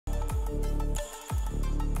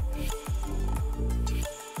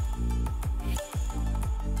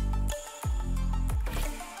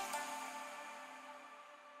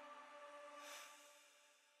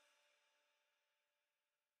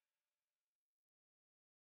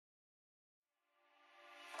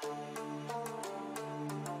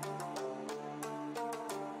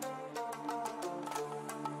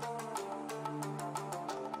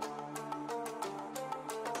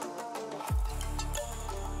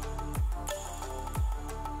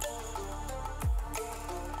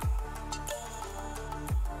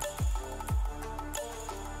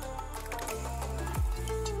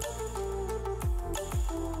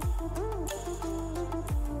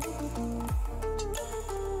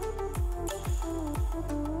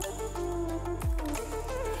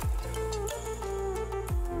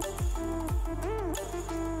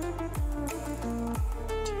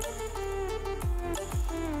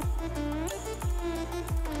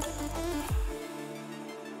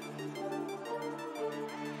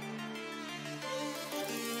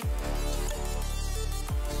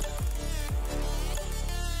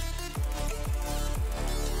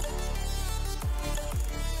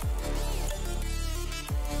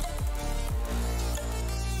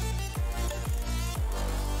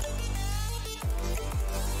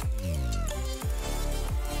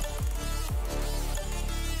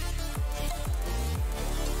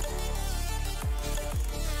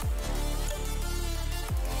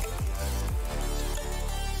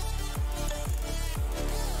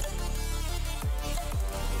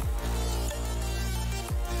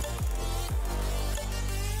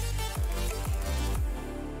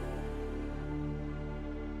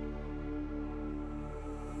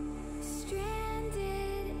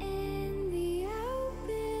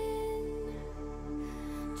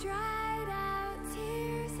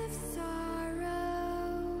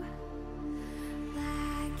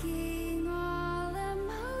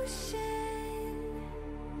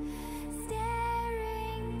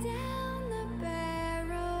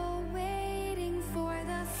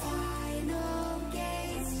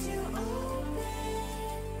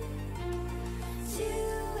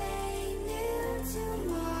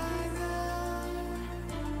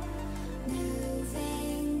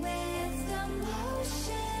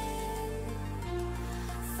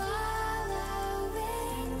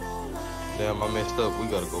Damn, I messed up. We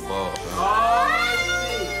gotta go ball.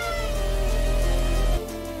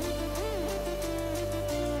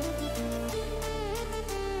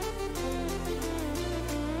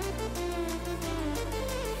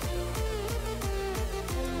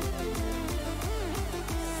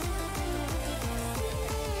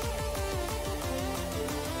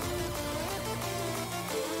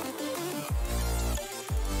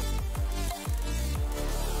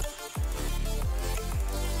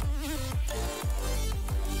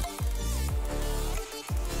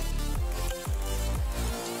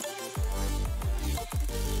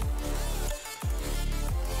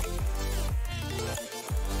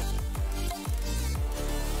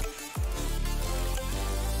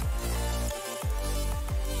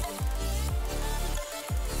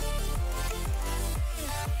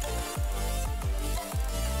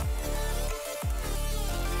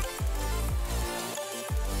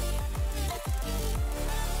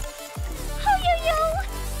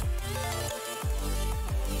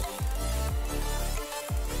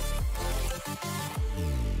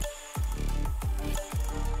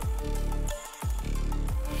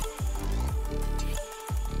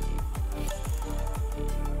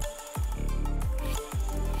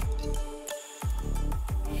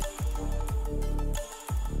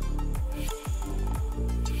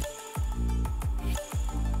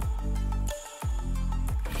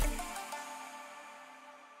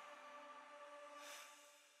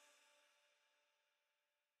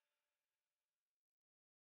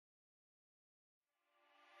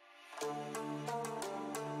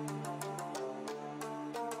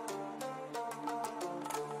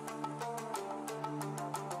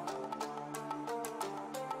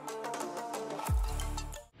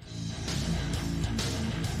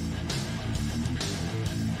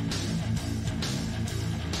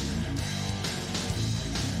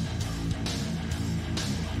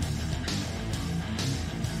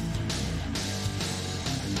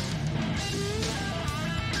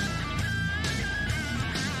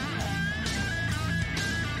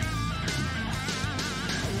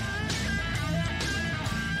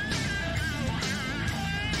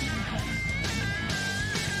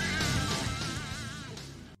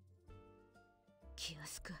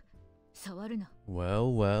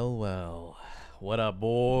 Well, well, well. What up,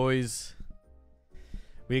 boys?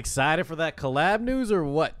 We excited for that collab news or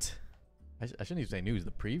what? I shouldn't even say news,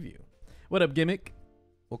 the preview. What up, Gimmick?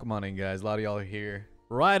 Welcome on in, guys. A lot of y'all are here.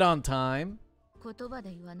 Right on time.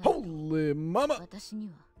 Holy mama!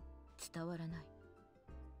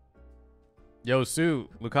 Yo, Sue,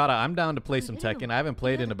 Lucata, I'm down to play some Tekken. I haven't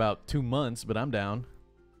played in about 2 months, but I'm down.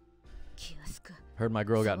 Heard my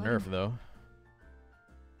girl got nerfed, though.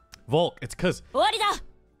 Volk, it's cause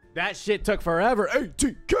that shit took forever.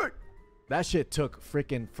 ATK! That shit took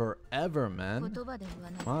freaking forever, man.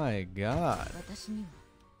 My god.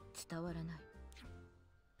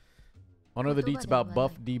 What are the deets about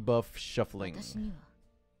buff debuff shuffling?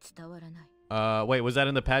 Wait, was that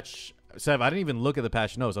in the patch? Sev, I didn't even look at the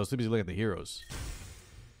patch notes. I was too busy looking at the heroes.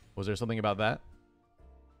 Was there something about that?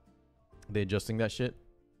 Are they adjusting that shit?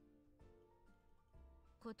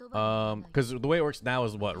 Because the way it works now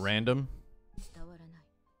is what, random?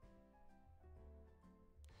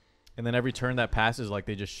 And then every turn that passes, like,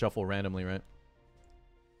 they just shuffle randomly, right?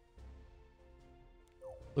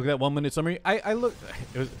 Look at that 1 minute summary. I look.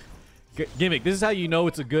 It was Gimmick. This is how you know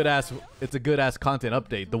it's a good ass content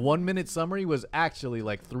update. The 1 minute summary was actually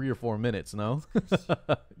like 3 or 4 minutes. No.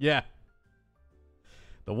 Yeah.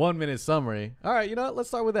 The 1 minute summary. All right, you know what? Let's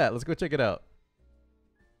start with that. Let's go check it out.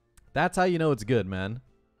 That's how you know it's good, man.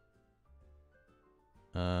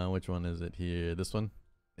 Which one is it here? This one?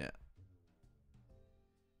 Yeah.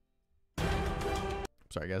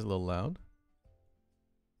 Sorry, guys, a little loud.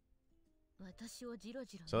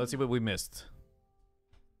 So let's see what we missed.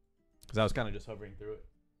 Because I was kind of just hovering through it.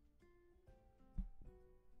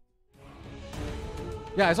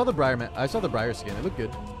 Yeah, I saw the Briar skin. It looked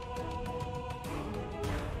good.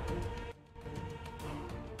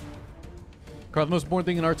 Carl, the most important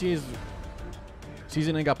thing in RTA is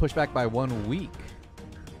season got pushed back by 1 week.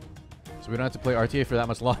 So we don't have to play RTA for that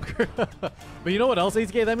much longer. But you know what else,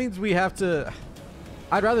 HK? That means we have to...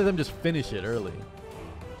 I'd rather them just finish it early.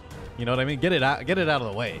 You know what I mean? Get it out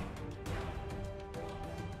of the way.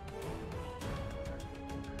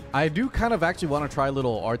 I do kind of actually want to try a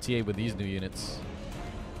little RTA with these new units.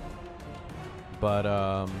 But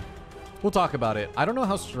we'll talk about it. I don't know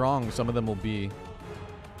how strong some of them will be.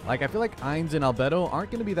 Like, I feel like Ainz and Albedo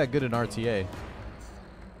aren't going to be that good in RTA.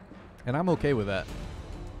 And I'm okay with that.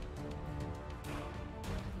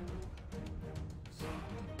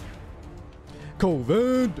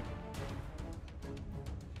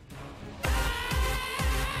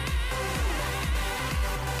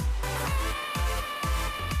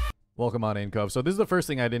 Welcome on in, Cove. So this is the first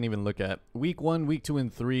thing I didn't even look at. Week 1, Week 2,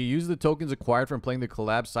 and 3. Use the tokens acquired from playing the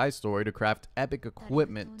collab side story to craft epic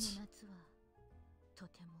equipment.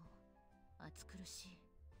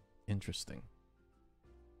 Interesting.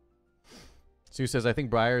 Sue says, I think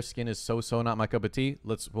Briar's skin is so not my cup of tea.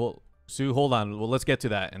 Sue, hold on. Well, let's get to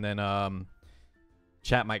that. And then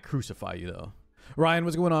chat might crucify you, though. Ryan,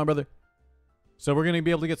 what's going on, brother? So we're going to be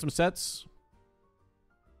able to get some sets.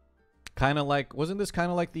 Kind of like, wasn't this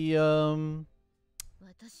kind of like the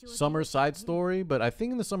summer side story? But I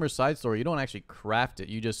think in the summer side story, you don't actually craft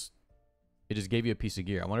it. It just gave you a piece of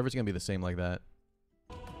gear. I wonder if it's going to be the same like that.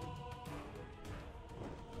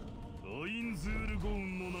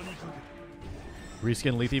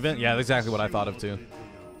 Reskin Leaf event? Yeah, that's exactly what I thought of too.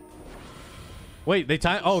 Wait,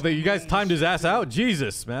 you guys timed his ass out?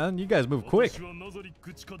 Jesus, man. You guys move quick.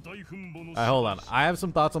 Alright, hold on. I have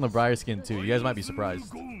some thoughts on the Briar skin too. You guys might be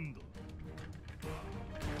surprised.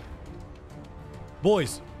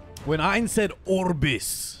 Boys, when Ein said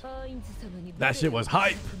Orbis, that shit was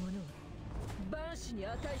hype.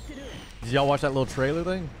 Did y'all watch that little trailer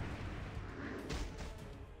thing?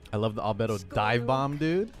 I love the Albedo dive bomb,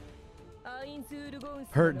 dude.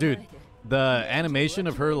 Dude, the animation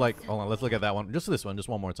of her, like, hold on, let's look at that one. Just this one, just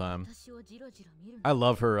one more time. I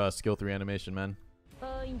love her skill 3 animation, man.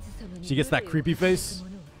 She gets that creepy face.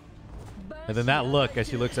 And then that look as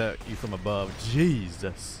she looks at you from above.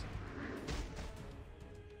 Jesus.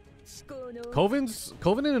 Coven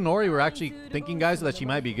and Inori were actually thinking, guys, that she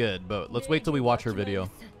might be good. But let's wait till we watch her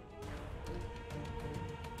video.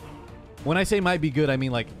 When I say might be good, I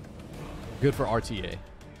mean, like, good for RTA.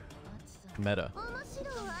 Meta.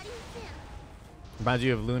 Reminds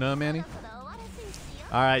you of Luna, Manny?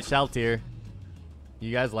 Alright, Shaltier.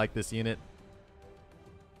 You guys like this unit.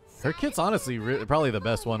 Her kit's honestly probably the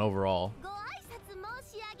best one overall.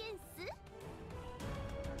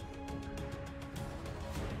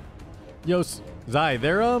 Yo, Zai,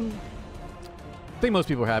 they're, I think most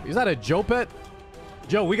people are happy. Is that a Joe pet?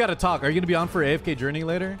 Joe, we gotta talk. Are you gonna be on for AFK Journey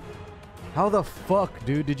later? How the fuck,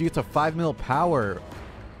 dude, did you get to 5 mil power?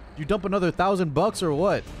 You dump another $1,000 or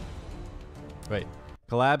what? Wait.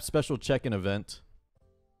 Collab special check-in event.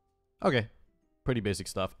 Okay. Pretty basic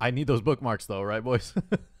stuff. I need those bookmarks though, right, boys?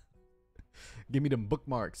 Give me them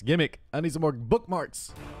bookmarks. Gimmick. I need some more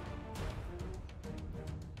bookmarks.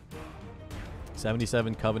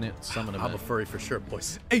 77 Covenant Summon event. I'm a furry for sure,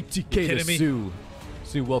 boys. 80K to Sue.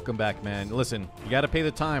 Sue, welcome back, man. Listen, you gotta pay the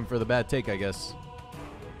time for the bad take, I guess.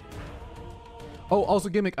 Oh, also,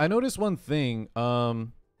 Gimmick, I noticed one thing.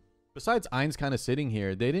 Besides Ein's kind of sitting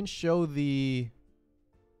here, they didn't show the...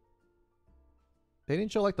 They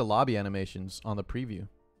didn't show, like, the lobby animations on the preview.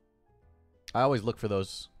 I always look for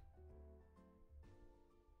those.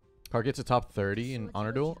 Car gets a top 30 in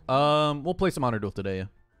Honor Duel. We'll play some Honor Duel today, yeah.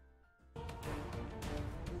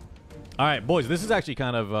 Alright, boys, this is actually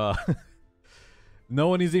kind of, no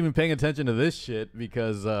one is even paying attention to this shit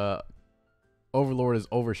because, Overlord is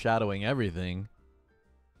overshadowing everything.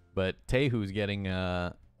 But Tehu's getting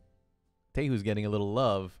a little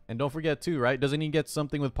love. And don't forget too, right? Doesn't he get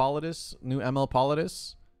something with Politis? New ML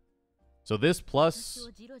Politis? So this plus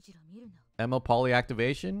ML Poly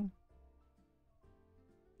activation.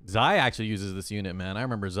 Zai actually uses this unit, man. I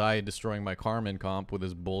remember Zai destroying my Carmen comp with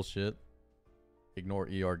his bullshit. Ignore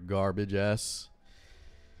ER garbage ass.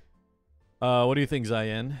 What do you think,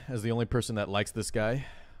 Zayen, as the only person that likes this guy?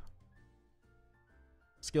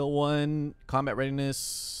 Skill 1, combat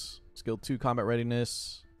readiness. Skill 2, combat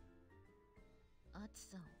readiness.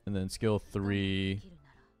 And then skill 3.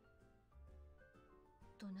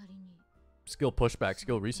 Skill pushback,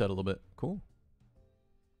 skill reset a little bit. Cool.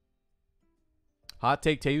 Hot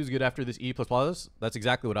take, Teu's good after this E++. That's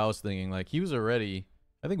exactly what I was thinking. Like, he was already...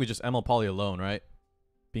 I think we just ML Poly alone, right?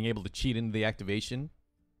 Being able to cheat into the activation.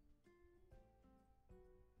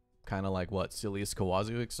 Kind of like, what? Silius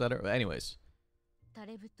Kawazu, etc. Anyways.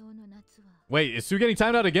 Wait, is Sue getting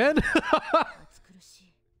timed out again?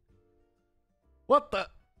 What the?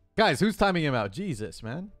 Guys, who's timing him out? Jesus,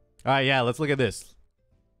 man. All right, yeah, let's look at this.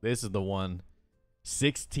 This is the one.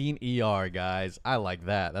 16 ER, guys. I like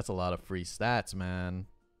that. That's a lot of free stats, man.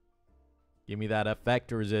 Give me that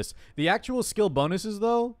effect resist. The actual skill bonuses,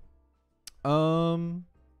 though, they're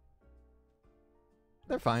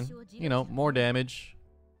fine. You know, more damage.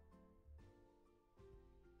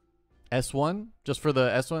 S1, just for the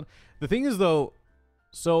S1. The thing is, though,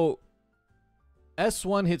 so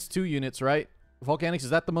S1 hits 2 units, right? Volcanics, is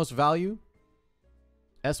that the most value?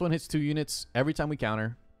 S1 hits 2 units every time we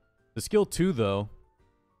counter. The skill 2, though,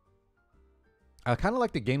 I kind of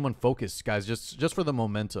like the gain 1 focus, guys, just for the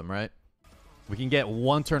momentum, right? We can get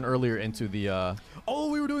 1 turn earlier into the... Oh,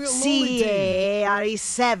 we were doing it lonely days.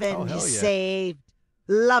 CA-RE7 Oh, hell is yeah. saved.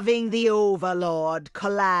 Loving the Overlord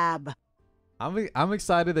collab. I'm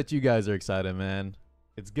excited that you guys are excited, man.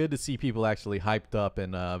 It's good to see people actually hyped up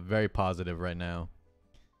and very positive right now.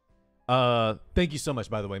 Thank you so much,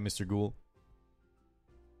 by the way, Mr. Ghoul.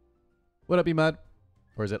 What up, Emad?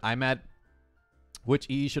 Or is it IMAD? Which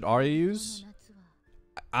E should Arya use?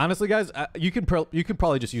 Honestly, guys, you can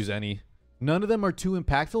probably just use any. None of them are too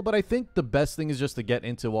impactful, but I think the best thing is just to get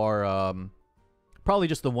into our probably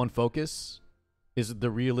just the one focus is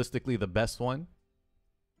the realistically the best one,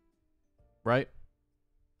 right?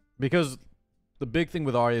 Because the big thing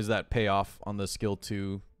with Arya is that payoff on the skill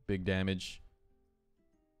 2 big damage,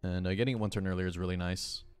 and getting it one turn earlier is really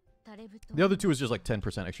nice. The other two is just like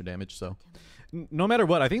 10% extra damage. So no matter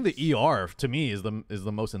what, I think the ER to me is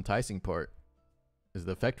the most enticing part, is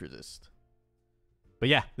the effect resist. But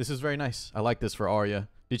yeah, this is very nice. I like this for Arya.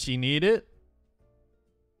 Did she need it?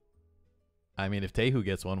 I mean, if Tehu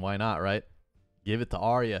gets one, why not, right? Give it to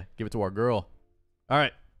Arya. Give it to our girl. All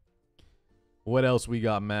right. What else we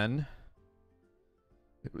got, man?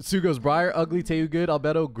 Sue goes, Briar, ugly, Tehu good,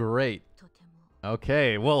 Albedo, great.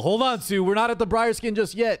 Okay, well, hold on, Sue. We're not at the Briar skin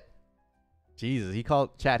just yet. Jesus, he called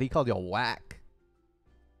y'all whack.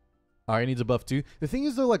 Arya needs a buff too. The thing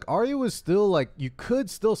is, though, like, Arya was still, like, you could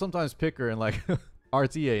still sometimes pick her in, like,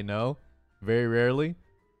 RTA, no? Very rarely.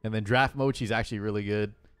 And then draft mode, she's actually really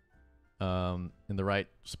good in the right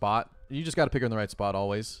spot. You just got to pick her in the right spot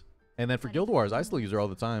always. And then for Guild Wars, I still use her all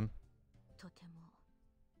the time.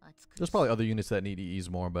 There's probably other units that need EEs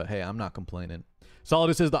more, but hey, I'm not complaining.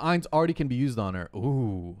 Solidus says the Ainz already can be used on her.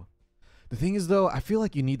 Ooh. The thing is, though, I feel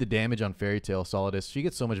like you need the damage on Fairy Tail, Solidus. She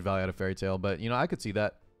gets so much value out of Fairy Tail, but, you know, I could see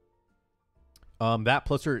that. That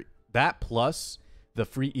plus the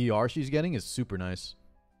free ER she's getting is super nice.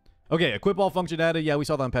 Okay, equip all function data. Yeah, we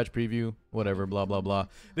saw that on patch preview. Whatever, blah, blah, blah.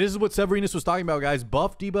 This is what Severinus was talking about, guys.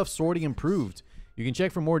 Buff, debuff, sorting improved. You can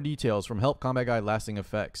check for more details from Help Combat Guide lasting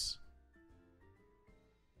effects.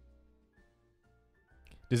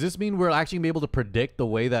 Does this mean we're actually going to be able to predict the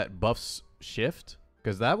way that buffs shift?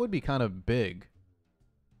 Because that would be kind of big.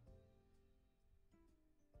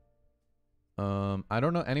 I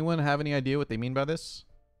don't know. Anyone have any idea what they mean by this?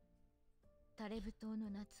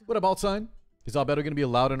 What about sign? Is Albedo going to be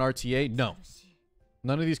allowed in RTA? No.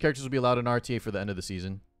 None of these characters will be allowed in RTA for the end of the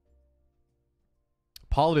season.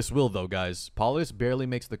 Paulus will, though, guys. Paulus barely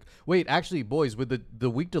makes the... Wait, actually, boys, with the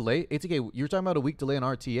week delay... ATK, you're talking about a week delay in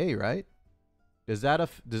RTA, right? Does that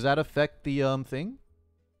affect the thing?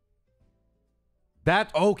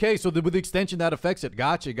 That... Okay, so with the extension, that affects it.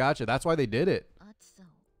 Gotcha, gotcha. That's why they did it.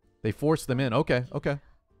 They forced them in. Okay, okay.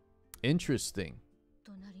 Interesting.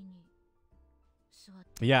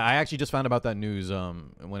 Yeah, I actually just found about that news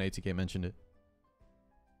when ATK mentioned it.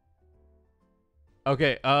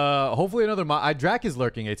 Okay, hopefully another Drac is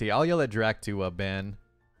lurking, ATK. I'll yell at Drac to ban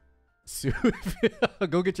Sue.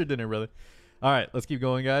 Go get your dinner, brother. All right, let's keep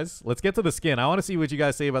going, guys. Let's get to the skin. I want to see what you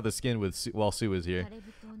guys say about the skin with while Sue is here.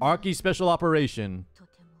 Arky Special Operation.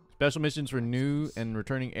 Special missions for new and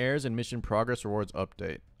returning heirs and mission progress rewards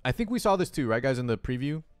update. I think we saw this too, right, guys, in the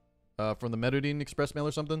preview from the Metadine Express mail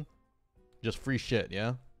or something? Just free shit,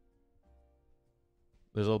 yeah?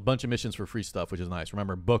 There's a bunch of missions for free stuff, which is nice.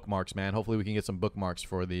 Remember, bookmarks, man. Hopefully we can get some bookmarks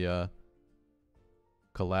for the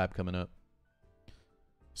collab coming up.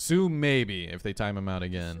 Sue, maybe, if they time him out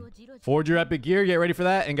again. Forge your epic gear. Get ready for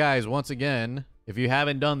that. And, guys, once again, if you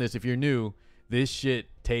haven't done this, if you're new, this shit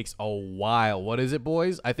takes a while. What is it,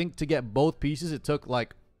 boys? I think to get both pieces, it took,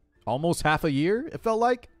 like, almost half a year, it felt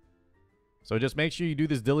like. So just make sure you do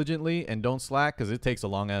this diligently and don't slack, because it takes a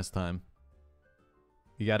long-ass time.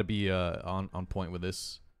 You got to be on point with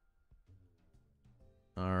this.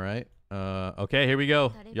 All right. Okay, here we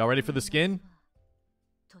go. Y'all ready for the skin?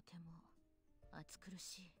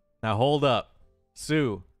 Now, hold up.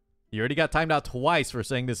 Sue, you already got timed out twice for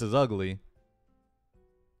saying this is ugly.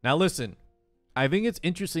 Now, listen. I think it's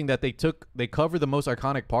interesting that they covered the most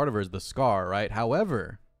iconic part of her as the scar, right?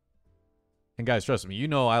 However, and guys, trust me, you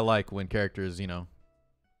know I like when characters, you know,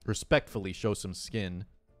 respectfully show some skin.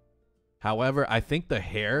 However, I think the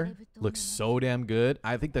hair looks so damn good.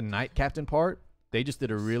 I think the Night Captain part, they just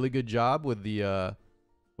did a really good job with the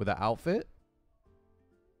outfit.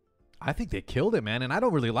 I think they killed it, man. And I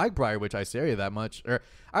don't really like Briar Witch Iceria that much. Or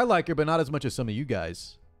I like her, but not as much as some of you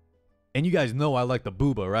guys. And you guys know I like the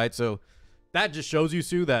booba, right? So that just shows you,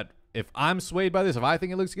 Sue, that if I'm swayed by this, if I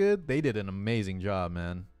think it looks good, they did an amazing job,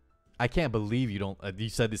 man. I can't believe you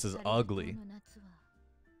said this is ugly.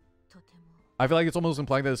 I feel like it's almost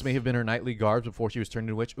implying that this may have been her nightly garbs before she was turned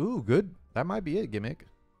into a witch. Ooh, good. That might be it, gimmick.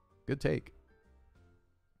 Good take.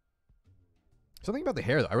 Something about the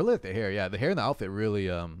hair though. I really like the hair. Yeah, the hair and the outfit really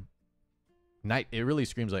night. It really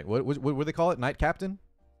screams like what do they call it? Night Captain.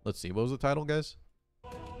 Let's see. What was the title, guys?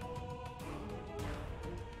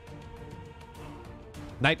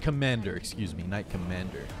 Knight Commander. Excuse me, Knight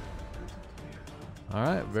Commander. All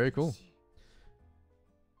right, very cool.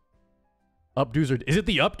 Updos are. Is it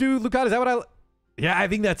the updo, Lucat? Is that what I? Yeah, I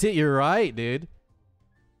think that's it. You're right, dude.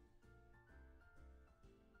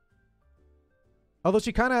 Although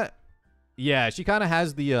she kind of, yeah, she kind of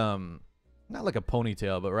has the not like a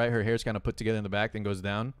ponytail, but right, her hair's kind of put together in the back, then goes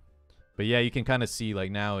down. But yeah, you can kind of see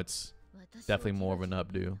like now it's definitely more of an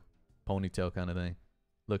updo, ponytail kind of thing.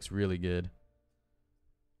 Looks really good.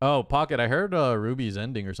 Oh, Pocket, I heard Ruby's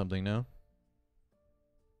ending or something. No.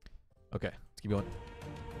 Okay, let's keep going.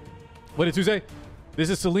 What did Sue say? This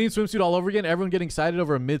is Celine's swimsuit all over again. Everyone getting excited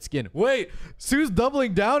over a mid skin. Wait, Sue's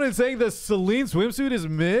doubling down and saying the Celine swimsuit is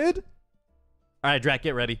mid? All right, Drac,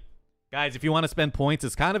 get ready. Guys, if you want to spend points,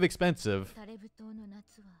 it's kind of expensive.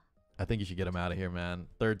 I think you should get him out of here, man.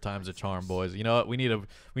 Third time's a charm, boys. You know what? We need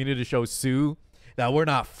to show Sue that we're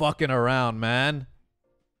not fucking around, man.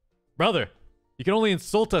 Brother, you can only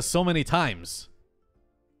insult us so many times.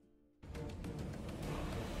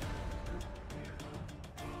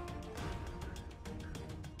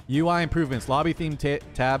 UI improvements. Lobby theme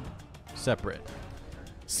tab separate.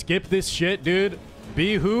 Skip this shit, dude.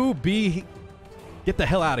 Be who? Be... Get the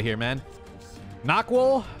hell out of here, man.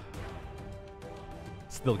 Knockwall.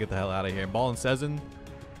 Still get the hell out of here. Ball and Sezen.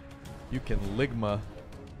 You can Ligma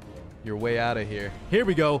your way out of here. Here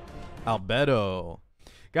we go. Albedo.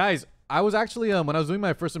 Guys, I was actually, when I was doing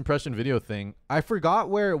my first impression video thing, I forgot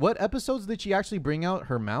what episodes did she actually bring out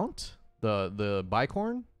her mount? The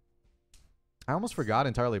bicorn? I almost forgot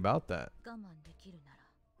entirely about that.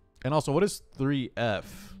 And also, what is 3F?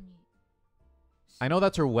 I know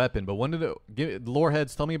that's her weapon, but when did it... Lore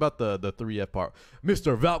heads, tell me about the 3F part.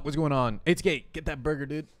 Mr. Valk, what's going on? 8K, get that burger,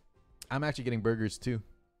 dude. I'm actually getting burgers, too.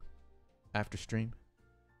 After stream.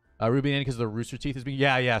 Ruby and because the rooster teeth is being...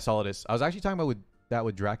 Yeah, I saw this. I was actually talking about that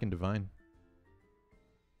with Drac and Divine.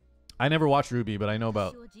 I never watched Ruby, but I know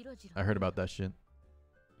about... I heard about that shit.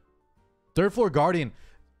 Third floor Guardian.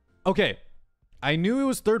 Okay. I knew it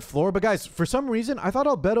was third floor, but guys, for some reason, I thought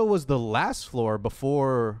Albedo was the last floor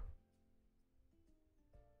before...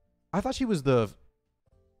 I thought she was the...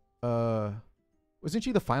 Wasn't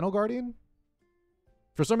she the final Guardian?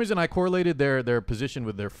 For some reason, I correlated their position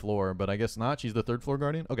with their floor, but I guess not. She's the third floor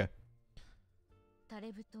Guardian? Okay.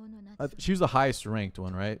 She was the highest ranked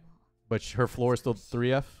one, right? But her floor is still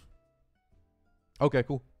 3F? Okay,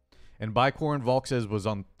 cool. And Bicorn Volk says was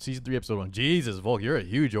on Season 3, Episode 1. Jesus, Volk, you're a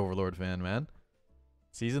huge Overlord fan, man.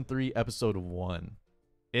 Season 3, Episode 1.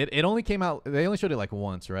 It only came out... They only showed it like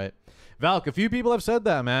once, right? Valk, a few people have said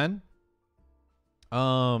that, man.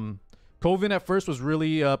 Kovin at first was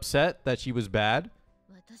really upset that she was bad.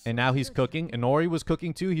 And now he's cooking. Inori was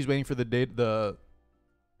cooking too. He's waiting for the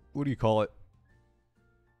what do you call it?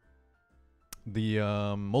 The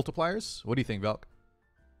multipliers. What do you think, Valk?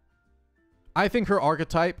 I think her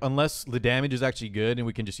archetype, unless the damage is actually good and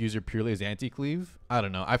we can just use her purely as anti-cleave. I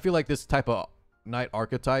don't know. I feel like this type of knight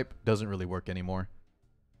archetype doesn't really work anymore.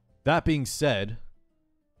 That being said,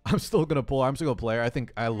 I'm still gonna play her. I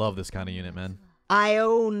think I love this kind of unit, man. I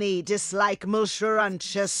only dislike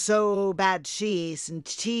Mushrancha so bad she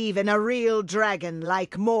isn't even a real dragon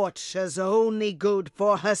like Morcha's only good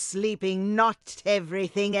for her sleeping, not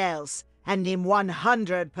everything else. And I'm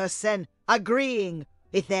 100% agreeing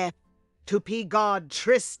with their to-be god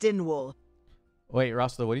Tristan Wool. Wait,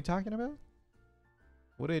 Rasta, what are you talking about?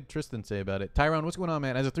 What did Tristan say about it? Tyrone, what's going on,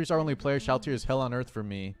 man? As a 3-star only player, Shaltir is hell on earth for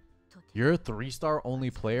me. You're a 3-star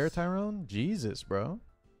only player, Tyrone? Jesus, bro.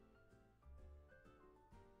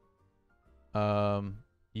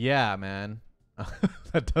 Yeah, man.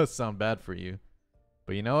 That does sound bad for you.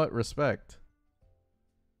 But you know what? Respect.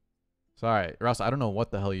 Sorry. Ross, I don't know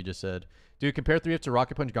what the hell you just said. Dude, compare 3F to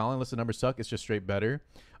Rocket Punch Gauntlet unless the numbers suck. It's just straight better.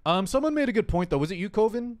 Someone made a good point, though. Was it you,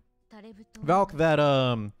 Kovin? Valk, that,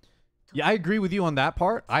 yeah, I agree with you on that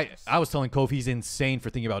part. I was telling Kov he's insane for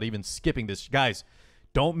thinking about even skipping this. Guys,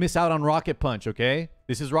 don't miss out on Rocket Punch, okay?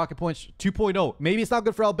 This is Rocket Punch 2.0. Maybe it's not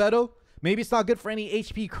good for Albedo. Maybe it's not good for any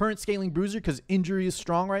HP current scaling bruiser because injury is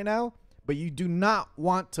strong right now. But you do not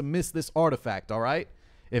want to miss this artifact, all right?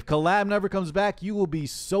 If Collab never comes back, you will be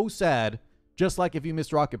so sad, just like if you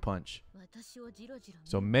missed Rocket Punch.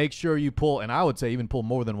 So make sure you pull, and I would say even pull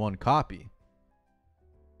more than one copy.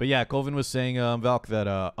 But yeah, Colvin was saying, Valk,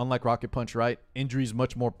 that unlike Rocket Punch, right, injury is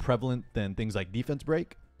much more prevalent than things like defense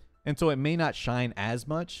break. And so it may not shine as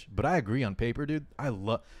much, but I agree on paper, dude.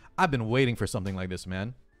 I've been waiting for something like this,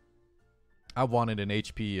 man. I wanted an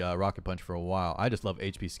HP Rocket Punch for a while. I just love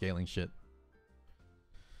HP scaling shit.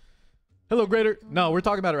 Hello, Grader. No, we're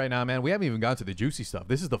talking about it right now, man. We haven't even gotten to the juicy stuff.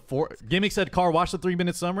 This is the 4... Gimmick said, Car, watch the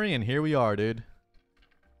 3-minute summary, and here we are, dude.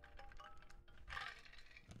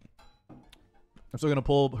 I'm still going to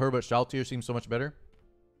pull her, but Shaltier seems so much better.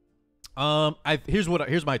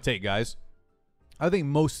 Here's my take, guys. I think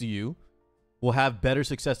most of you will have better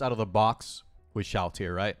success out of the box with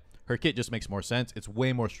Shaltier, right? Her kit just makes more sense. It's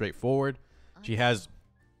way more straightforward. She has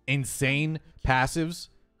insane passives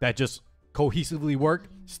that just cohesively work.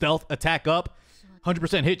 Stealth, attack up,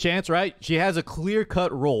 100% hit chance, right? She has a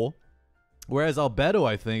clear-cut role, whereas Albedo,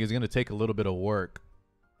 I think, is going to take a little bit of work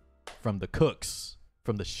from the cooks,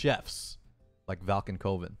 from the chefs, like Valken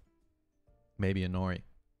Koven, maybe Inori,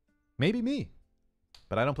 maybe me,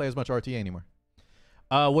 but I don't play as much RTA anymore.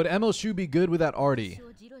 Would ML Shu be good with that Artie?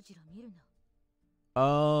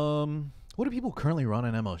 What do people currently run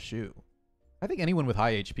on ML Shu? I think anyone with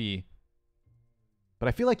high HP. But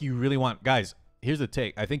I feel like you really want... Guys, here's the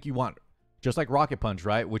take. I think you want... Just like Rocket Punch,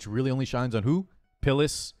 right? Which really only shines on who?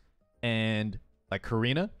 Pillis and like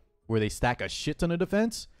Karina, where they stack a shit ton of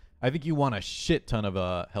defense. I think you want a shit ton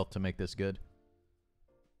of health to make this good.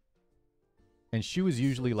 And Shu is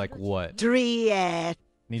usually like what? Driet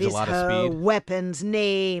Needs a lot of her speed. weapon's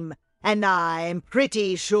name, and I'm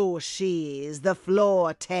pretty sure she's the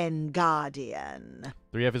floor 10 guardian.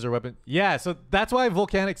 3F is her weapon. Yeah, so that's why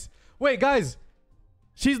Volcanics... Wait, guys.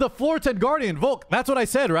 She's the floor 10 guardian. Volk. That's what I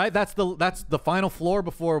said, right? That's the final floor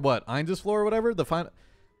before what? Ainz's floor or whatever? The final...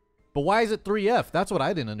 But why is it 3F? That's what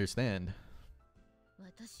I didn't understand.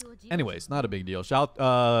 Anyways, not a big deal.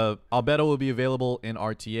 Albedo will be available in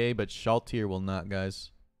RTA, but Shaltier will not,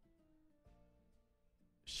 guys.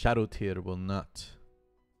 Shadow Tier will not.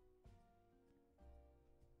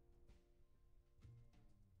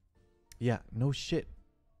 Yeah, no shit.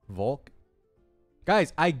 Volk.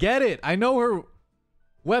 Guys, I get it. I know her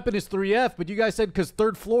weapon is 3F, but you guys said because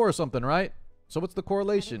 3rd floor or something, right? So what's the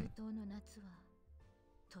correlation?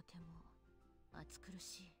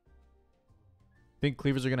 Think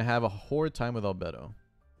cleavers are going to have a horrid time with Albedo.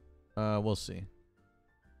 We'll see.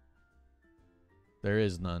 There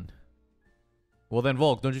is none. Well then,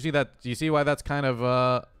 Volk, don't you see that? Do you see why that's kind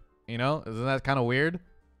of, you know, isn't that kind of weird?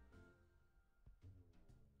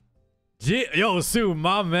 Yo, Sue,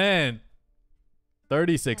 my man.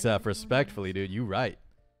 36F, respectfully, dude. You right.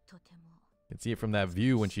 You can see it from that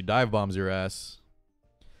view when she dive bombs your ass.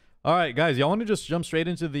 All right, guys, y'all want to just jump straight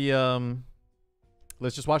into the,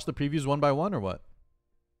 let's just watch the previews one by one or what?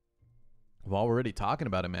 Well, we're already talking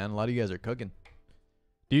about it, man. A lot of you guys are cooking.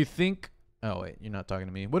 Do you think... Oh, wait. You're not talking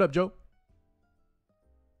to me. What up, Joe?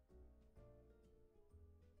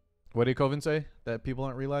 What did Coven say that people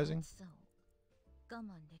aren't realizing?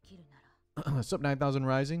 What's up, 9,000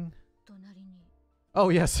 Rising? Oh,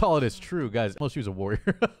 yeah, solid is true, guys. Most she's a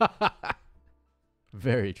warrior.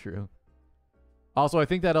 Very true. Also, I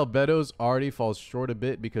think that Albedo's already falls short a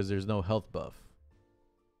bit because there's no health buff.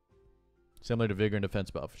 Similar to Vigor and Defense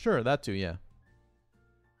buff. Sure, that too, yeah.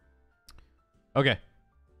 Okay.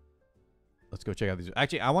 Let's go check out these.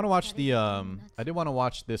 Actually, I want to watch the, I did want to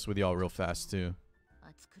watch this with y'all real fast, too.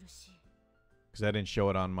 Because I didn't show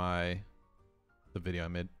it on the video I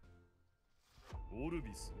made.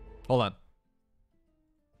 Hold on.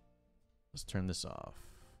 Let's turn this off.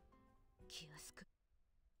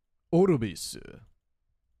 Orobis.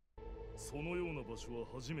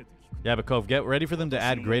 Yeah, but Cove, get ready for them to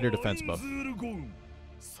add greater defense buff. Ooh,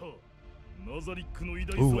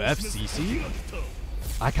 FCC?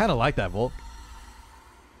 I kind of like that, Volk.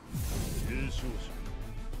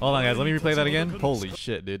 Hold on, guys. Let me replay that again. Holy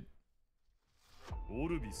shit, dude.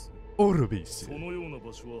 Orobis.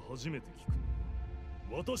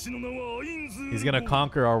 He's gonna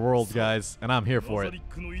conquer our world, guys, and I'm here for it.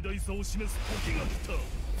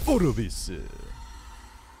 Orobis.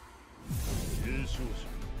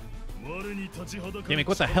 Gimmick,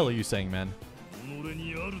 what the hell are you saying, man?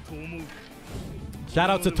 Shout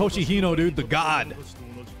out to Toshihino, dude, the god.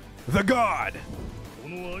 The god.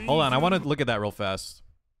 Hold on, I want to look at that real fast.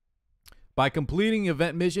 By completing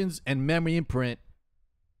event missions and memory imprint.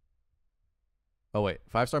 Oh, wait.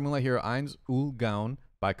 5-star Moonlight Hero Ainz Ul Gaon.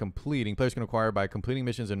 By completing, players can acquire by completing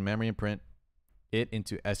missions and memory imprint it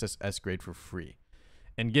into SSS grade for free.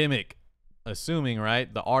 And Gimmick, assuming,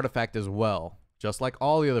 right, the artifact as well, just like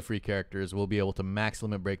all the other free characters, will be able to max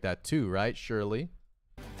limit break that too, right? Surely.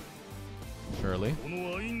 Surely.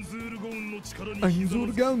 Ainz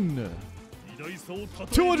Ul Gaon.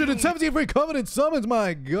 270 free Covenant summons,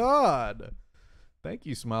 my god. Thank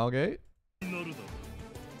you, Smilegate.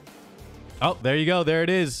 Oh, there you go. There it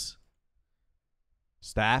is.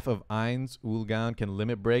 Staff of Eins Ulgan can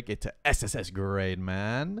limit break it to SSS grade,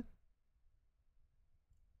 man.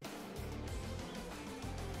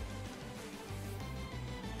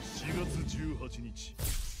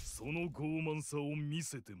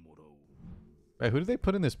 Wait, who did they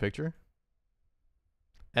put in this picture?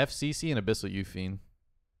 FCC and Abyssal Euphine.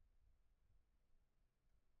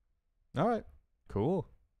 All right, cool.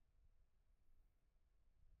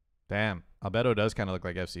 Damn, Albedo does kind of look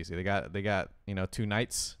like FCC. They got you know, two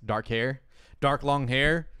knights, dark hair, dark long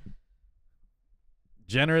hair,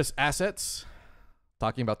 generous assets.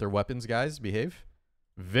 Talking about their weapons, guys. Behave.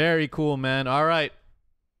 Very cool, man. All right,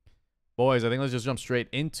 boys. I think let's just jump straight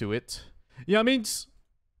into it. Yeah, means.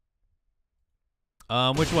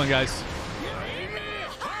 Which one, guys?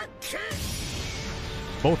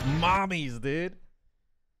 Both mommies, dude.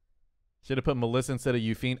 Should have put Melissa instead of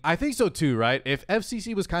Euphine. I think so too, right? If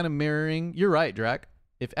FCC was kind of mirroring, you're right, Drac.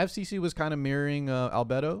 If FCC was kind of mirroring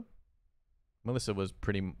Albedo, Melissa was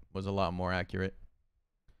a lot more accurate.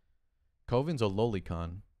 Covin's a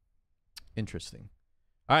lolicon. Interesting.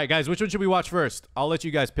 All right, guys, which one should we watch first? I'll let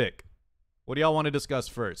you guys pick. What do y'all want to discuss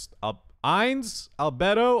first? Eins,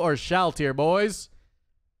 Albedo, or Shaltir, boys?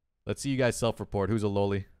 Let's see you guys self-report. Who's a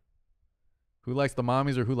loli? Who likes the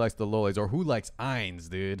mommies or who likes the lolis? Or who likes Eins,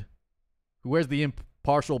 dude? Where's the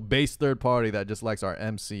impartial base third party that just likes our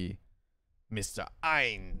MC? Mr.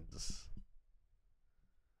 Eins.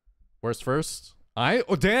 Worst first?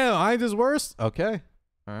 Oh, damn. Eins is worst? Okay.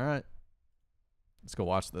 All right. Let's go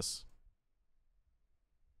watch this.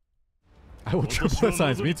 I will triple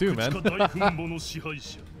signs. Me too, man.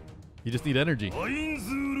 You just need energy.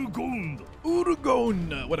 Urugon.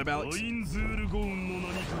 What about? What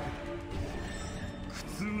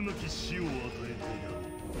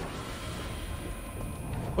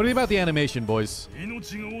do you think about the animation, boys?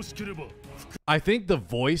 I think the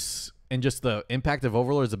voice and just the impact of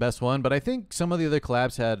Overlord is the best one, but I think some of the other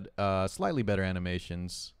collabs had slightly better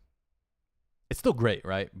animations. It's still great,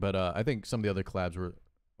 right? But I think some of the other collabs were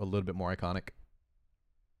a little bit more iconic.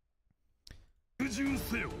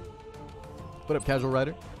 What up, Casual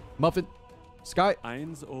Rider? Muffin? Sky?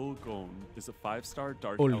 Eins Olgon is a 5-star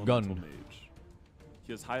dark Olgun. elemental mage.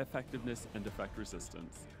 He has high effectiveness and effect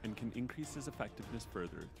resistance, and can increase his effectiveness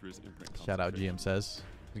further through his imprint. Shout out GM says.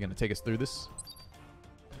 He's going to take us through this.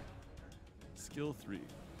 Skill 3.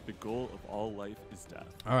 The goal of all life is death.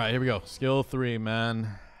 All right, here we go. Skill 3,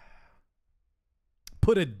 man.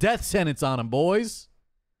 Put a death sentence on him, boys.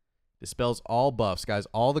 Dispels all buffs. Guys,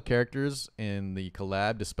 all the characters in the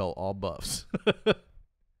collab dispel all buffs.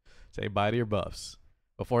 Say bye to your buffs.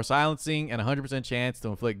 Before silencing, and 100% chance to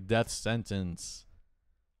inflict death sentence.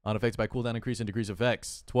 On effects by cooldown increase and decrease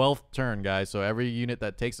effects. 12th turn, guys. So every unit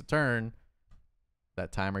that takes a turn,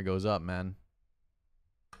 that timer goes up, man.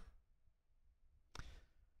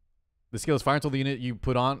 The skill is fire until the unit you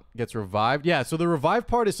put on gets revived. Yeah, so the revive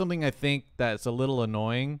part is something I think that's a little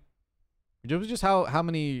annoying. It was just how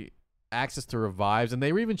many access to revives. And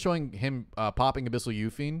they were even showing him popping Abyssal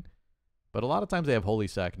Euphine. But a lot of times they have Holy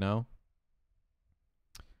Sack, no?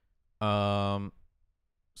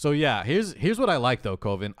 So yeah, here's what I like though,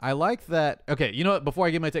 Covin. I like that. Okay, you know what? Before I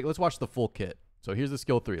give my take, let's watch the full kit. So here's the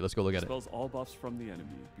skill 3. Let's go look at it. Dispels all buffs from the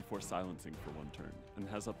enemy before silencing for 1 turn, and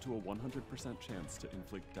has up to a 100% chance to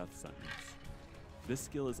inflict death sentence. This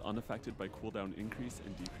skill is unaffected by cooldown increase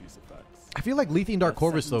and decrease effects. I feel like Lethine Dark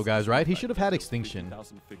Corvus though, guys, right? He should have had Extinction.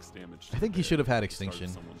 Fixed damage I think he should have had Extinction.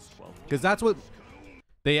 Because that's what...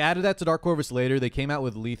 They added that to Dark Corvus later. They came out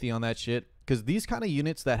with Lethe on that shit. Because these kind of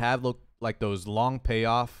units that have look like those long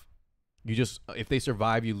payoff, you just... If they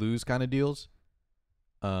survive, you lose kind of deals.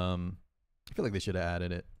 I feel like they should have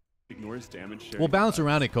added it. Ignores damage. We'll bounce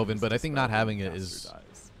around it, Covin, but I think not having it is...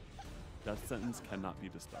 Death sentence cannot be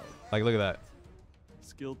dispelled. Like, look at that.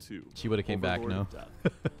 Skill 2. She would have came back, Overlord no? of Death.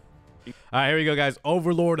 All right, here we go, guys.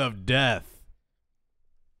 Overlord of Death.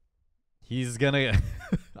 He's gonna...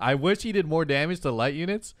 I wish he did more damage to light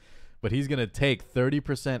units, but he's gonna take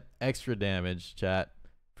 30% extra damage, chat,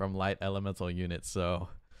 from light elemental units. So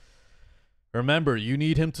remember, you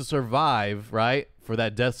need him to survive, right, for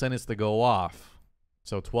that death sentence to go off.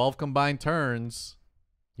 So 12 combined turns.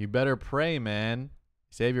 You better pray, man.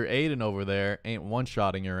 Savior Aiden over there ain't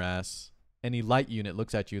one-shotting your ass. Any light unit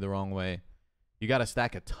looks at you the wrong way. You got to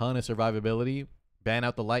stack a ton of survivability, ban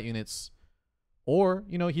out the light units. Or,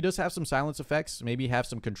 you know, he does have some silence effects. Maybe have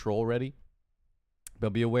some control ready.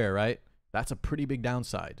 But be aware, right? That's a pretty big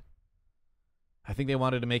downside. I think they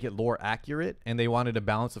wanted to make it lore accurate, and they wanted to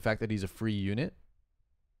balance the fact that he's a free unit.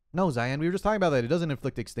 No, Zion, we were just talking about that. It doesn't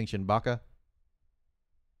inflict extinction, Baka.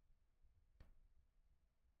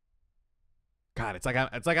 God, it's like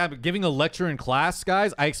I'm giving a lecture in class,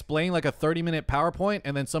 guys. I explain like a 30-minute PowerPoint,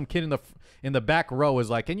 and then some kid in the back row is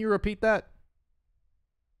like, "Can you repeat that?"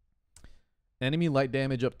 Enemy light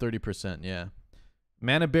damage up 30%. Yeah.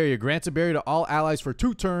 Mana barrier grants a barrier to all allies for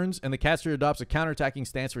 2 turns, and the caster adopts a counterattacking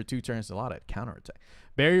stance for 2 turns. A lot of counterattack.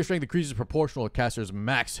 Barrier strength increases proportional to caster's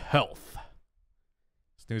max health.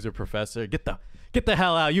 Snoozer professor, get the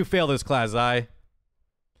hell out! You failed this class, All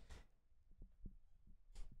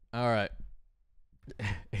right.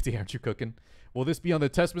 AT, aren't you cooking? Will this be on the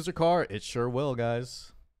test, Mr. Carr? It sure will,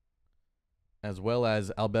 guys. As well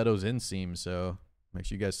as Albedo's inseam, so make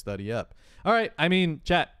sure you guys study up. All right, I mean,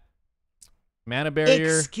 chat. Mana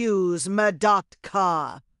barrier. Excuse me,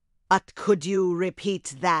 Car. But could you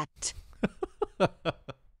repeat that? All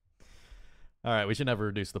right, we should never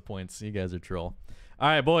reduce the points. You guys are troll. All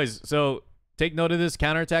right, boys. So take note of this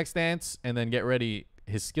counterattack stance, and then get ready.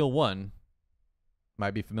 His skill 1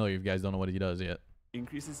 might be familiar if you guys don't know what he does yet.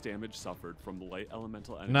 Increases damage suffered from the light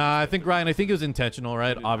elemental enemies. Nah, I think Ryan. I think it was intentional,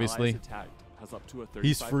 right? When an Obviously. ally is attacked, has up to a 35%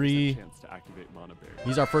 He's free. chance to activate mana barrier.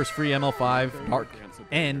 He's our first free ML5 Dark, Grants a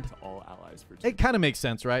barrier and to all allies for 2 it kind of makes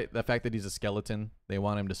sense, right? The fact that he's a skeleton, they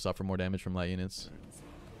want him to suffer more damage from light units. turns,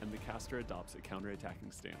 and the caster adopts a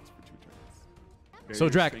counterattacking stance for 2 turns. So Barrier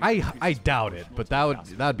Drac, strength I increases doubt it, proportional but to the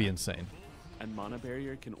caster's that'd be health, insane. and mana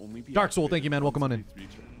barrier can only be Dark Soul, thank you, activated man. Welcome on once in. every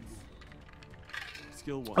 3 turns.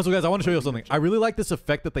 Skill 1. Also, guys, I want to show you Lightning something. of I really like this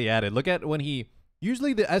effect that they added. Look at when he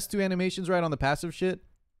usually the S2 animations, right, on the passive shit,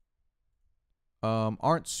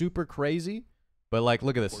 aren't super crazy, but like,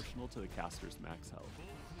 look at this. proportional to the caster's max health,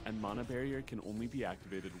 and mana barrier can only be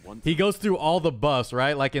activated once. He goes through all the buffs,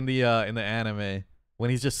 right? Like in the anime, when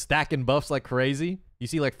he's just stacking buffs like crazy. You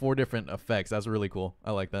see like 4 different effects. That's really cool. I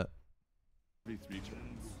like that. every 3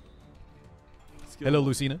 turns. Skill Hello, 1,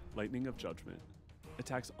 Lucina. Lightning of Judgment.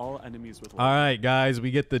 Attacks all enemies with All lightning. right, guys, we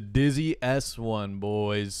get the Dizzy S1,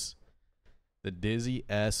 boys. The Dizzy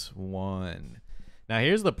S1. Now,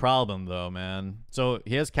 here's the problem, though, man. So,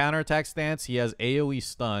 he has counterattack stance. He has AoE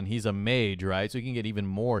stun. He's a mage, right? So, he can get even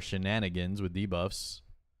more shenanigans with debuffs.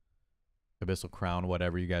 Abyssal Crown,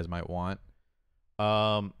 whatever you guys might want.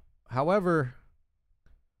 However,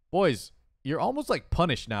 boys, you're almost, like,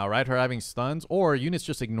 punished now, right, for having stuns? Or units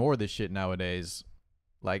just ignore this shit nowadays.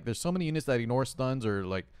 Like, there's so many units that ignore stuns, or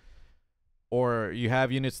like, or you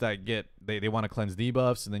have units that get, they want to cleanse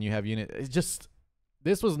debuffs, and then you have it's just,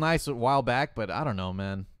 this was nice a while back, but I don't know,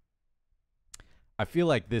 man. I feel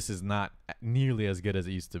like this is not nearly as good as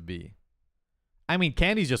it used to be. I mean,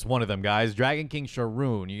 Candy's just one of them, guys. Dragon King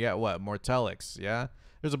Sharoon, you got what? Mortelix, yeah?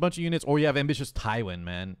 There's a bunch of units, or you have Ambitious Tywin,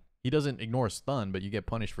 man. He doesn't ignore stun, but you get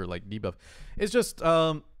punished for, like, debuff. It's just,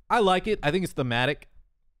 I like it. I think it's thematic,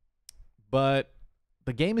 but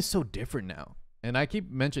the game is so different now. And I keep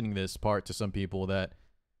mentioning this part to some people that,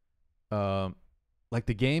 like,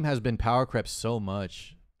 the game has been power crept so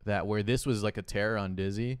much that where this was like a terror on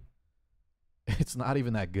Dizzy, it's not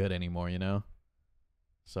even that good anymore, you know?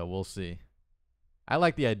 So we'll see. I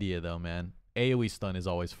like the idea, though, man. AoE stun is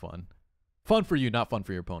always fun. Fun for you, not fun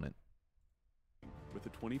for your opponent. With a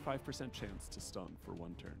 25% chance to stun for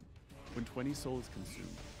 1 turn. When 20 soul is consumed,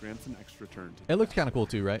 grants an extra turn to It looks kind of cool,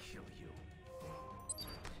 too, right?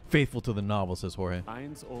 Faithful to the novel, says Jorge.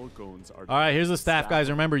 Ain's all goons are. All right, here's the staff, guys.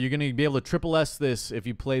 Remember, you're going to be able to triple S this if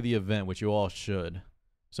you play the event, which you all should.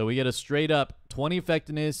 So we get a straight up 20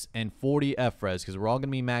 effectiveness and 40 F-res because we're all going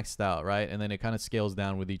to be maxed out, right? And then it kind of scales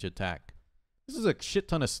down with each attack. This is a shit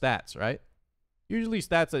ton of stats, right? Usually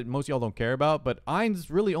stats that most of y'all don't care about, but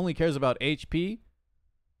Ain's really only cares about HP,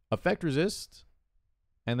 effect resist,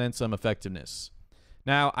 and then some effectiveness.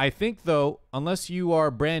 Now, I think, though, unless you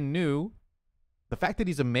are brand new, the fact that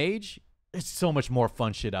he's a mage, there's so much more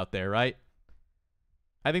fun shit out there, right?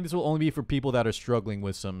 I think this will only be for people that are struggling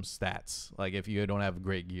with some stats, like if you don't have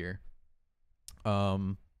great gear.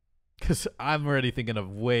 Because I'm already thinking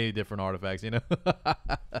of way different artifacts, you know?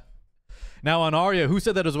 Now, on Arya, who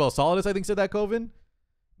said that as well? Solidus, I think, said that, Coven?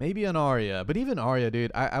 Maybe on Arya. But even Arya,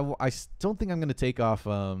 dude, I don't think I'm going to take off,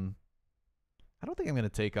 I don't think I'm going to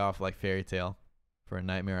take off, like, Fairy Tale for a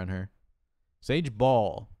nightmare on her. Sage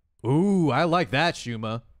Ball. Ooh, I like that,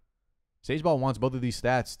 Shuma. Sage Ball wants both of these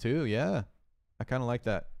stats, too. Yeah. I kind of like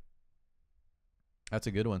that. That's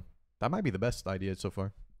a good one. That might be the best idea so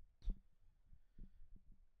far.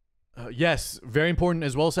 Yes, very important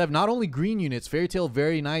as well, Sev. Not only green units, Fairy Tale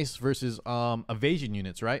very nice versus evasion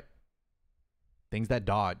units, right? Things that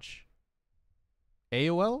dodge.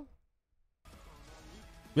 AOL?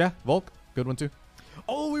 Yeah, Volk. Good one, too.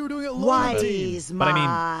 Oh, we were doing it loyalty. Wise But I mean,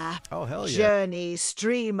 ma. oh, hell yeah. Journey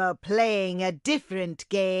streamer playing a different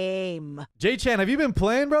game. J-Chan, have you been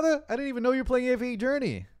playing, brother? I didn't even know you were playing AFA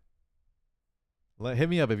Journey. Hit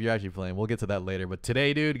me up if you're actually playing. We'll get to that later. But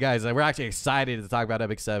today, dude, guys, we're actually excited to talk about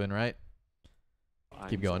Epic 7, right?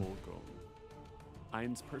 Keep going.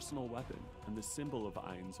 Ain's personal weapon and the symbol of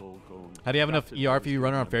Ain's Ol Gong. How do you have enough ER for you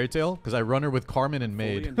runner on Fairy Tail? Because I run her with Carmen and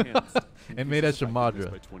Maid. And Maid as Shamadra.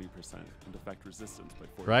 By 20% and effect resistance by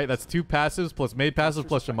 40%. Right? That's 2 passives plus Maid passive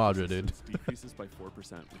plus Shamadra, dude. Decreases by 4%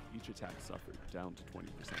 with each attack suffered, down to 20%.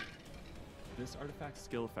 This artifact's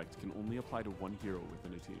skill effect can only apply to one hero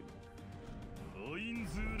within a team.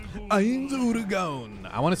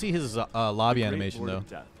 I want to see his lobby animation, Lord though. Of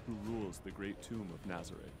Death, who rules the great tomb of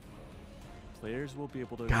Nazareth. Players will be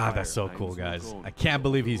able to. God, that's so cool, guys. I can't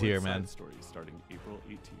believe he's here, man. Story starting April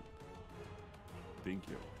 18th. Thank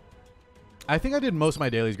you. I think I did most of my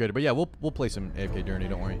dailies graded, but yeah, we'll play some AFK Journey.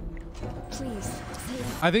 Don't worry. Please.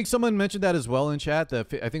 I think someone mentioned that as well in chat. I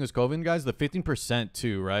think it was Coven, guys. The 15%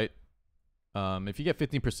 too, right? If you get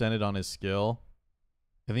 15%ed on his skill,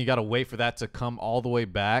 and then you gotta wait for that to come all the way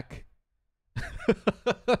back.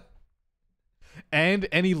 And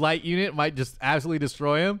any light unit might just absolutely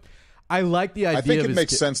destroy him. I like the idea. I think it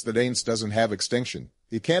makes sense that Ainz doesn't have extinction.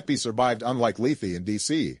 He can't be survived, unlike Lethe in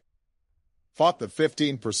DC. Thought the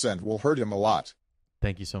 15% will hurt him a lot.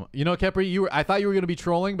 Thank you so much. You know, Kepri, I thought you were going to be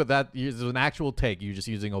trolling, but that is an actual take. You're just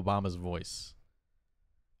using Obama's voice.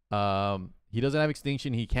 He doesn't have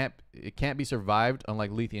extinction. It can't be survived,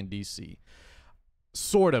 unlike Lethe in DC.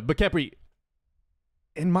 Sort of. But Kepri,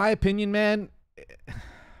 in my opinion, man,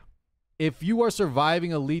 if you are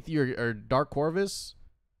surviving a Lethe or Dark Corvus,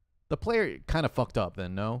 the player kind of fucked up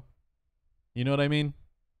then, no? You know what I mean?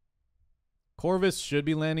 Corvus should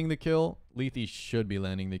be landing the kill. Lethe should be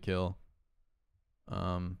landing the kill.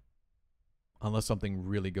 Unless something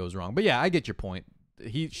really goes wrong. But yeah, I get your point.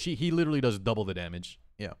 He literally does double the damage.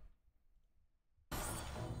 Yeah.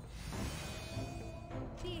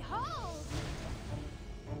 Behold.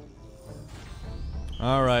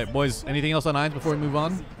 All right, boys. Anything else on Ainz before we move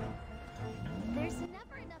on? There's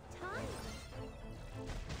never enough time.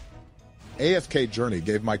 AFK Journey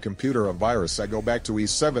gave my computer a virus. I go back to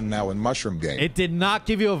E7 now in Mushroom Game. It did not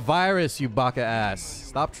give you a virus, you baka ass.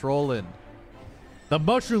 Stop trolling. The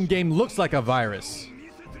Mushroom Game looks like a virus.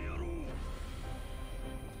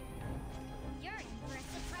 You're in for a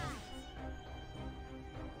surprise.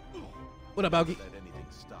 What about?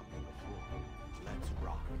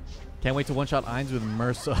 Can't wait to one-shot Ainz with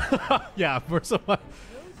Mursa. Yeah, Mursa. Those who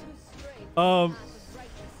stray from the path of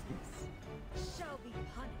righteousness shall be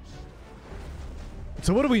punished.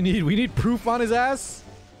 So what do we need? We need proof on his ass.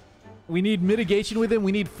 We need mitigation with him.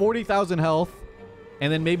 We need 40,000 health.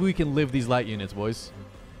 And then maybe we can live these light units, boys.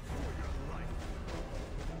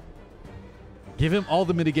 Give him all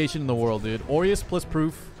the mitigation in the world, dude. Aureus plus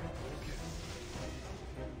proof.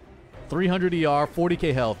 300 ER,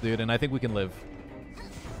 40k health, dude. And I think we can live.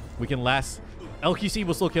 We can last. LQC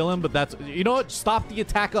will still kill him, but that's... You know what? Stop the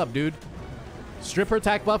attack up, dude. Strip her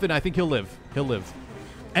attack buff, and I think he'll live. He'll live.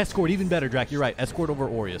 Escort, even better, Drac. You're right. Escort over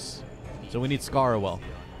Aureus. So we need Scarwell.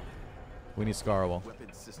 We need Scarwell.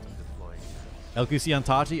 LQC on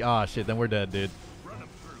Tachi? Ah, shit. Then we're dead, dude.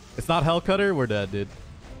 It's not Hellcutter. We're dead, dude.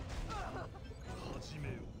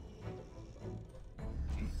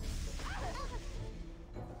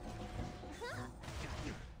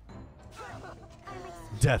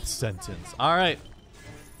 Death sentence. All right.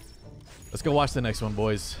 Let's go watch the next one,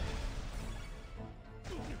 boys.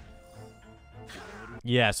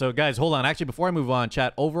 Yeah, so guys, hold on. Actually, before I move on,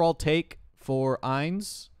 chat, overall take for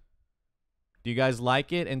Ainz. Do you guys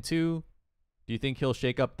like it? And two, do you think he'll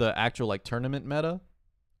shake up the actual like tournament meta?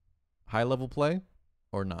 High level play?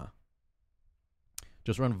 Or nah?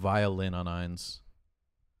 Just run Violin on Ainz.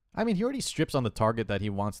 I mean, he already strips on the target that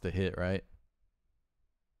he wants to hit, right?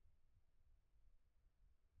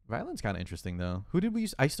 Violin's kind of interesting though. Who did we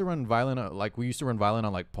use? I used to run Violin we used to run Violin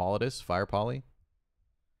on like Politis, Fire Poly.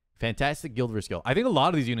 Fantastic guild versus skill. I think a lot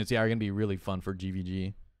of these units are going to be really fun for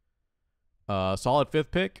GVG. Solid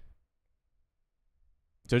 5th pick.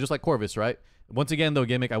 So just like Corvus, right? Once again though,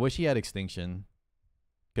 Gimmick, I wish he had extinction.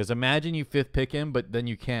 Because imagine you 5th pick him, but then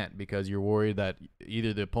you can't because you're worried that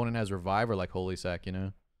either the opponent has revive or like Holy Sack, you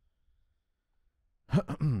know?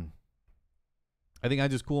 I think I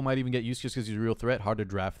just cool might even get used just because he's a real threat. Hard to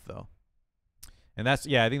draft though. And that's,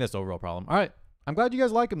 yeah, I think that's the overall problem. All right. I'm glad you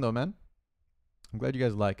guys like him though, man. I'm glad you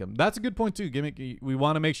guys like him. That's a good point too, Gimmick. We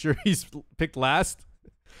want to make sure he's picked last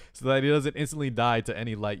so that he doesn't instantly die to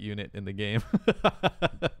any light unit in the game.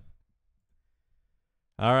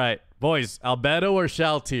 All right, boys. Albedo or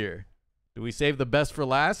Shaltir? Do we save the best for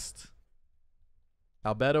last?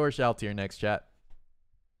 Albedo or Shaltir next, chat?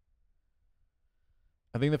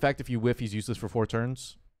 I think the fact if you whiff, he's useless for 4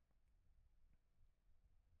 turns.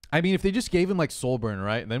 I mean, if they just gave him like Soul Burn,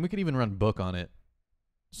 right? Then we could even run Book on it.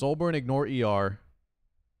 Soul Burn, ignore ER,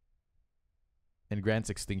 and grants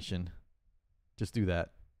Extinction. Just do that.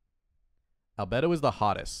 Albedo is the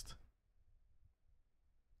hottest.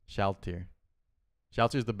 Shaltir.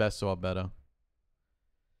 Shaltir's the best, so Albedo.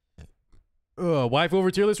 Wife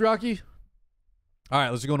over tier list, Rocky? All right,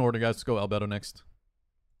 let's go in order, guys. Let's go Albedo next.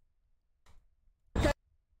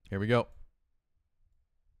 Here we go.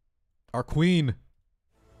 Our queen.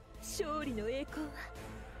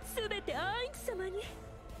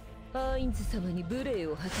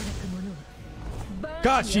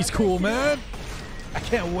 God, she's cool, man. I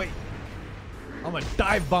can't wait. I'm gonna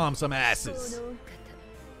dive bomb some asses.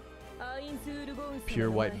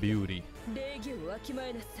 Pure white beauty.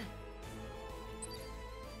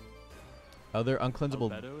 Other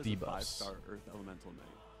uncleansable Albedo is a debuffs. 5-star Earth Elemental Knight.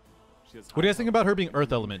 She has What do you guys high think about her health being and Earth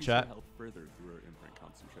will Element, increase her chat? health further through her imprint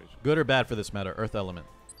concentration. Good or bad for this meta? Earth Element.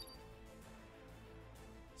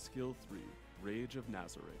 Skill 3, Rage of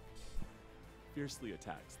Nazarick. Fiercely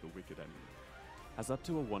attacks the wicked enemy. Has up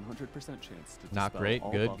to a 100% chance to Not dispel great.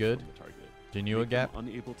 all Good, buffs good. from the target. Genua Make them gap.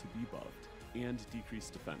 unable to be buffed and decrease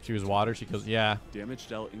defense. She was for water. 2 She turns. goes, yeah. Damage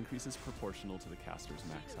dealt increases proportional to the caster's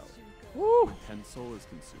max health. Woo. When 10 soul is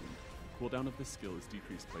consumed, cooldown of this skill is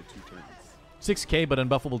decreased by 2 turns. 6k, but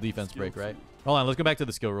unbuffable defense Skill break, right? 2. Hold on. Let's go back to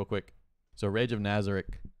the skill real quick. So, Rage of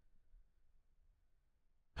Nazarick.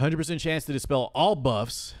 100% chance to dispel all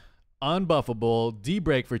buffs. Unbuffable.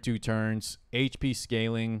 D-break for 2 turns. HP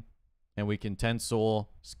scaling. And we can 10 soul.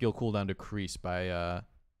 Skill cooldown decrease by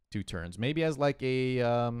 2 turns. Maybe as like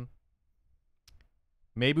a...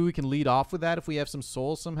 maybe we can lead off with that if we have some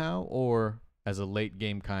soul somehow. Or as a late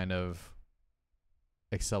game kind of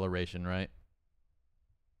acceleration, right?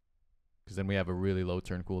 Because then we have a really low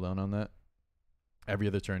turn cooldown on that. Every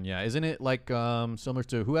other turn, yeah. Isn't it like similar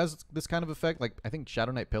to... Who has this kind of effect? Like, I think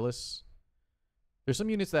Shadow Knight Pillis. There's some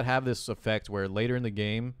units that have this effect where later in the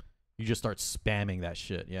game, you just start spamming that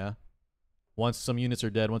shit, yeah? Once some units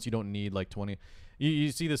are dead, once you don't need like 20...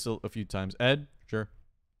 You see this a few times. Ed? Sure.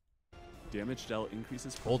 Damage dealt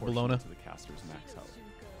increases Old proportional Bologna. to the caster's max health.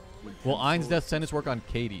 When Will 10 Ein's soul Death is Sentence work on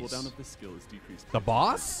consumed, Katie's? cooldown of this skill is decreased The by 2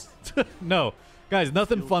 boss? turns. No. Guys,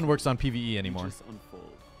 nothing Skill fun 2, works on PvE anymore. Aegis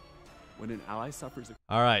Unfold. When an ally suffers a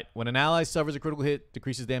All right. When an ally suffers a critical hit,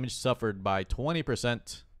 decreases damage suffered by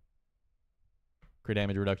 20%. Crit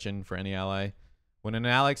damage reduction for any ally. When an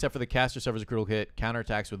ally except for the caster suffers a critical hit,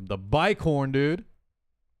 counterattacks with the bike horn, dude.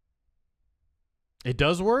 It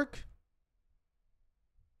does work?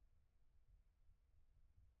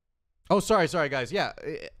 Oh, sorry, guys. Yeah.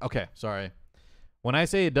 Okay, sorry. When I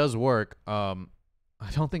say it does work, I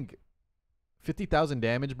don't think 50,000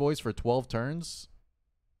 damage, boys, for 12 turns.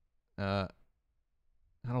 I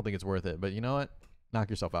don't think it's worth it, but you know what?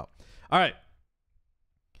 Knock yourself out. All right.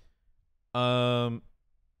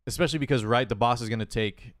 Especially because, right, the boss is going to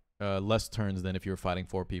take less turns than if you were fighting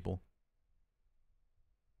 4 people.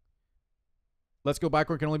 Let's Go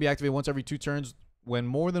Backward can only be activated once every 2 turns. When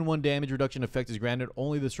more than 1 damage reduction effect is granted,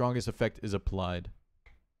 only the strongest effect is applied.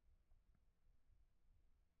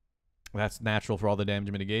 That's natural for all the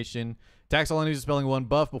damage mitigation. Attacks all enemies dispelling 1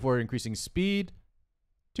 buff before increasing speed.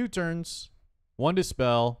 2 turns. 1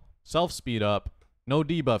 dispel. Self-speed up. No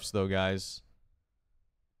debuffs, though, guys.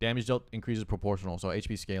 Damage dealt increases proportional, so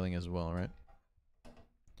HP scaling as well, right?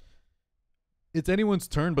 It's anyone's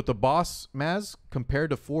turn, but the boss, Maz, compared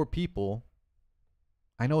to 4 people...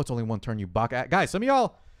 I know it's only 1 turn, you buck. Guys, some of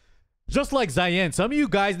y'all, just like Zayen, some of you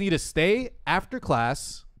guys need to stay after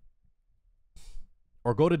class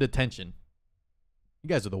or go to detention. You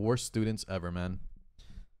guys are the worst students ever, man.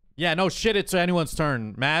 Yeah, no shit, it's anyone's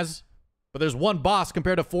turn, Maz. But there's 1 boss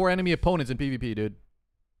compared to 4 enemy opponents in PvP, dude.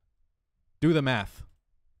 Do the math.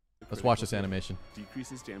 Let's watch this animation.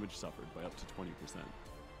 Decreases damage suffered by up to 20%.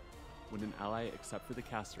 When an ally except for the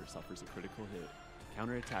caster suffers a critical hit,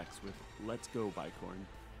 counterattacks with Let's Go Bicorn.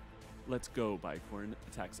 Let's Go Bicorn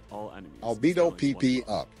attacks all enemies. Albedo dispelling 1 PP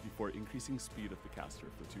buff up. Before increasing speed of the caster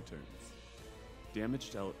for 2 turns.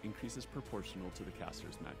 Damage dealt increases proportional to the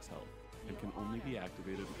caster's max health and can only be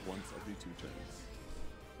activated once every 2 turns.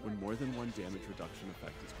 When more than 1 damage reduction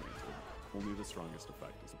effect is granted, only the strongest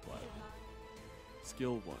effect is applied.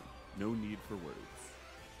 Skill 1, No Need for Words.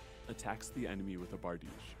 Attacks the enemy with a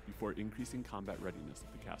Bardiche before increasing combat readiness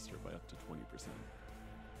of the caster by up to 20%.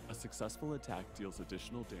 A successful attack deals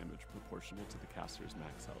additional damage proportional to the caster's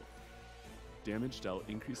max health. Damage dealt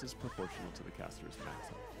increases proportional to the caster's max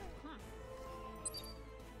health.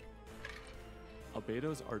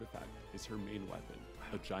 Albedo's artifact is her main weapon,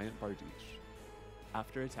 a giant Bardiche.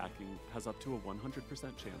 After attacking, has up to a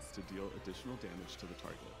 100% chance to deal additional damage to the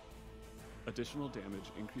target. Additional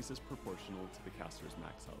damage increases proportional to the caster's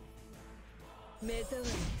max health. 目障りで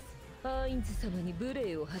す。アインズ様に無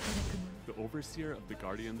礼を働く者。 The Overseer of the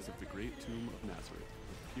Guardians of the Great Tomb of Nazareth,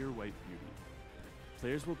 with pure white beauty.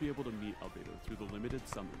 Players will be able to meet Albedo through the limited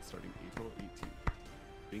summon starting April 18th.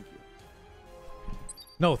 Thank you.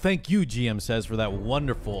 No, thank you, GM says, for that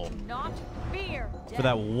wonderful, Not fear. for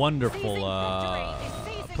that wonderful Seizing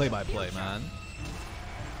victory is play-by-play, seizing man.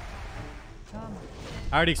 Come.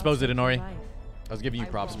 I already exposed it, Inori. Right. I was giving you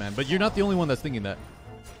props, man. But you're not the only one that's thinking that.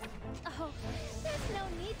 Oh, there's no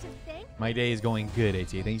need to thank. My day is going good, AT.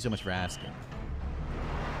 Thank you so much for asking.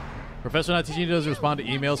 Professor Not Teaching doesn't respond to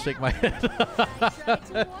emails. Shake my head. I tried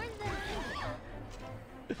to warn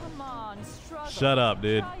them. Come on, struggle. Shut up,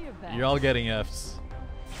 dude. Try your best. You're all getting Fs.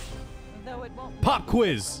 Though it won't Pop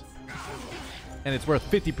quiz! And it's worth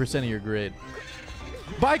 50% of your grid.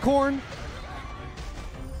 Bye, Corn!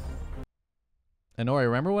 Inori,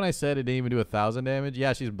 remember when I said it didn't even do 1,000 damage?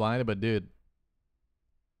 Yeah, she's blinded, but dude.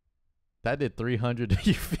 That did 300 to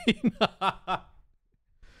your feet.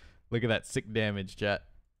 Look at that sick damage, chat.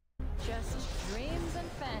 just dreams and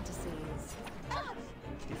fantasies.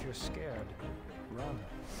 If you're scared, run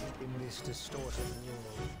in this distorted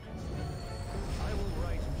world. I will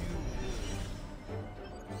write new rules.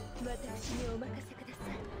 私にお任せくだ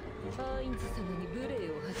さい。アインズ様に無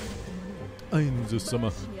礼を働く者は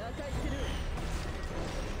Ainz-sama. 私に値する。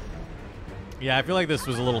 Yeah, I feel like this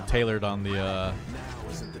was a little tailored on the Now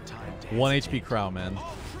isn't the time to 1 HP Crow, man.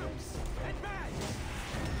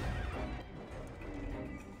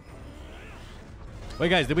 Wait,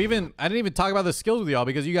 guys, I didn't even talk about the skills with y'all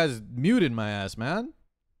because you guys muted my ass, man.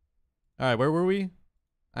 All right, where were we?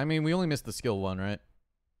 I mean, we only missed the skill one, right?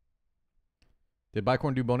 Did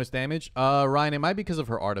Bicorn do bonus damage? Ryan, it might be because of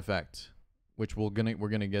her artifact, which we're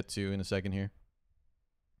gonna get to in a second here.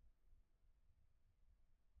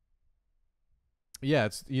 Yeah,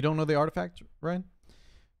 you don't know the artifact, Ryan?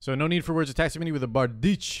 So no need for words. Attack affinity with a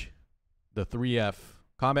Bardich, the 3F.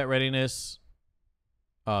 Combat readiness.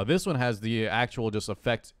 This one has the actual just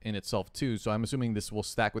effect in itself too, so I'm assuming this will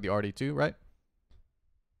stack with the RD2, right?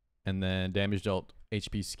 And then damage dealt,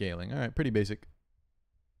 HP scaling. All right, pretty basic.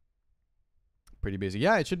 Pretty basic.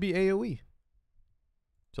 Yeah, it should be AoE.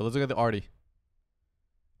 So let's look at the RD.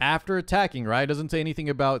 After attacking, right? It doesn't say anything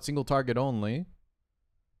about single target only.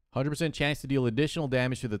 100% chance to deal additional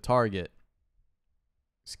damage to the target.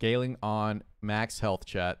 Scaling on max health,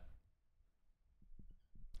 chat.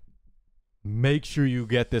 Make sure you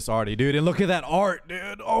get this arty, dude. And look at that art,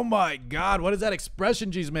 dude. Oh my god, what is that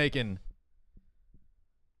expression she's making?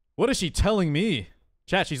 What is she telling me?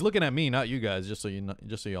 Chat, she's looking at me, not you guys, just so you know,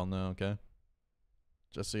 just so y'all know, okay?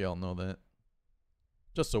 Just so y'all know that.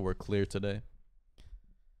 Just so we're clear today.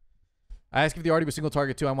 I asked if the arty was single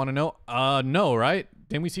target too. I want to know. No, right?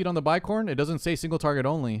 Didn't we see it on the Bicorn? It doesn't say single target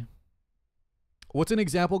only. What's an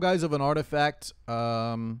example, guys, of an artifact?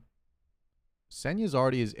 Senya's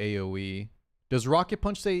arty is AoE. Does Rocket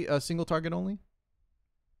Punch say single target only?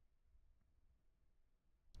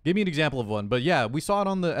 Give me an example of one. But yeah, we saw it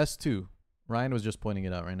on the S2. Ryan was just pointing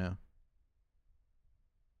it out right now.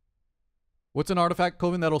 What's an artifact,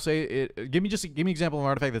 Coven, that'll say it? Give me an example of an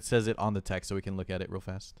artifact that says it on the text so we can look at it real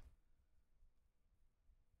fast.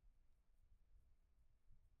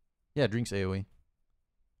 Yeah, Drink's AoE.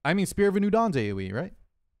 I mean, Spear of a New Dawn's AoE, right?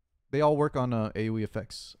 They all work on AoE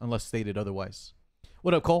effects, unless stated otherwise.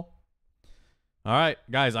 What up, Cole? All right,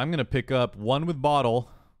 guys, I'm going to pick up one with bottle.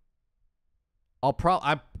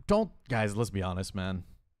 Guys, let's be honest, man.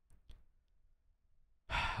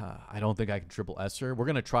 I don't think I can triple S her. We're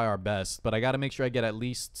going to try our best, but I got to make sure I get at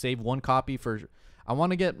least save one copy for... I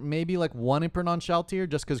want to get maybe like one imprint on Shaltir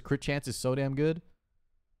just because crit chance is so damn good.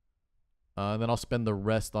 Then I'll spend the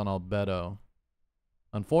rest on Albedo.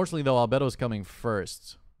 Unfortunately, though, Albedo's coming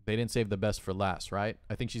first. They didn't save the best for last, right?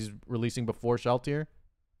 I think she's releasing before Shaltir.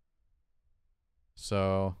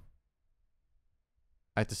 So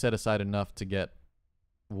I have to set aside enough to get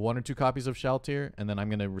 1 or 2 copies of Shaltir, and then I'm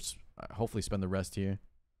going to hopefully spend the rest here.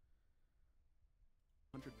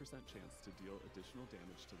 100% chance to deal additional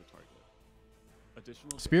damage to the target.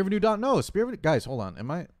 Additional Spear of a New Dawn. No, Spear of a... Guys, hold on. Am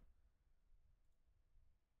I...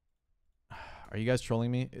 Are you guys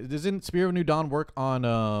trolling me? Doesn't Spear of a New Dawn work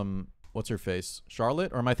on what's her face?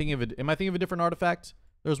 Charlotte? Or am I thinking of a different artifact?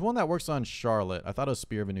 There's one that works on Charlotte. I thought it was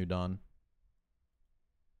Spear of a New Dawn.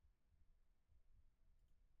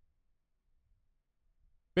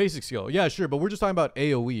 Basic skill. Yeah, sure, but we're just talking about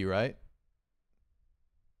AoE, right?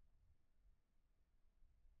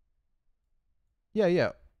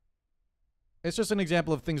 Yeah. It's just an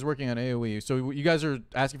example of things working on AoE. So you guys are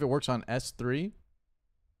asking if it works on S3?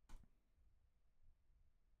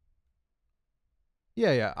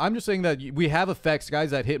 Yeah, yeah. I'm just saying that we have effects,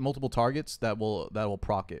 guys, that hit multiple targets that will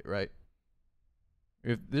proc it, right?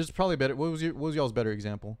 If there's probably better. What was y'all's better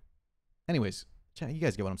example? Anyways, you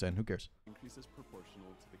guys get what I'm saying. Who cares? Increases proportional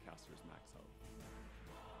to the caster's max health.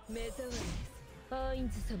 目障りです。アイン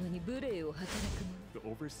ズ様に無礼を働く者。 The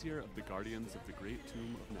overseer of the guardians of the great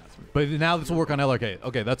tomb of Nazareth. But now this will work on LRK.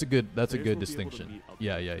 Okay, that's a good Players will be able to distinction. meet up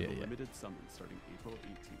Yeah, with yeah, in yeah, a yeah. Limited summon starting April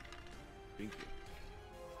 18th. Thank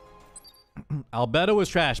you. Albedo was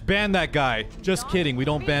trash. Ban that guy. Just kidding. We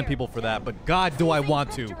don't ban people for that. But God, do I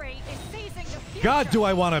want to? God, do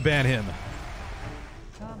I want to ban him?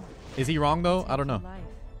 Is he wrong though? I don't know.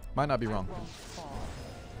 Might not be wrong.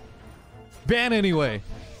 Ban anyway.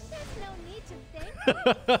 There's no need to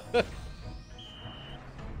thank me.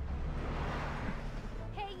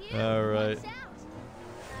 Hey, you. All right. Watch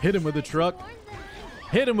out. Hit him with the truck. Warn them.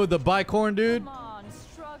 Hit him with the bike horn, dude. Come on,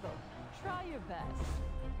 struggle. Try your best.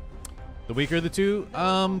 The weaker of the two?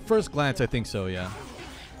 First glance, I think so, yeah.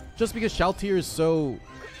 Just because Shaltir is so...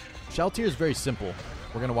 Shaltir is very simple.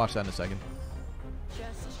 We're gonna watch that in a second.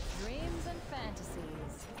 Just dreams and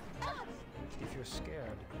fantasies. If you're scared,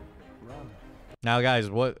 run. Now, guys,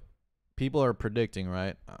 what people are predicting,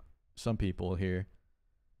 right? Some people here,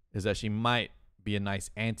 is that she might be a nice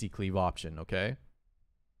anti-cleave option, okay?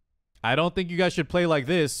 I don't think you guys should play like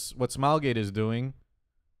this, what Smilegate is doing.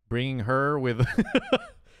 Bringing her with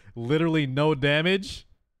literally no damage.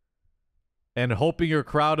 And hoping your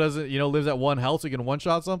crowd doesn't, lives at 1 health so you can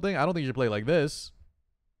one-shot something. I don't think you should play like this.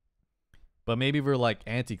 But maybe if we're like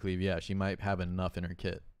anti-cleave, yeah, she might have enough in her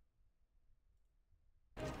kit.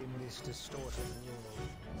 In this distorted world,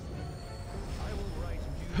 I will write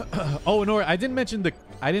new Oh, Nora, I didn't mention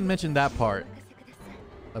that part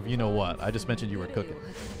of you know what. I just mentioned you were cooking.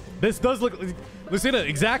 This does look, Lucina,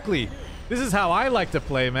 exactly. This is how I like to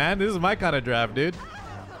play, man. This is my kind of draft, dude.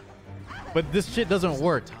 But this shit doesn't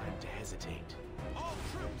work.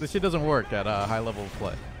 This shit doesn't work at a high level of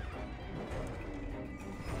play.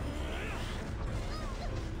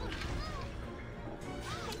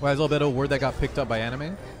 Why is a little bit of a word that got picked up by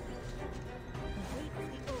anime?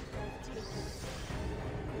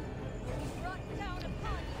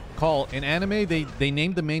 Call, in anime, they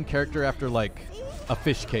named the main character after, like, a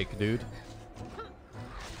fish cake, dude.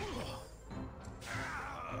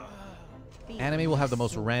 Anime will have the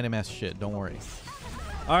most random ass shit, don't worry.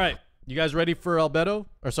 Alright, you guys ready for Albedo?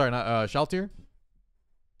 Or sorry, not Shaltir?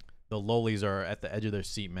 The lolies are at the edge of their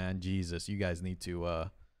seat, man. Jesus, you guys need to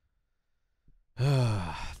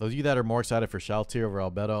those of you that are more excited for Shaltir over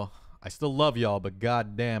Albedo, I still love y'all, but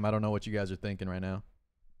goddamn, I don't know what you guys are thinking right now.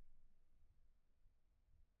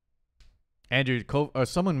 Andrew,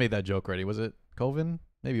 someone made that joke already. Was it Coven?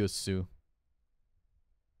 Maybe it was Sue.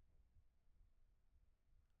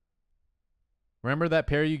 Remember that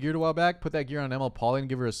pair you geared a while back? Put that gear on ML Poly and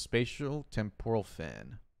give her a spatial temporal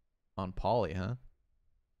fan. On Poly, huh?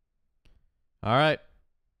 All right.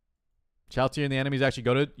 Shaltir and the enemies actually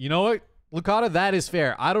go to... You know what? Lucata, that is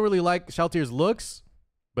fair. I don't really like Shaltir's looks,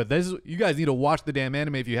 but you guys need to watch the damn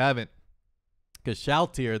anime if you haven't. Because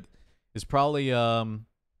Shaltir is probably...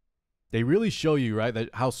 They really show you, right, that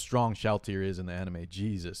how strong Shaltir is in the anime.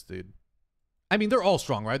 Jesus, dude. I mean, they're all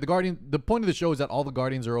strong, right? The point of the show is that all the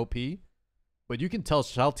Guardians are OP, but you can tell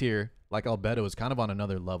Shaltir, like Albedo, is kind of on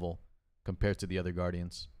another level compared to the other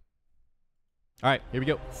Guardians. All right, here we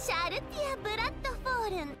go.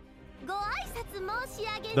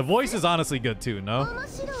 The voice is honestly good too, no?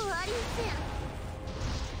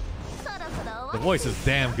 The voice is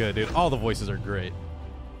damn good, dude. All the voices are great.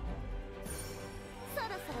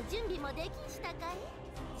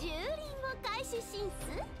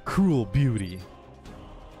 Cruel beauty.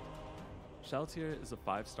 Shaltir is a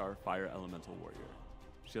 5-star fire elemental warrior.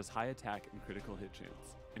 She has high attack and critical hit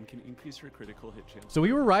chance, and can increase her critical hit chance. So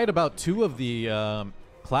we were right about 2 of the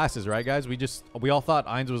classes, right, guys? We all thought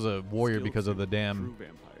Ainz was a warrior Skill because of 2, the damn True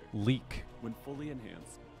Vampire. leak. When fully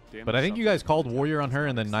enhanced, But I think you guys called warrior on her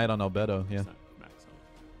and then knight on Albedo. Yeah. Max health.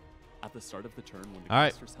 At the start of the turn, when the All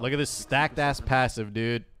right, caster's look at health this is stacked 60% ass reduced, passive,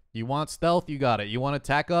 dude. You want stealth, you got it. You want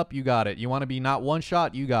attack up, you got it. You want to be not one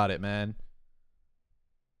shot, you got it, man.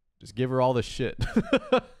 Just give her all the shit.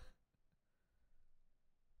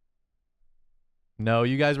 No,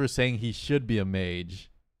 you guys were saying he should be a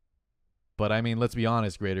mage. But I mean, let's be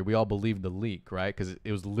honest, Grader. We all believed the leak, right? Because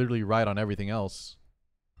it was literally right on everything else.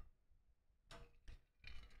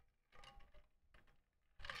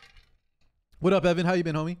 What up, Evan? How you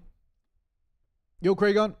been, homie? Yo,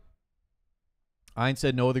 Craigon. Ainz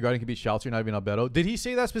said no other Guardian can beat Shaltir, not even Albedo. Did he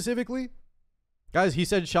say that specifically? Guys, he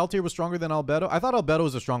said Shaltir was stronger than Albedo. I thought Albedo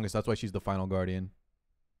was the strongest. That's why she's the final Guardian.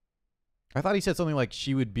 I thought he said something like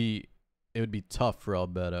she would be it would be tough for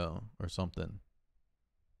Albedo or something.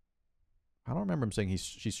 I don't remember him saying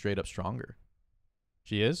she's straight up stronger.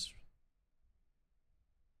 She is?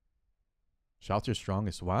 Shelter's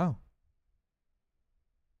strongest. Wow.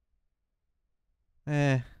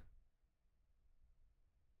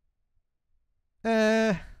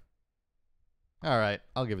 Alright,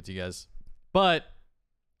 I'll give it to you guys. But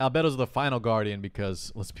Albedo's the final guardian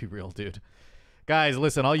because let's be real, dude. Guys,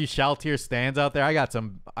 listen, all you Shaltir stands out there, I got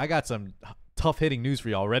some tough hitting news for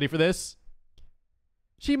y'all. Ready for this?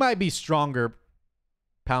 She might be stronger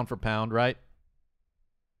pound for pound, right?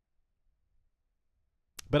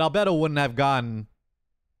 But Albedo wouldn't have gotten...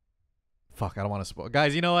 Fuck, I don't want to spoil.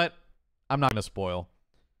 Guys, you know what? I'm not going to spoil.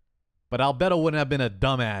 But Albedo wouldn't have been a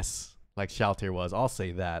dumbass like Shaltir was. I'll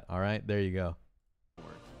say that, all right? There you go.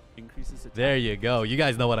 There you go. You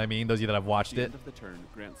guys know what I mean, those of you that have watched it.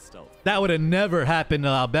 That would have never happened to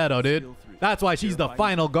Albedo, dude. That's why she's the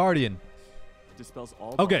final guardian.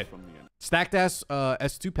 Okay. Stacked ass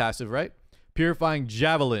S2 passive, right? Purifying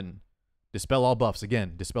Javelin. Dispel all buffs.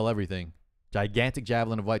 Again, dispel everything. Gigantic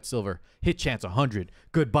Javelin of White Silver. Hit chance 100.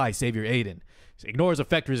 Goodbye, Savior Aiden. Ignores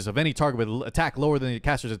effect resist of any target with attack lower than the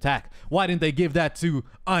caster's attack. Why didn't they give that to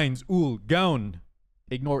Eins Ul Gaun?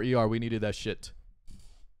 Ignore ER. We needed that shit.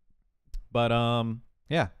 But,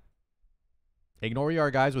 yeah. Ignore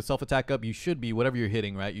ER, guys. With self-attack up, you should be, whatever you're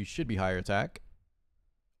hitting, right? You should be higher attack.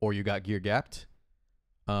 Or you got gear gapped.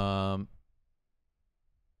 And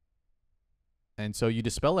so you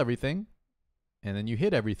dispel everything. And then you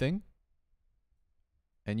hit everything.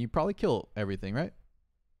 And you probably kill everything, right?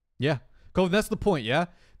 Yeah. Coven, that's the point, yeah?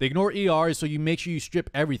 They ignore ER, so you make sure you strip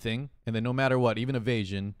everything. And then no matter what, even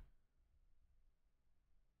evasion...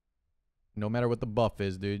 No matter what the buff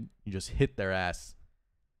is, dude, you just hit their ass.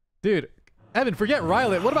 Dude, Evan, forget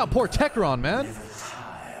Rylet. What about poor Tekron, man?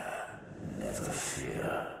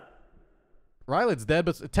 Rylet's dead,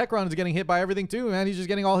 but Tekron is getting hit by everything too, man. He's just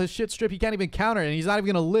getting all his shit stripped. He can't even counter it, and he's not even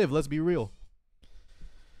going to live. Let's be real.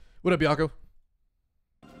 What up, Yako?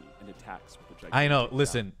 I know.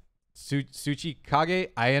 Listen, Suchi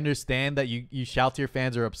Kage, I understand that you Shaltir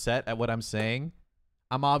fans are upset at what I'm saying.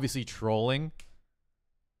 I'm obviously trolling.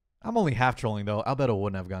 I'm only half trolling, though. Albedo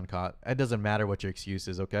wouldn't have gotten caught. It doesn't matter what your excuse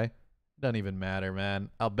is, okay? Doesn't even matter,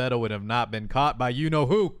 man. Albedo would have not been caught by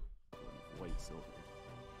you-know-who. White Silver.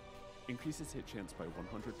 Increases hit chance by 100%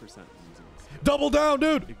 using Double down,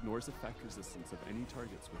 dude! Ignores effect resistance of any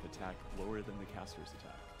targets with attack lower than the caster's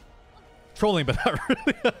attack. Trolling, but not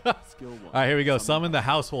really. Skill 1. All right, here we go. Summon the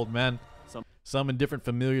household, man. Summon different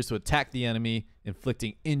familiars to attack the enemy,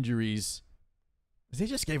 inflicting injuries. They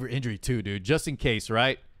just gave her injury too, dude. Just in case,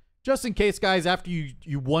 right? Just in case, guys, after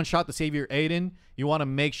you one-shot the Savior Aiden, you want to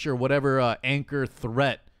make sure whatever anchor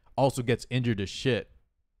threat also gets injured to shit.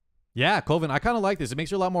 Yeah, Coven, I kind of like this. It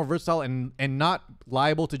makes her a lot more versatile and not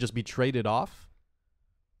liable to just be traded off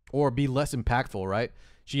or be less impactful, right?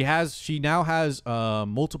 She now has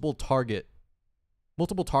multiple targets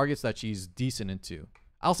that she's decent into.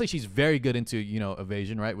 I'll say she's very good into,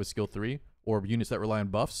 evasion, right, with skill 3 or units that rely on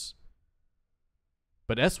buffs.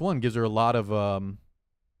 But S1 gives her a lot of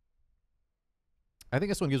I think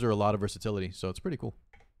S1 gives her a lot of versatility, so it's pretty cool.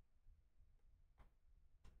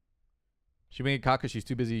 She made Kaka, she's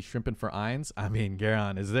too busy shrimping for Eins. I mean,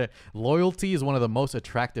 Garon, loyalty is one of the most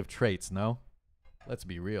attractive traits, no? Let's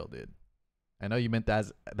be real, dude. I know you meant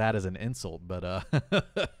that as an insult, but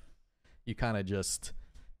you kind of just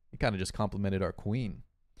complimented our queen.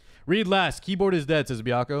 Read last. Keyboard is dead, says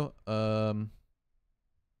Biako.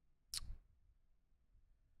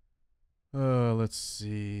 Let's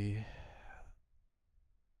see.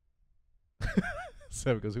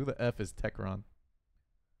 Seven goes, who the F is Tekron?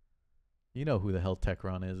 You know who the hell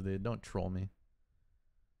Tekron is, dude. Don't troll me.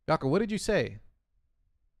 Biako, what did you say?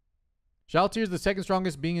 Shaltir is the second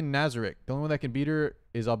strongest being in Nazarick. The only one that can beat her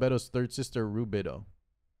is Albedo's third sister, Rubedo.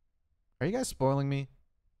 Are you guys spoiling me?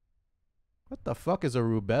 What the fuck is a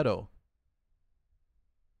Rubedo?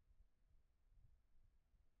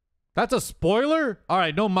 That's a spoiler?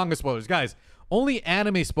 Alright, no manga spoilers. Guys, only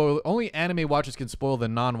anime watchers can spoil the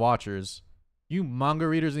non-watchers. You manga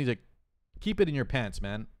readers need to keep it in your pants,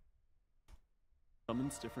 man.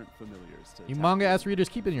 Summons different familiars to you manga ass readers,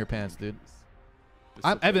 keep it in your pants, dude.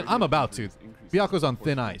 Evan, I'm about to. Biako's on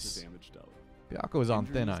thin ice. Biako is on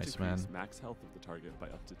thin ice, man. Max health of the target by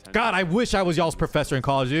up to 10%. God, I wish I was y'all's professor in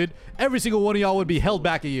college, dude. Every single one of y'all would be held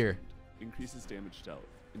back a year. Increases damage dealt.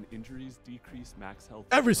 And injuries decrease max health.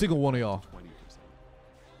 Every single one of y'all. 20%.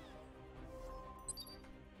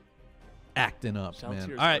 Acting up, Shaltir's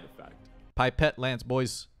man. All right. artifact. Pipette Lance,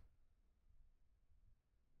 boys.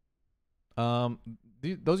 Those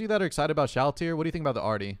of you that are excited about Shaltir, what do you think about the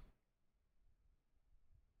arty?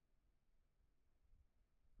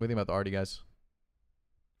 What do you think about the arty, guys?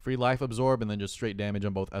 Free life absorb and then just straight damage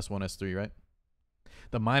on both S1, S3, right?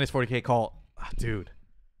 The minus 40k call. Dude.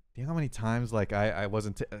 Do you know how many times like I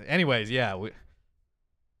wasn't... Anyways, yeah.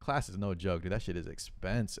 Class is no joke, dude. That shit is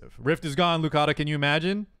expensive. Rift is gone, Lucata. Can you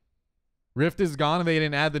imagine? Rift is gone and they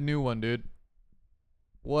didn't add the new one, dude.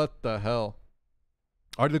 What the hell?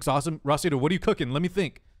 Arty looks awesome. Rusty, what are you cooking? Let me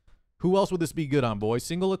think. Who else would this be good on, boys?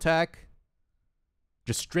 Single attack.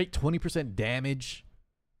 Just straight 20% damage.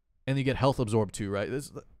 And you get health absorb too, right?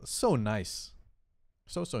 This is so nice.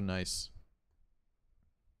 So nice.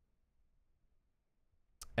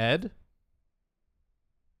 Ed?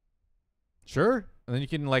 Sure. And then you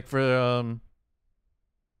can like for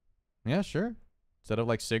yeah, sure. Instead of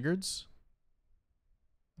like Sigurd's.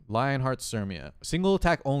 Lionheart Sermia. Single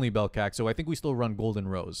attack only Belcac, so I think we still run Golden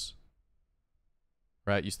Rose.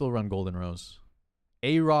 Right, you still run Golden Rose.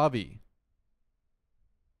 A Ravi.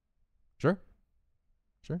 Sure.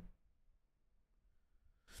 Sure.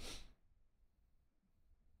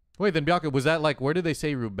 Wait, then Bianca, was that like, where did they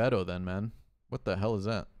say Rubeto then, man? What the hell is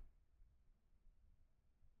that?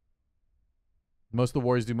 Most of the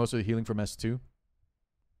warriors do most of the healing from S2.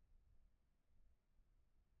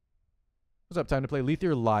 What's up? Time to play Lethe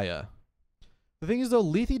or Laya? The thing is, though,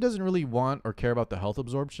 Lethe doesn't really want or care about the health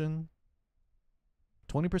absorption.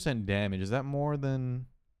 20% damage. Is that more than...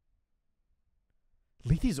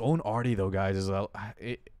 Lethe's own arty, though, guys. Is I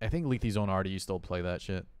think Lethe's own arty, you still play that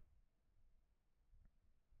shit.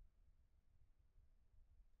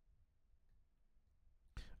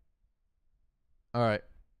 All right.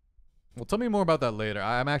 Well, tell me more about that later.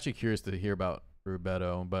 I'm actually curious to hear about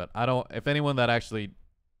Rubeto, but I don't... If anyone that actually...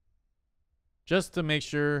 Just to make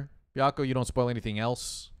sure, Biako, you don't spoil anything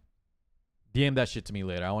else, DM that shit to me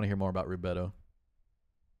later. I want to hear more about Rubeto.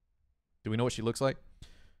 Do we know what she looks like?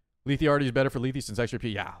 Lethe arty is better for Lethe since extra P.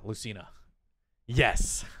 Yeah, Lucina.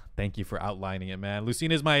 Yes. Thank you for outlining it, man.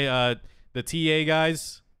 Lucina is my, the TA,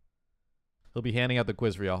 guys. He'll be handing out the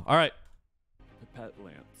quiz for y'all. All right. Pipette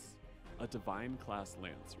Lance. A divine class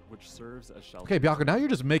lance, which serves as shelter. Okay, Biako, now you're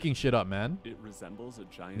just making shit up, man. It resembles a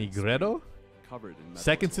giant Nigredo? Covered in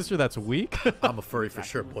Second sister that's weak? I'm a furry for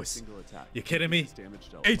sure, boys. You kidding me?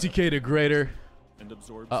 80k to greater. And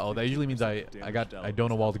absorbs Uh-oh, that usually means I don't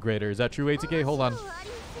know all the greater. Is that true, 80k? Hold on.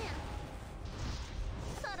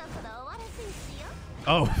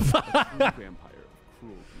 Oh.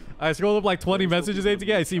 I scrolled up like 20 messages,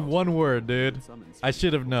 80k. I see one word, dude. I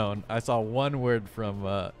should have known. I saw one word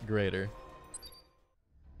from greater.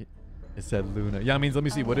 It said Luna. Yeah, it means, let me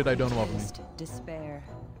see. What did I don't know about me? Despair.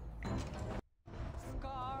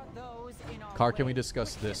 Car, can we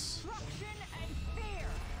discuss this?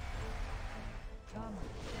 Come,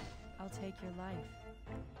 I'll take your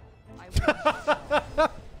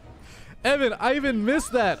life. Evan, I even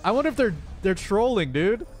missed that. I wonder if they're trolling,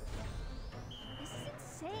 dude.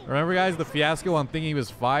 Remember, guys, the fiasco on thinking he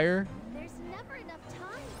was fire? There's never enough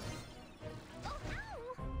time. Oh,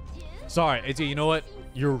 ow. Sorry, AT, you know what?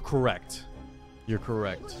 You're correct. You're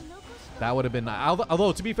correct. That would have been...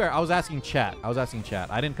 Although, to be fair, I was asking chat.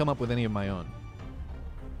 I didn't come up with any of my own.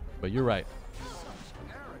 But you're right.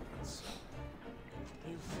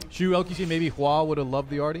 Shu, LQC, maybe Hua would have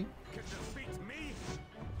loved the arty?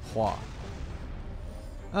 Hua.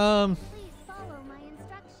 Please follow my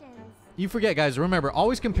instructions. You forget, guys. Remember,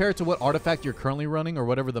 always compare it to what artifact you're currently running or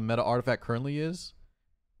whatever the meta artifact currently is.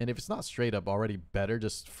 And if it's not straight up already better,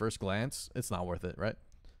 just first glance, it's not worth it, right?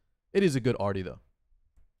 It is a good arty, though.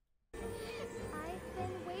 I've been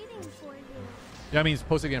waiting for you. Yeah, I mean,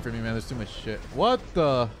 post again for me, man. There's too much shit. What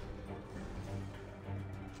the?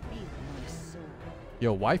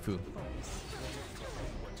 Yo, waifu.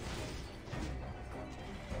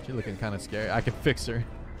 She looking kind of scary. I can fix her.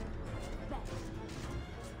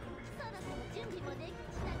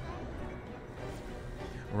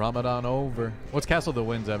 Ramadan over. What's Castle of the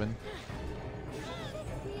Winds, Evan?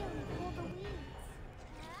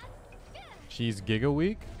 She's Giga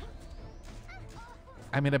Weak?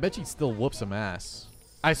 I mean, I bet she still whoops some ass.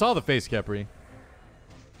 I saw the face, Kepri.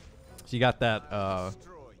 She got that, a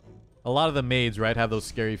lot of the maids, right, have those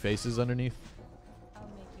scary faces underneath. I'll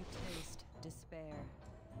make you taste despair.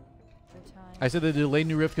 The time I said they delayed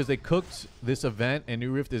New Rift because they cooked this event, and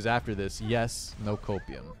New Rift is after this. Yes, no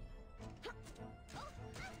copium.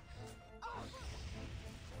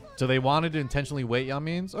 So they wanted to intentionally wait, y'all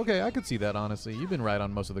means? Okay, I could see that, honestly. You've been right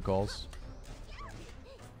on most of the calls.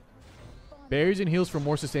 Berries and heals for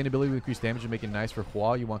more sustainability with increased damage and make it nice for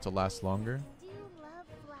Hua. You want to last longer. Do love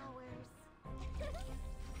flowers. Watch your step.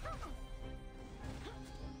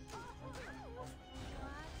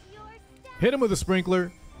 Hit him with a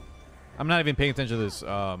sprinkler. I'm not even paying attention to this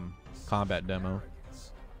combat demo.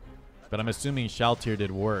 But I'm assuming Shaltir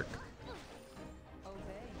did work. Obey.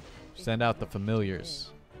 Send out the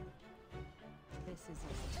familiars. This is it.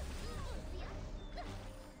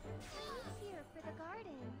 Here for the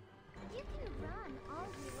garden. You can run all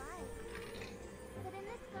you like. But in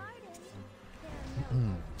this garden, there are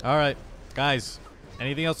no All right, guys.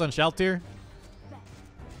 Anything else on Shaltir?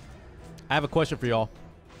 I have a question for y'all.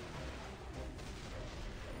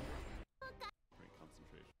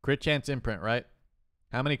 Crit chance imprint, right?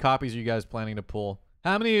 How many copies are you guys planning to pull?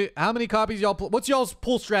 How many copies y'all pull? What's y'all's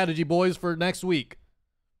pull strategy, boys, for next week?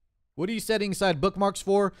 What are you setting aside bookmarks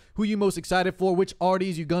for? Who are you most excited for? Which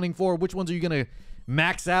RDs you gunning for? Which ones are you gonna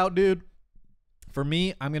max out, dude? For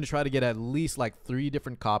me, I'm gonna try to get at least like 3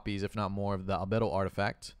 different copies, if not more, of the Albedo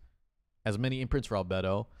artifact. As many imprints for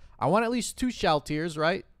Albedo. I want at least 2 Shaltirs,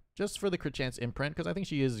 right? Just for the crit chance imprint, because I think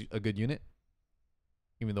she is a good unit.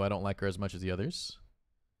 Even though I don't like her as much as the others.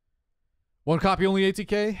 1 copy only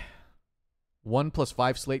 80k. 1 plus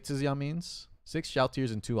 5 slate Tizian means. 6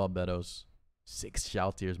 Shaltirs and 2 Albedos. 6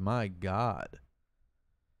 Shaltirs, my god.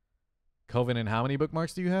 Covenant, how many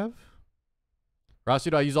bookmarks do you have?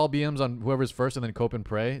 Rossi, do I use all BMs on whoever's first and then cope and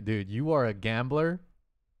pray? Dude, you are a gambler.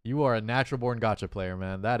 You are a natural born gacha player,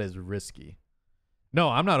 man. That is risky. No,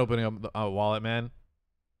 I'm not opening up a wallet, man.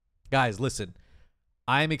 Guys, listen.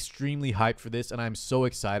 I'm extremely hyped for this, and I'm so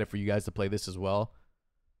excited for you guys to play this as well.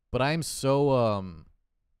 But I'm so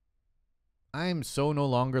no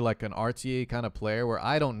longer like an RTA kind of player where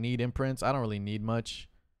I don't need imprints. I don't really need much.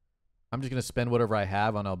 I'm just gonna spend whatever I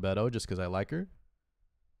have on Albedo just because I like her.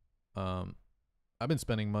 I've been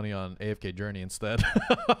spending money on AFK Journey instead.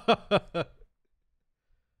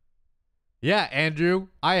 Yeah, Andrew,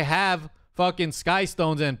 I have fucking Sky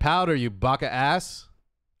Stones and powder, you baka ass.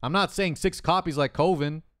 I'm not saying 6 copies like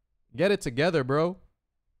Coven. Get it together, bro.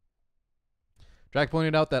 Drac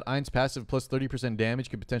pointed out that Ein's passive plus 30% damage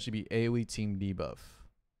could potentially be AoE team debuff.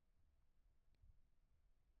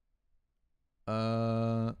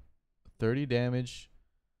 30 damage.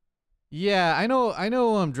 Yeah, I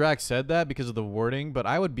know Drac said that because of the wording, but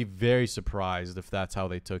I would be very surprised if that's how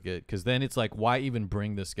they took it. Because then it's like, why even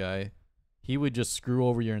bring this guy? He would just screw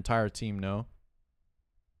over your entire team, no?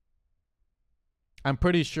 I'm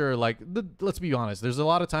pretty sure, like, let's be honest. There's a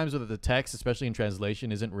lot of times where the text, especially in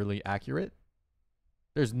translation, isn't really accurate.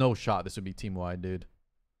 There's no shot this would be team-wide, dude.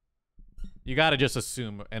 You gotta just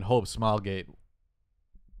assume and hope Smilegate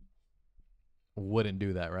wouldn't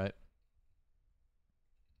do that, right?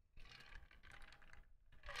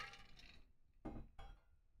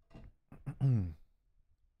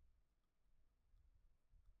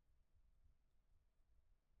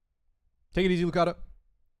 Take it easy, Lucado.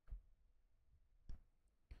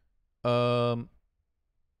 Car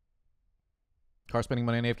spending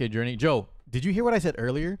money on AFK Journey. Joe, did you hear what I said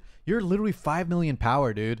earlier? You're literally 5 million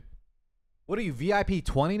power, dude. What are you, VIP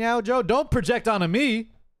 20 now, Joe? Don't project onto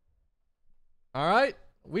me. All right?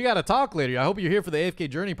 We got to talk later. I hope you're here for the AFK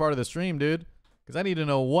Journey part of the stream, dude. Because I need to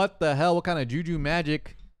know what the hell, what kind of juju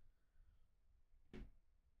magic.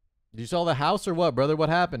 Did you sell the house or what, brother? What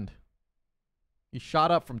happened? You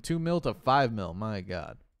shot up from 2 mil to 5 mil. My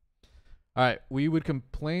God. All right. We would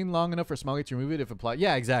complain long enough for Smilegate to remove it if applied.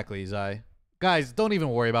 Yeah, exactly, Zai. Guys, don't even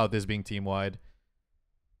worry about this being team-wide.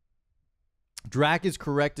 Drac is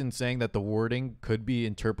correct in saying that the wording could be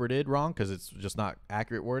interpreted wrong because it's just not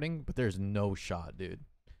accurate wording, but there's no shot, dude.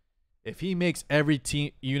 If he makes every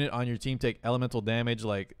team unit on your team take elemental damage,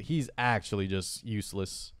 like, he's actually just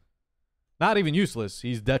useless. Not even useless.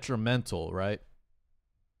 He's detrimental, right?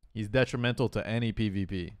 He's detrimental to any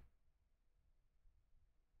PvP.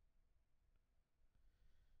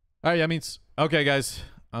 All right, that means... Okay, guys.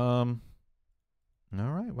 All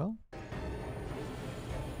right, well.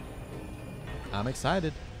 I'm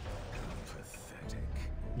excited. Pathetic.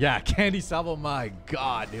 Yeah, Candy Salvo, my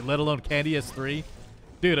God, dude. Let alone Candy S3.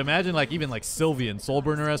 Dude, imagine like even like Sylvian,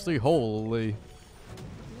 Soulburner S3. Holy.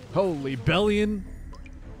 Holy Bellion.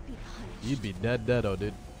 You'd be dead-deado,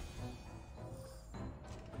 dude.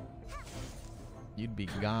 You'd be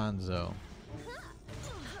gonzo.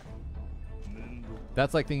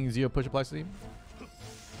 That's like thinking Zeo push applies to team.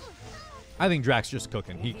 I think Drac's just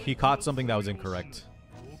cooking. He caught something that was incorrect.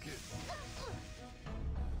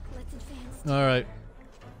 All right.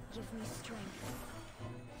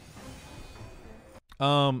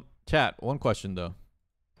 Chat, one question though.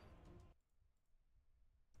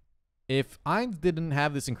 If Ainz didn't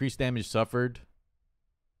have this increased damage suffered,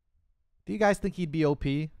 do you guys think he'd be OP?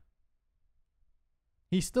 He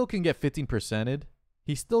still can get 15%ed.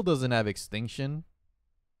 He still doesn't have extinction.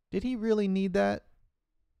 Did he really need that?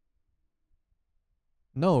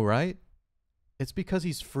 No, right? It's because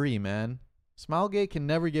he's free, man. Smilegate can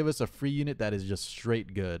never give us a free unit that is just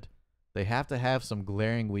straight good. They have to have some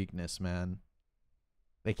glaring weakness, man.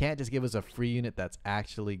 They can't just give us a free unit that's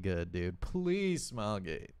actually good, dude. Please,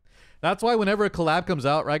 Smilegate. That's why whenever a collab comes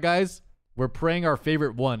out, right, guys, we're praying our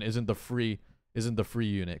favorite one isn't the free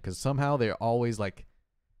unit, because somehow they're always like.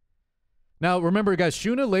 Now remember, guys,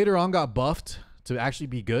 Shuna later on got buffed to actually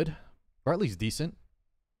be good, or at least decent.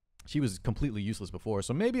 She was completely useless before,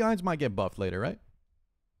 so maybe Ainz might get buffed later, right?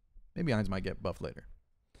 Maybe Ainz might get buffed later.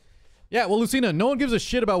 Yeah, well, Lucina, no one gives a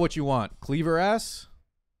shit about what you want. Cleaver ass?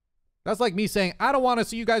 That's like me saying, I don't want to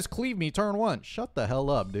see you guys cleave me turn 1. Shut the hell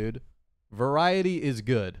up, dude. Variety is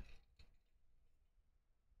good.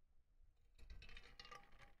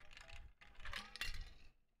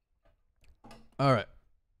 All right.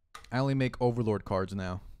 I only make Overlord cards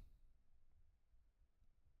now.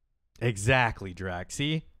 Exactly, Drac.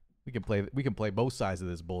 See? We can play both sides of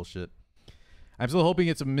this bullshit. I'm still hoping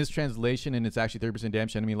it's a mistranslation and it's actually 30%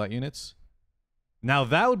 damage to enemy light units. Now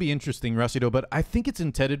that would be interesting, Russido, but I think it's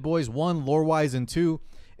intended, boys. 1, lore-wise, and 2,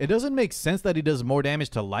 it doesn't make sense that he does more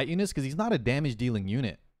damage to light units because he's not a damage-dealing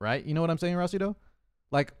unit, right? You know what I'm saying, Russido?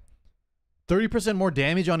 Like, 30% more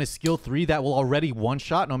damage on his skill 3 that will already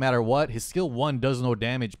one-shot no matter what. His skill 1 does no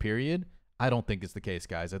damage, period. I don't think it's the case,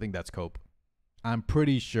 guys. I think that's cope. I'm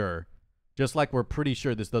pretty sure. Just like we're pretty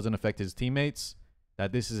sure this doesn't affect his teammates,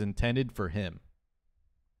 that this is intended for him.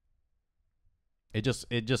 It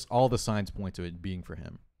just all the signs point to it being for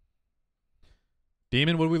him.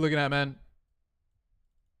 Demon, what are we looking at, man?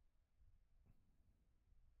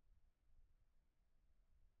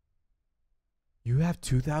 You have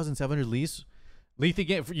 2,700 lease? Leith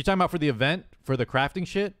again? You're talking about for the event? For the crafting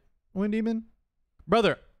shit, Wind Demon?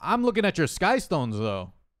 Brother, I'm looking at your Sky Stones,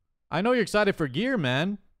 though. I know you're excited for gear,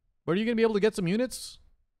 man. But are you going to be able to get some units?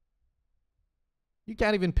 You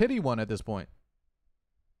can't even pity one at this point.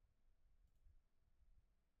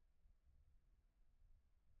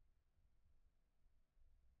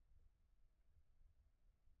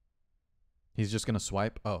 He's just going to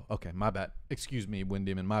swipe? Oh, okay. My bad. Excuse me, Wind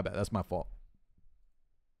Demon. My bad. That's my fault.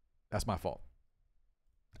 That's my fault.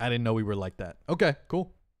 I didn't know we were like that. Okay,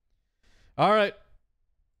 cool. All right.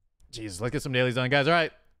 Jeez, let's get some dailies on, guys. All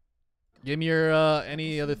right. Give me your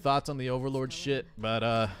any other thoughts on the Overlord shit.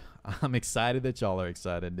 But I'm excited that y'all are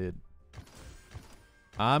excited, dude.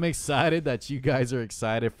 I'm excited that you guys are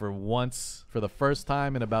excited for once, for the first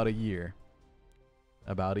time in about a year.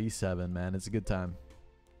 About E7, man. It's a good time.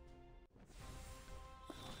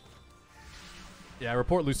 Yeah,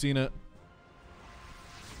 report Lucina.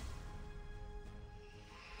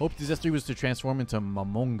 Hope this S3 was to transform into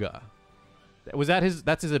Momonga. Was that his?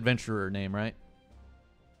 That's his adventurer name, right?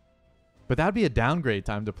 But that'd be a downgrade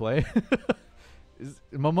time to play.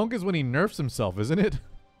 Momonga's when he nerfs himself, isn't it?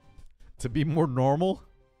 To be more normal.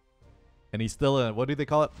 And he's still a, what do they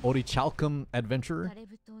call it? Orichalcum adventurer?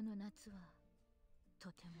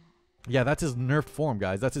 Yeah, that's his nerfed form,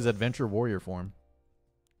 guys. That's his adventure warrior form.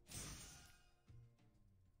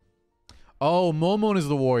 Oh, Momon is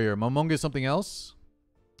the warrior. Momonga is something else?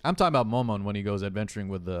 I'm talking about Momon when he goes adventuring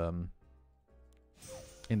with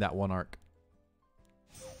in that one arc.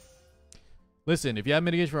 Listen, if you have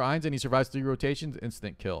mitigation for Ainz and he survives 3 rotations,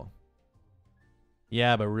 instant kill.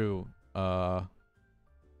 Yeah, but Rue, I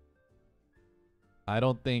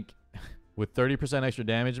don't think with 30% extra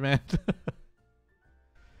damage, man.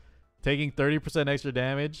 Taking 30% extra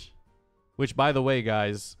damage, which by the way,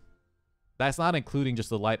 guys, that's not including just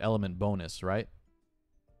the light element bonus, right?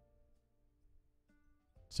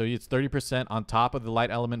 So it's 30% on top of the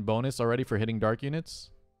light element bonus already for hitting dark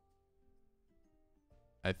units.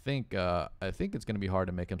 I think it's gonna be hard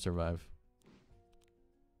to make him survive.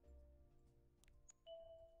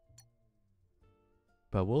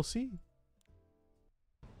 But we'll see.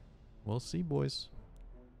 We'll see, boys.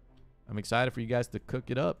 I'm excited for you guys to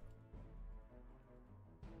cook it up.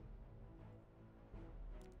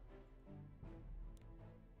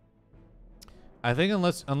 I think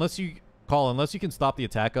unless you can stop the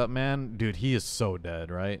attack up, man, dude, he is so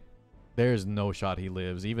dead, right? There's no shot he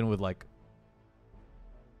lives, even with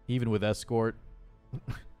escort.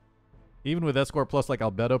 Even with escort plus like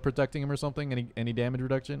Albedo protecting him or something, any damage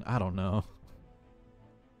reduction? I don't know.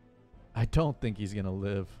 I don't think he's gonna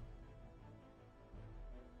live.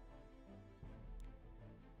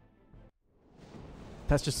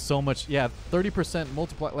 That's just so much. Yeah, 30%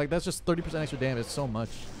 multiply. Like, that's just 30% extra damage. It's so much.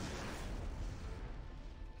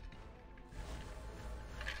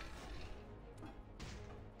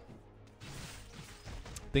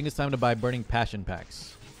 Think it's time to buy Burning Passion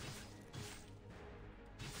packs.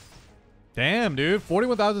 Damn, dude.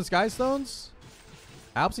 41,000 Sky Stones?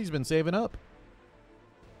 Alpsy's been saving up.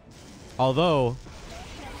 Although,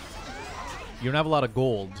 you don't have a lot of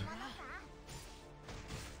gold.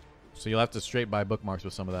 So you'll have to straight buy bookmarks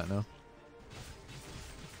with some of that, no?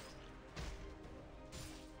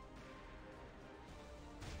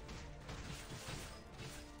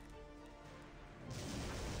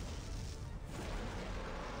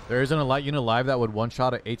 There isn't a light unit alive that would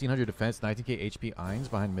one-shot at 1800 defense, 19k HP Eins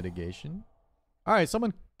behind mitigation. Alright,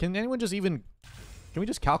 someone... Can anyone just even... Can we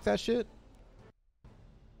just calc that shit?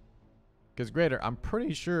 Because Greater, I'm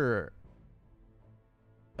pretty sure...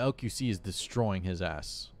 LQC is destroying his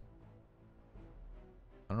ass.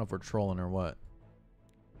 I don't know if we're trolling or what.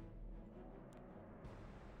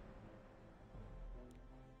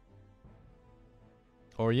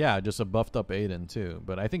 Or yeah, just a buffed up Aiden too.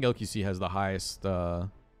 But I think LQC has the highest...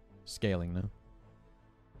 scaling now.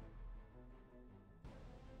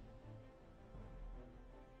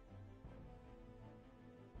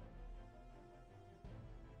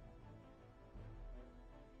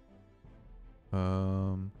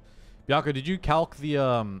 Bianca, did you calc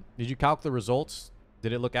the results?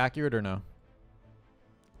 Did it look accurate or no?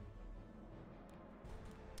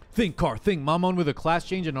 Think, Car, think. Mamon with a class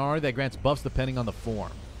change in R that grants buffs depending on the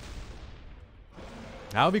form.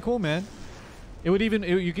 That would be cool, man. It would even...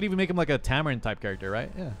 you could even make him like a Tamarin type character,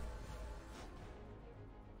 right? Yeah.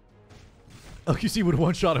 LQC would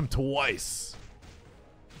one-shot him twice.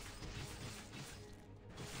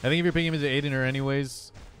 I think if you're picking him as an Aiden or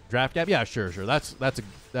anyways... Draft gap? Yeah, sure. That's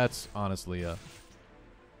honestly...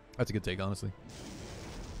 that's a good take, honestly.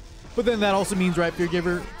 But then that also means, right, Fear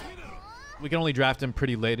Giver... We can only draft him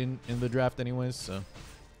pretty late in the draft anyways, so...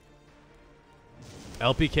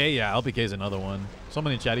 LPK? Yeah, LPK is another one.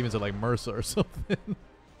 Someone in chat even said like Mercer or something.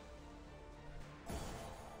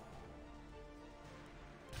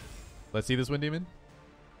 Let's see this one, Demon.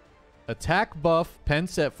 Attack buff, pen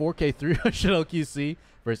set 4k 300 LQC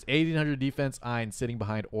versus 1800 defense Ein sitting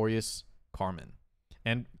behind Aureus Carmen.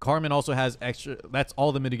 And Carmen also has extra... That's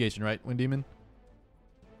all the mitigation, right, Wind Demon?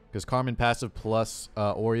 Because Carmen passive plus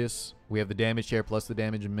Aureus. We have the damage share plus the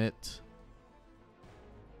damage emit.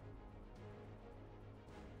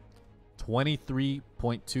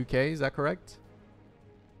 23.2k, is that correct?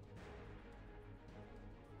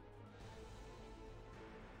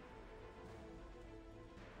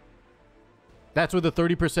 That's with the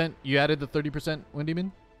 30%. You added the 30%,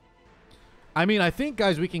 Windemon? I mean, I think,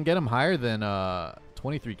 guys, we can get him higher than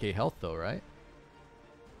 23k health, though, right?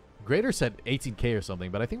 Greater said 18k or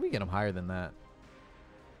something, but I think we get him higher than that.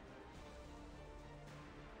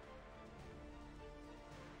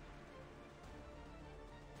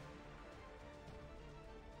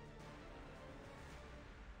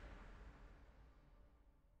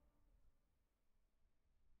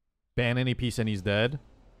 Ban any piece and he's dead.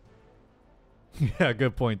 Yeah,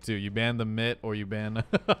 good point too. You ban the mitt or you ban...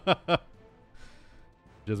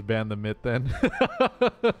 just ban the mitt then.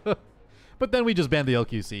 But then we just ban the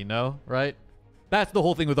LQC, no? Right? That's the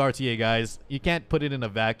whole thing with RTA, guys. You can't put it in a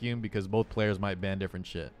vacuum because both players might ban different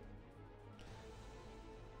shit.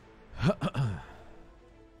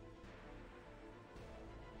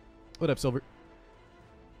 What up, Silver?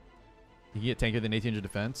 You get tankier than 1800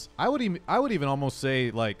 defense. I would even almost say,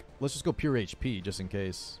 like, let's just go pure HP just in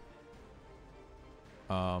case.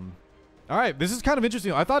 All right, this is kind of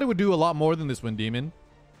interesting. I thought it would do a lot more than this Wind Demon.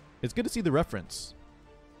 It's good to see the reference.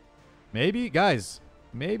 Maybe, guys,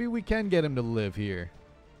 maybe we can get him to live here,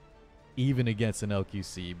 even against an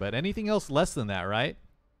LQC. But anything else less than that, right?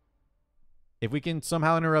 If we can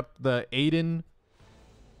somehow interrupt the Aiden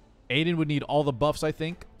would need all the buffs, I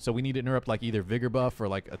think. So we need to interrupt like either Vigor buff or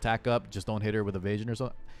like attack up. Just don't hit her with evasion or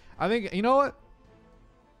something. I think, you know what?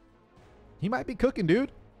 He might be cooking,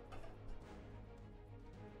 dude.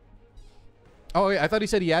 Oh, wait, I thought he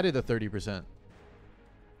said he added the 30%.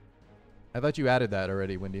 I thought you added that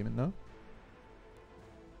already, Wind Demon, no?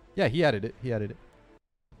 Yeah, he added it. He added it.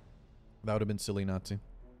 That would have been silly not to.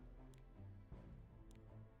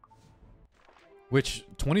 Which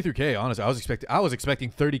 23k, honestly, I was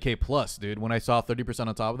expecting 30k plus, dude. When I saw 30%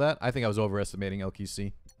 on top of that, I think I was overestimating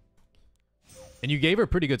LQC. And you gave her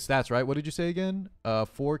pretty good stats, right? What did you say again?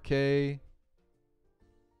 4k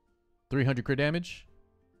 300 crit damage.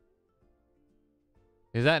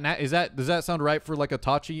 Does that sound right for like a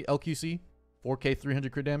Tachi LQC? 4k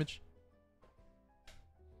 300 crit damage.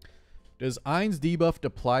 Does Ein's debuff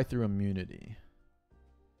apply through immunity?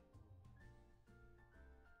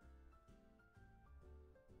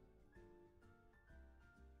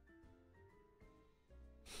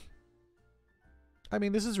 I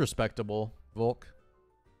mean, this is respectable, Volk.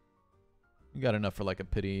 You got enough for like a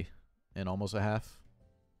pity and almost a half.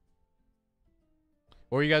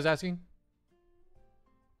 What were you guys asking?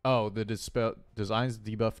 Oh, the dispel designs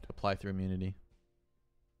debuff apply through immunity.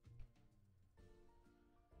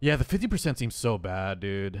 Yeah, the 50% seems so bad,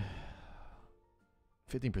 dude.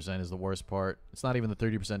 15% is the worst part. It's not even the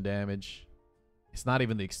 30% damage. It's not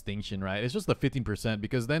even the extinction, right? It's just the 15%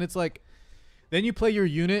 because then it's like, then you play your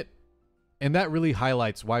unit, and that really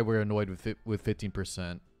highlights why we're annoyed with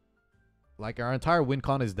 15%. Like our entire win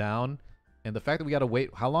con is down, and the fact that we gotta wait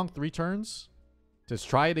how long? 3 turns to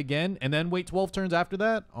try it again, and then wait 12 turns after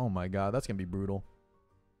that. Oh my god, that's gonna be brutal.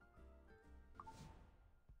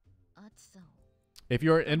 If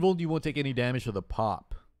you're invulnerable, you won't take any damage to the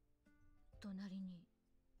pop.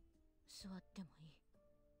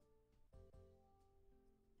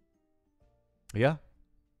 Yeah.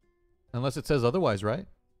 Unless it says otherwise, right?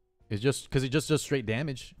 It's just because it just does straight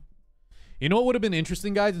damage. You know what would have been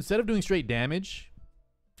interesting, guys? Instead of doing straight damage...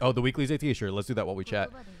 Oh, the weekly's ATA? Sure, let's do that while we chat.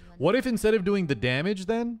 What if instead of doing the damage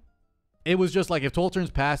then, it was just like if 12 turns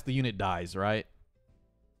pass, the unit dies, right?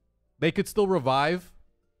 They could still revive,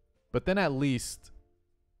 but then at least...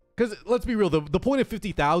 Because let's be real, the point of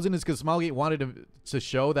 50,000 is because Smilegate wanted to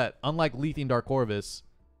show that unlike Lethe and Dark Corvus,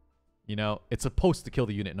 you know, it's supposed to kill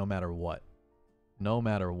the unit no matter what. No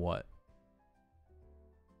matter what.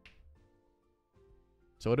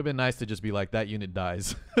 So it would have been nice to just be like, that unit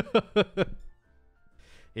dies.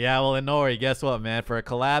 Yeah, well, Inori, guess what, man? For a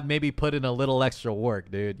collab, maybe put in a little extra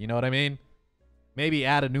work, dude. You know what I mean? Maybe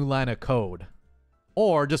add a new line of code.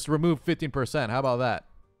 Or just remove 15%. How about that?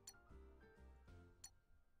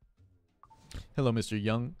 Hello, Mr.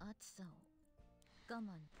 Young.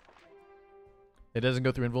 It doesn't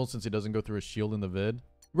go through invul since it doesn't go through a shield in the vid.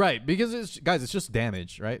 Right, because it's, guys, it's just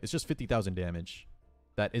damage, right? It's just 50,000 damage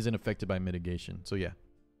that isn't affected by mitigation. So yeah.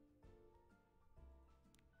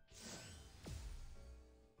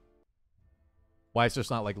 Why it's just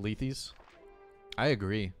not like Lethe's? I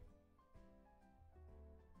agree.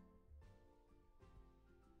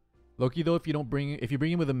 Loki though, if you bring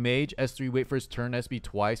him with a mage, S3 wait for his turn, SB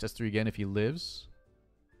twice, S3 again if he lives.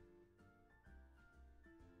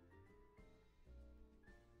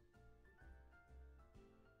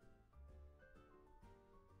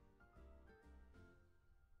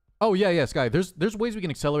 Oh yeah, yeah, Sky. There's ways we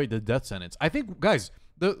can accelerate the death sentence. I think, guys,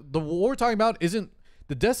 the what we're talking about isn't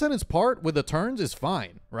the death sentence part with the turns is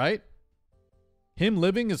fine, right? Him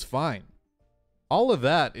living is fine. All of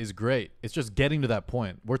that is great. It's just getting to that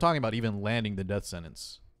point. We're talking about even landing the death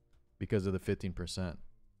sentence because of the 15%.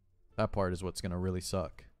 That part is what's gonna really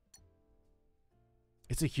suck.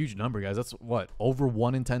 It's a huge number, guys. That's what, over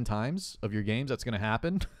 1 in 10 times of your games that's gonna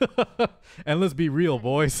happen. And let's be real,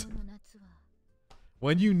 boys.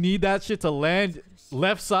 When you need that shit to land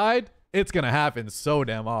left side, it's gonna happen so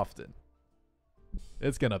damn often.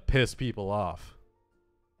 It's gonna piss people off.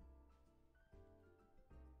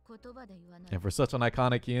 And for such an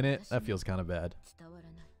iconic unit, that feels kind of bad.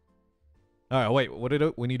 Alright, wait, what did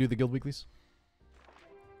it when you do the guild weeklies?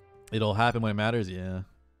 It'll happen when it matters, yeah.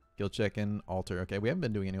 Guild check-in, altar. Okay, we haven't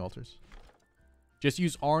been doing any altars. Just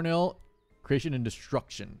use Arnel, creation and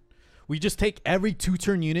destruction. We just take every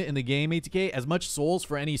 2-turn unit in the game, ATK, as much souls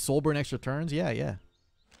for any soul burn extra turns. Yeah, yeah.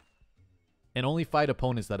 And only fight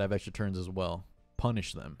opponents that have extra turns as well.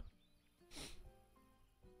 Punish them.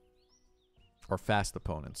 Or fast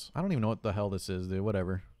opponents. I don't even know what the hell this is, dude.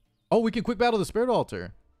 Whatever. Oh, we can quick battle the Spirit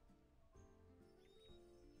Altar.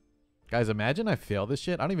 Guys, imagine I fail this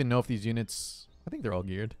shit. I don't even know if these units... I think they're all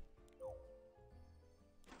geared.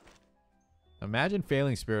 Imagine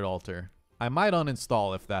failing Spirit Altar. I might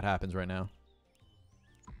uninstall if that happens right now.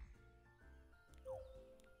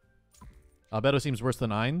 Albedo seems worse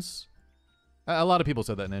than Ainz. A lot of people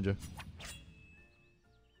said that, Ninja.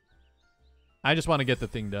 I just want to get the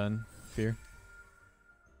thing done. Fear.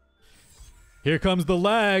 Here comes the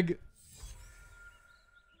lag.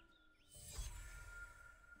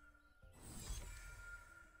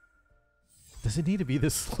 Does it need to be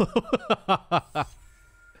this slow?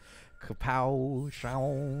 Kapow, shaw.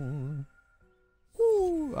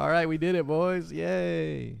 Woo. All right, we did it, boys.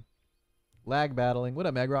 Yay. Lag battling. What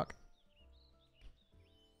up, Magrock?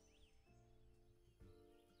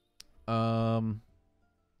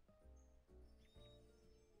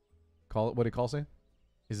 Call it. What did Call say?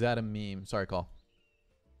 Is that a meme? Sorry, Call.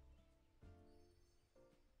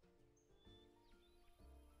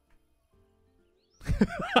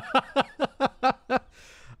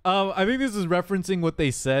 I think this is referencing what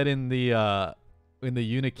they said in the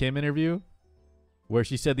Una Kim interview, where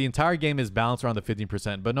she said the entire game is balanced around the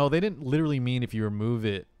 15%. But no, they didn't literally mean if you remove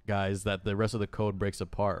it, guys, that the rest of the code breaks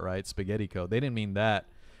apart, right? Spaghetti code. They didn't mean that.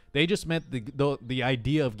 They just meant the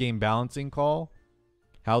idea of game balancing, Call.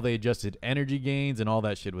 How they adjusted energy gains and all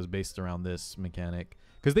that shit was based around this mechanic.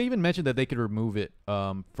 Because they even mentioned that they could remove it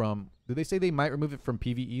from... Did they say they might remove it from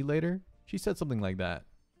PvE later? She said something like that.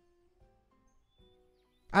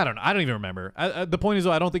 I don't know. I don't even remember. The point is,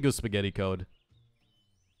 though, I don't think it was spaghetti code.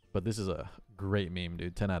 But this is a great meme,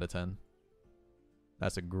 dude. 10 out of 10.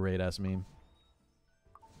 That's a great-ass meme.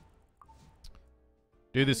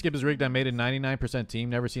 Dude, the skip is rigged. I made a 99% team.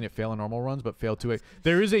 Never seen it fail in normal runs, but failed to it.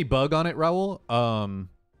 There is a bug on it, Raul.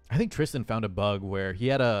 I think Tristan found a bug where he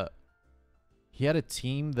had a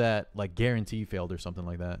team that like guarantee failed or something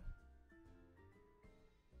like that.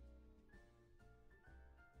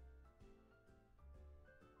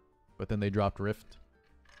 But then they dropped Rift.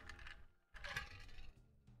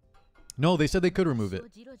 No, they said they could remove it.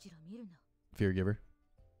 Fear Giver.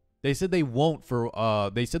 They said they won't for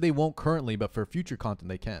they said they won't currently, but for future content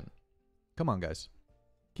they can. Come on, guys.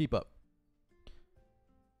 Keep up.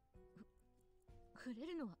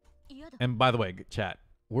 And by the way, chat,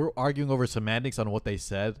 we're arguing over semantics on what they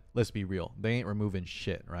said. Let's be real. They ain't removing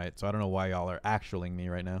shit, right? So I don't know why y'all are actualing me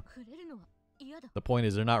right now. The point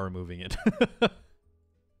is they're not removing it.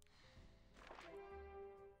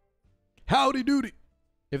 Howdy doody.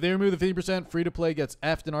 If they remove the 50%, free to play gets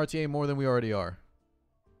effed in RTA more than we already are.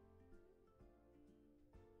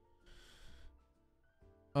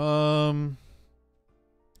 I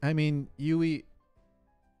mean, Yui,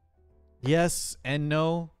 yes and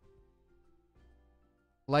no.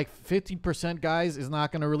 Like 15%, guys, is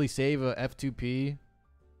not going to really save a F2P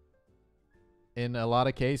in a lot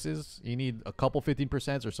of cases. You need a couple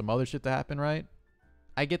 15% or some other shit to happen, right?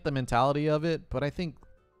 I get the mentality of it, but I think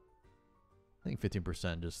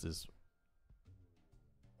 15% just is...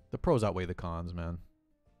 The pros outweigh the cons, man.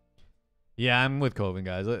 Yeah, I'm with Coven,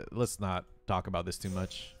 guys. Let's not talk about this too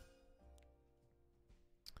much.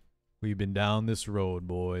 We've been down this road,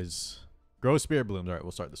 boys. Grow Spirit Blooms. All right,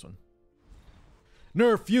 we'll start this one.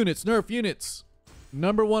 Nerf units, nerf units.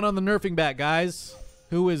 Number one on the nerfing bat, guys.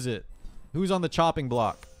 Who is it? Who's on the chopping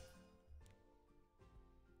block?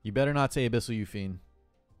 You better not say Abyssal Euphine.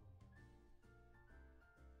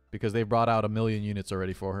 Because they brought out 1 million units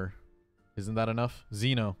already for her. Isn't that enough?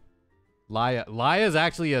 Xeno. Laya. Laya is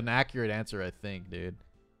actually an accurate answer, I think, dude.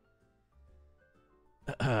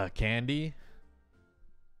 Candy.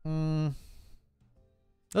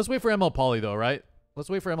 Let's wait for ML Poly, though, right? Let's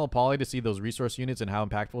wait for ML Poly to see those resource units and how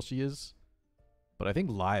impactful she is. But I think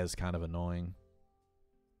Laya's kind of annoying.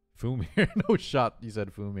 Fumir. No shot. You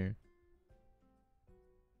said Fumir.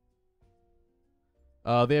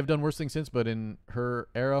 They have done worse things since, but in her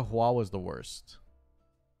era, Hua was the worst.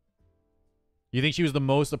 You think she was the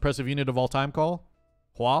most oppressive unit of all time, Call?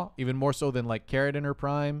 Hua? Even more so than, like, Carrot in her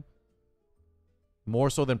prime? More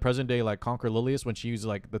so than present day, like, Conquer Lilius when she was,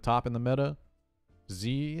 like, the top in the meta?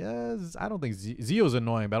 I don't think Zio's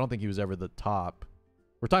annoying, but I don't think he was ever the top.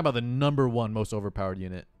 We're talking about the number one most overpowered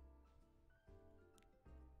unit.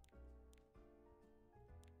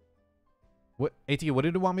 What, AT, what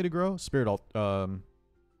did it want me to grow? Spirit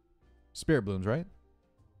Blooms, right?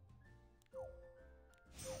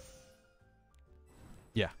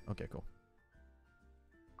 Yeah, okay, cool.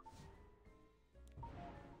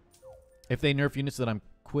 If they nerf units, then I'm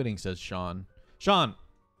quitting, says Sean. Sean,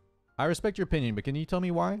 I respect your opinion, but can you tell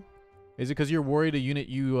me why? Is it because you're worried a unit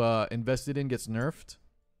you invested in gets nerfed?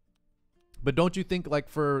 But don't you think, like,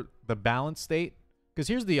 for the balance state? Because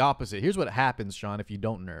here's the opposite. Here's what happens, Sean, if you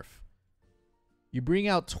don't nerf. You bring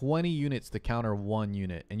out 20 units to counter 1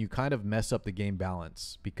 unit, and you kind of mess up the game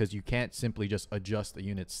balance because you can't simply just adjust the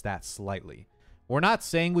unit's stats slightly. We're not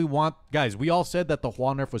saying we want... Guys, we all said that the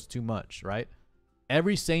Hua nerf was too much, right?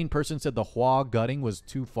 Every sane person said the Hua gutting was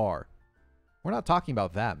too far. We're not talking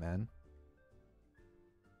about that, man.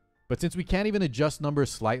 But since we can't even adjust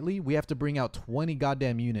numbers slightly, we have to bring out 20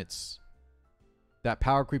 goddamn units that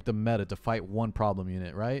power creep the meta to fight one problem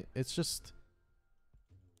unit, right? It's just...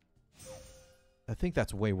 I think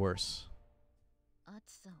that's way worse.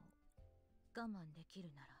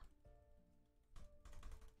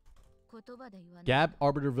 Gab,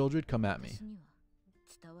 Arbiter Vildred, come at me.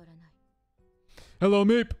 Hello,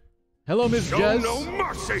 Meep. Hello, Miss Jez. Show no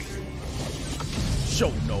mercy.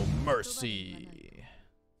 Show no mercy.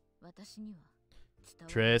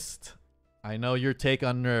 Trist, I know your take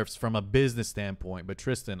on nerfs from a business standpoint, but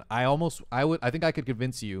Tristan, I think I could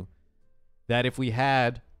convince you that if we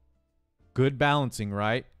had good balancing,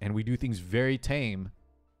 right, and we do things very tame,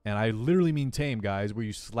 and I literally mean tame, guys, where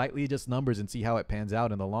you slightly adjust numbers and see how it pans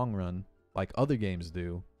out in the long run, like other games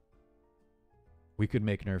do, we could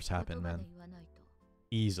make nerfs happen, man.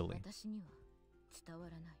 Easily.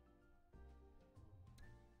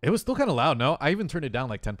 It was still kind of loud, no? I even turned it down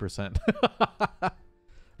like 10%. But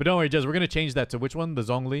don't worry, Jez, we're going to change that to which one? The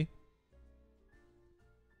Zhongli?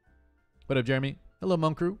 What up, Jeremy? Hello,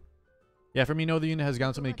 Mum Crew. Yeah, for me, no other unit has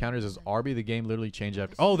gotten so many counters as Arby. The game literally changed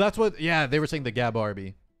after. Oh, that's what. Yeah, they were saying the Gab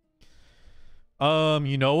Arby.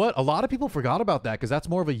 You know what? A lot of people forgot about that because that's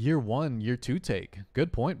more of a year 1, year 2 take.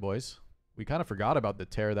 Good point, boys. We kind of forgot about the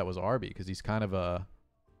terror that was Arby because he's kind of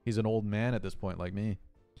he's an old man at this point, like me.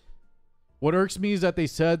 What irks me is that they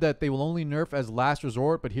said that they will only nerf as last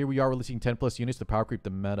resort, but here we are releasing 10 plus units to power creep the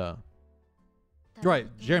meta. Right,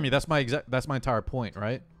 Jeremy. That's my entire point,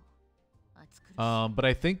 right? But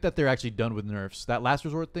I think that they're actually done with nerfs. That last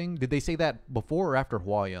resort thing, did they say that before or after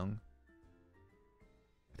Hua Young?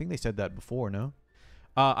 I think they said that before, no?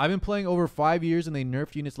 I've been playing over 5 years and they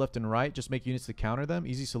nerfed units left and right. Just make units to counter them.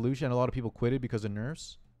 Easy solution. A lot of people quitted because of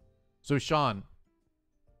nerfs. So, Sean.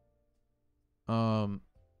 The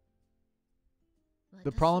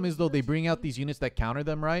problem is, though, they bring out these units that counter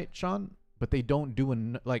them, right, Sean? But they don't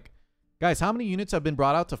do like... Guys, how many units have been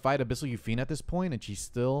brought out to fight Abyssal Yufine at this point and she's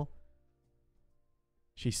still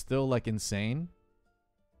like insane?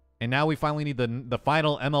 And now we finally need the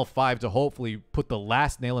final ML5 to hopefully put the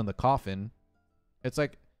last nail in the coffin. It's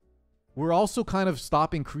like we're also kind of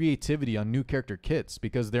stopping creativity on new character kits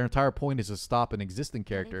because their entire point is to stop an existing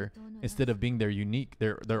character instead of being their unique,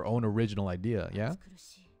 their own original idea. Yeah,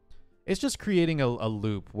 it's just creating a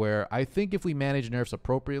loop where I think if we manage nerfs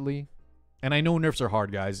appropriately, and I know nerfs are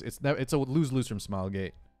hard, guys. It's a lose-lose from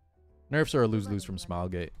Smilegate. Nerfs are a lose-lose from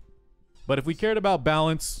Smilegate. But if we cared about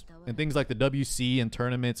balance and things like the WC and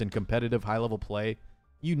tournaments and competitive high-level play,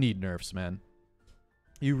 you need nerfs, man.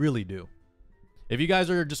 You really do. If you guys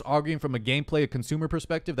are just arguing from a gameplay, a consumer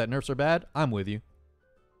perspective that nerfs are bad, I'm with you.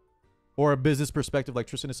 Or a business perspective like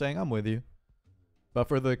Tristan is saying, I'm with you. But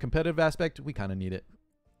for the competitive aspect, we kind of need it.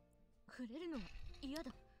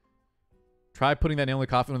 Try putting that nail in the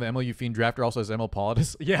coffin with the ML Yufine drafter also as ML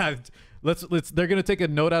Politis. Yeah, let's they're gonna take a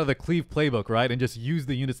note out of the Cleave playbook, right? And just use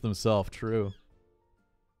the units themselves. True.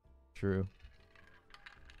 True.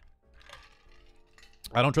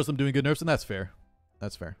 I don't trust them doing good nerfs, and that's fair.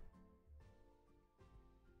 That's fair.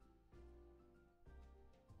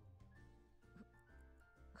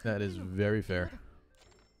 That is very fair.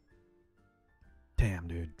 Damn,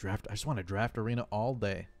 dude. Draft. I just want to draft arena all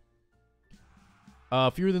day.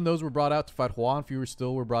 Fewer than those were brought out to fight Hua, fewer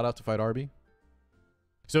still were brought out to fight Arby.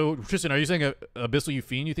 So, Tristan, are you saying Abyssal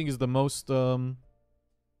Yufine you think is the most the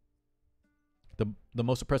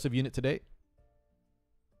most oppressive unit to date?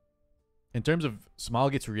 In terms of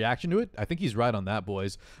Smilegate's reaction to it, I think he's right on that,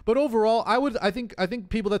 boys. But overall, I think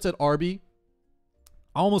people that said Arby,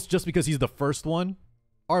 almost just because he's the first one,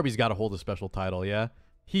 Arby's got to hold a special title, yeah?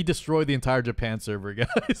 He destroyed the entire Japan server,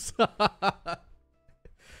 guys.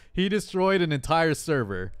 He destroyed an entire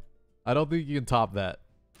server. I don't think you can top that.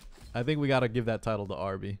 I think we got to give that title to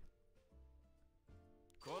Arby.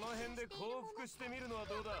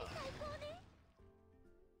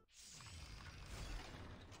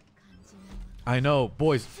 I know,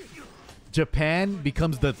 boys. Japan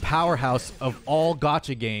becomes the powerhouse of all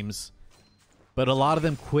gacha games. But a lot of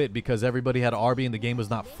them quit because everybody had Arby and the game was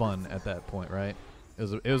not fun at that point, right?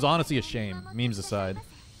 It was honestly a shame, memes aside.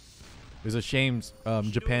 It was a shame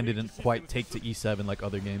Japan didn't quite take to E7 like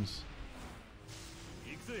other games.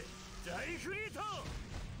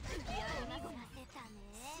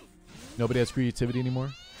 Nobody has creativity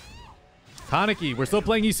anymore. Kaneki, we're still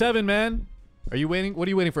playing E7, man. Are you waiting? What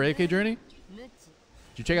are you waiting for? AK Journey? Did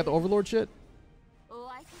you check out the Overlord shit?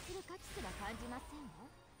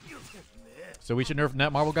 So we should nerf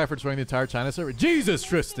Net Marble guy for destroying the entire China server? Jesus,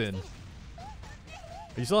 Tristan! Are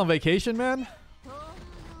you still on vacation, man?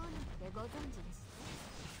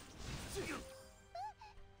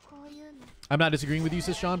 I'm not disagreeing with you,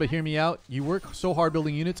 says Sean, but hear me out. You work so hard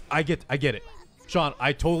building units. I get it. Sean,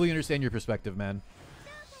 I totally understand your perspective, man.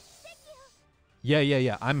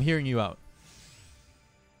 Yeah. I'm hearing you out.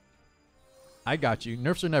 I got you.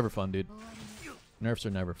 Nerfs are never fun, dude. Nerfs are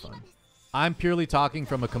never fun. I'm purely talking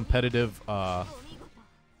from a competitive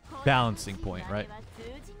balancing point, right?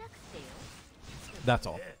 That's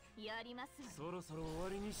all.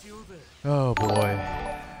 Oh, boy.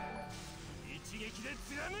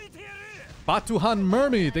 Batuhan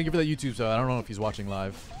Mermi, thank you for that YouTube sub. I don't know if he's watching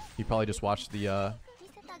live. He probably just watched the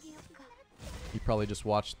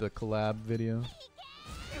collab video.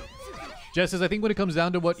 Jess says, I think when it comes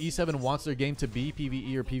down to what E7 wants their game to be,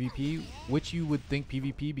 PvE or PvP, which you would think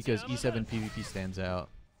PvP because E7 PvP stands out.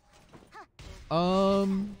 I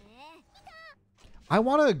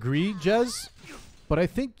want to agree, Jez, but I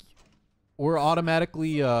think we're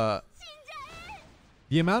automatically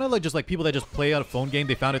the amount of just people that just play on a phone game,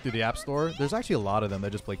 they found it through the App Store. There's actually a lot of them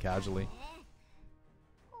that just play casually.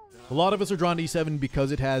 A lot of us are drawn to E7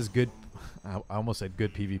 because it has good. I almost said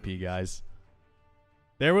good PvP, guys.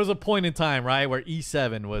 There was a point in time, right, where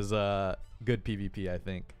E7 was good PvP, I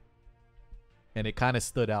think. And it kind of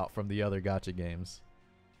stood out from the other gacha games.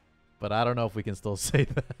 But I don't know if we can still say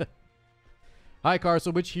that. Hi, Car. So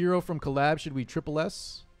which hero from collab should we triple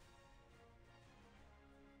S?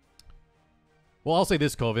 Well, I'll say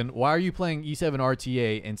this, Coven. Why are you playing E7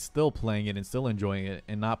 RTA and still playing it and still enjoying it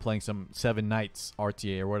and not playing some 7 Nights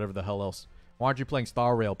RTA or whatever the hell else? Why aren't you playing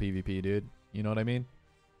Star Rail PvP, dude? You know what I mean?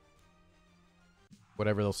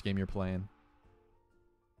 Whatever else game you're playing.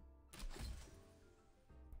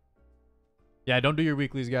 Yeah, don't do your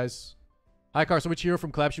weeklies, guys. Hi, Car. So which hero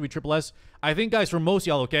from collab should we triple S? I think, guys, for most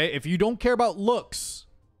y'all, okay, if you don't care about looks,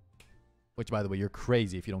 which, by the way, you're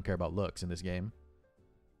crazy if you don't care about looks in this game.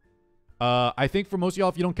 I think for most of y'all,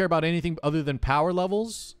 if you don't care about anything other than power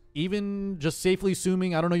levels, even just safely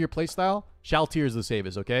assuming, I don't know your playstyle, Shaltir is the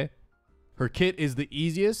safest, okay? Her kit is the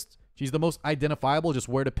easiest. She's the most identifiable, just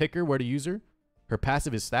where to pick her, where to use her. Her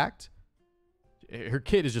passive is stacked. Her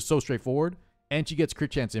kit is just so straightforward. And she gets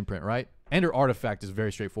crit chance imprint, right? And her artifact is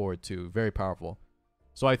very straightforward too. Very powerful.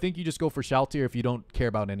 So I think you just go for Shaltir if you don't care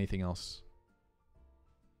about anything else.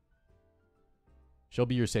 She'll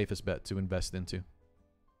be your safest bet to invest into.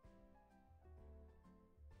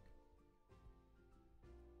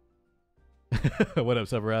 What up,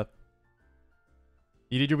 Severath?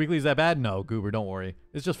 You did your weeklies that bad? No, Goober, don't worry.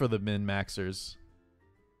 It's just for the min-maxers.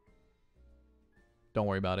 Don't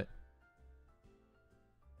worry about it.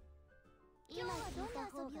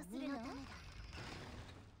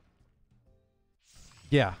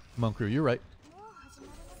 Yeah, Monk Crew, you're right.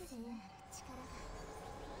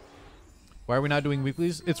 Why are we not doing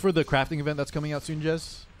weeklies? It's for the crafting event that's coming out soon,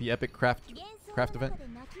 Jess. The epic craft event.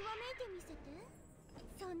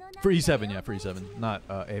 For E7, yeah, for E7. Not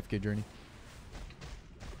AFK Journey.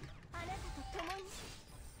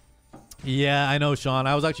 Yeah, I know, Sean.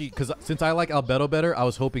 I was actually, because since I like Albedo better, I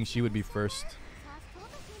was hoping she would be first.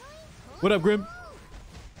 What up, Grim?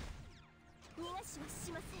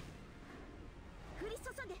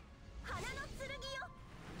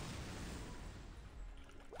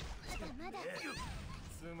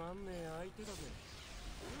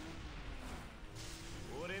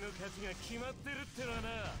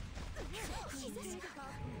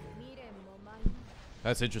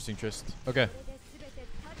 That's interesting, Trist. Okay.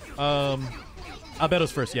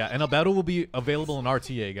 Albedo's first, yeah. And Albedo will be available in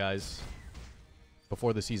RTA, guys.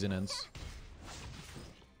 Before the season ends.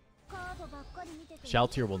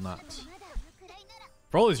 Shaltir will not.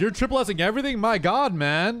 Frolis, you're triple S-ing everything? My god,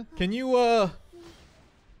 man. Can you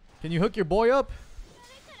hook your boy up?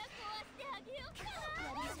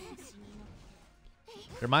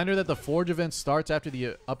 Reminder that the Forge event starts after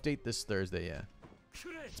the update this Thursday, yeah.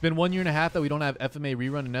 It's been 1.5 years that we don't have FMA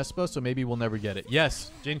rerun in Espa, so maybe we'll never get it.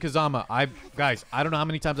 Yes, Jin Kazama. Guys, I don't know how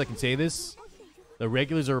many times I can say this. The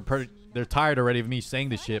regulars are they're tired already of me saying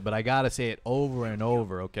this shit, but I gotta say it over and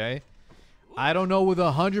over, okay? I don't know with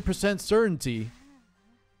 100% certainty,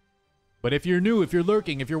 but if you're new, if you're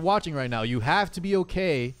lurking, if you're watching right now, you have to be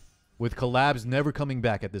okay with collabs never coming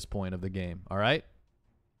back at this point of the game, all right?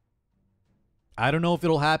 I don't know if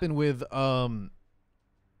it'll happen with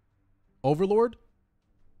Overlord.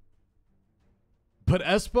 But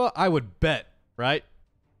Espa, I would bet, right?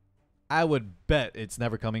 I would bet it's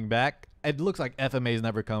never coming back. It looks like FMA is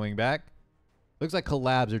never coming back. Looks like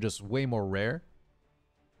collabs are just way more rare.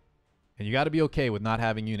 And you got to be okay with not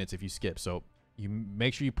having units if you skip. So you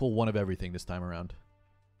make sure you pull one of everything this time around.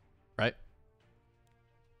 Right?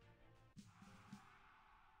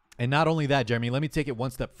 And not only that, Jeremy, let me take it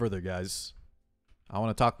one step further, guys. I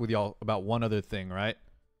want to talk with y'all about one other thing, right?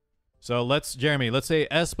 So Jeremy, let's say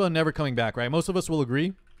Espa never coming back, right? Most of us will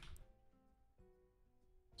agree.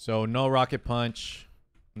 So no Rocket Punch,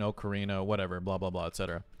 no Karina, whatever, blah, blah, blah,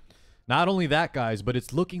 etc. Not only that, guys, but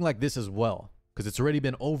it's looking like this as well. Because it's already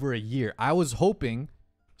been over a year. I was hoping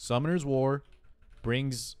Summoner's War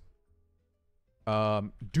brings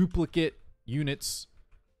duplicate units,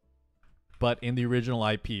 but in the original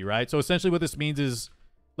IP, right? So essentially what this means is,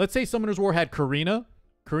 let's say Summoner's War had Karina.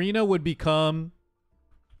 Karina would become...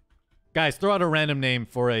 Guys, throw out a random name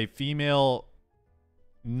for a female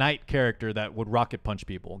knight character that would rocket punch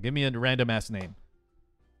people. Give me a random ass name.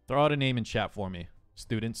 Throw out a name in chat for me,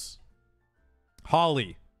 students.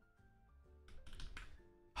 Holly.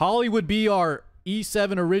 Holly would be our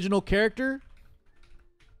E7 original character,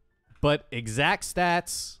 but exact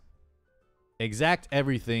stats, exact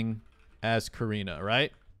everything as Karina,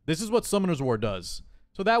 right? This is what Summoner's War does.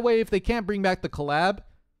 So that way, if they can't bring back the collab,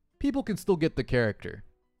 people can still get the character.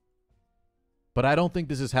 But I don't think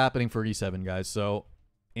this is happening for E7, guys. So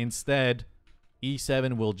instead,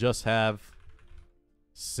 E7 will just have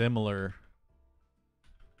similar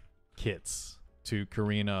kits to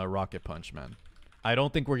Karina Rocket Punch, man. I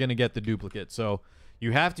don't think we're going to get the duplicate. So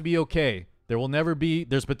you have to be okay. There will never be,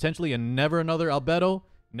 there's potentially never another Albedo,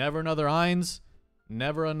 never another Ainz,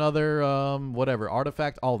 never another, whatever,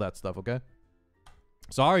 artifact, all that stuff, okay?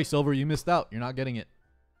 Sorry, Silver, you missed out. You're not getting it.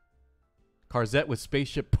 Carzette with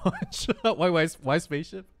Spaceship Punch. Why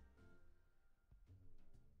Spaceship?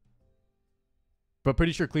 But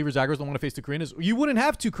pretty sure Cleaver's aggro's don't want to face the Karinas. You wouldn't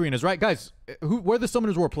have two Karinas, right? Guys, where are the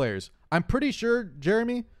Summoners War players? I'm pretty sure,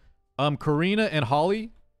 Jeremy, Karina and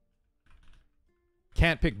Holly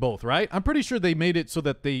can't pick both, right? I'm pretty sure they made it so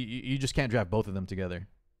that you just can't draft both of them together.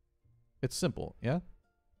 It's simple, yeah?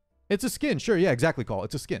 It's a skin, sure, yeah, exactly, Call.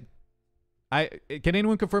 It's a skin. Can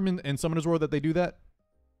anyone confirm in Summoners War that they do that?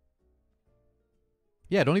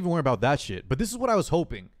 Yeah, don't even worry about that shit. But this is what I was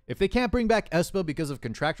hoping. If they can't bring back Espa because of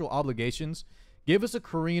contractual obligations, give us a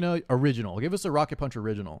Karina original. Give us a Rocket Punch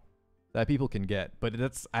original that people can get. But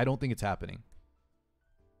I don't think it's happening.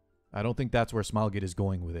 I don't think that's where Smilegate is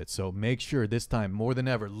going with it. So make sure this time, more than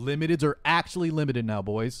ever, limiteds are actually limited now,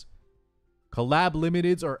 boys. Collab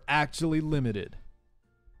limiteds are actually limited.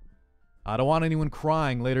 I don't want anyone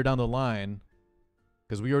crying later down the line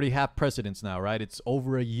because we already have precedents now, right? It's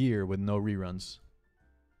over a year with no reruns.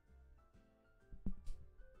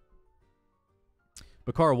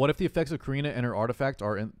 Bakara, what if the effects of Karina and her artifact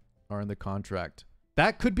are in the contract?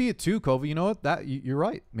 That could be it too, Kova. You know what? You're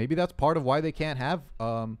right. Maybe that's part of why they can't have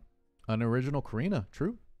an original Karina.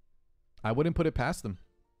 True. I wouldn't put it past them.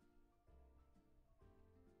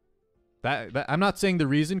 I'm not saying the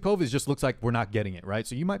reason, Kova, it just looks like we're not getting it, right?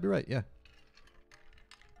 So you might be right, yeah.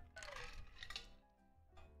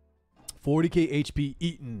 40k HP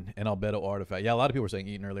Eaton and Albedo artifact. Yeah, a lot of people were saying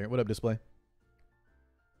Eaton earlier. What up, Display?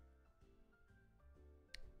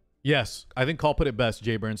 Yes, I think Call put it best,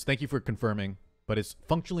 Jay Burns. Thank you for confirming. But it's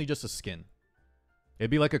functionally just a skin.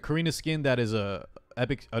 It'd be like a Karina skin that is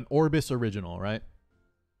an Orbis original, right?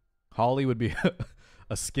 Holly would be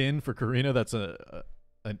a skin for Karina that's an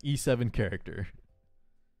E7 character.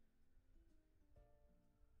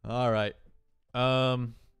 All right.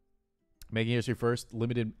 Making history first.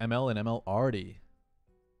 Limited ML and ML already.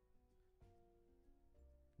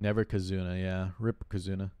 Never Kazuna, yeah. Rip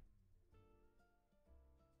Kazuna.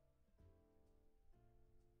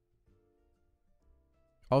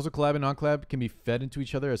 Also, collab and non-collab can be fed into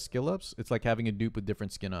each other as skill ups. It's like having a dupe with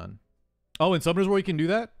different skin on. Oh, in Summoners War you can do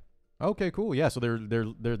that? Okay, cool. Yeah, so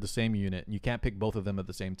they're the same unit. You can't pick both of them at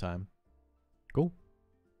the same time. Cool.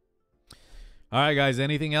 All right, guys.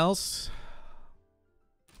 Anything else?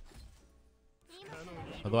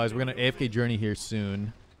 Otherwise, we're gonna AFK journey here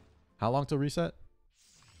soon. How long till reset?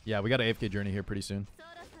 Yeah, we got an AFK journey here pretty soon.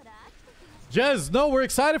 Jez, no, we're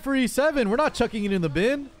excited for E7. We're not chucking it in the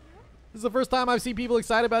bin. This is the first time I've seen people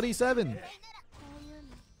excited about E7.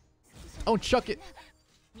 Oh, chuck it.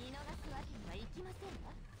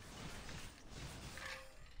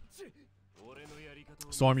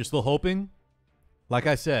 Storm, you're still hoping? Like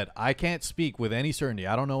I said, I can't speak with any certainty.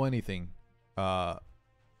 I don't know anything for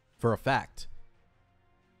a fact.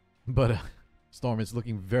 But Storm, it's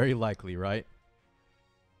looking very likely, right?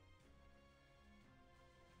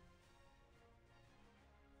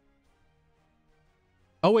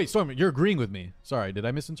 Oh wait, Storm, you're agreeing with me. Sorry, did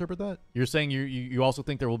I misinterpret that? You're saying you also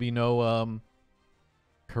think there will be no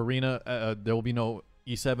Karina, there will be no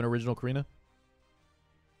E7 original Karina?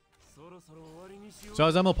 So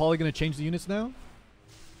is ML Poly going to change the units now?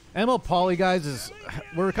 ML Poly, guys,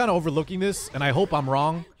 we're kind of overlooking this, and I hope I'm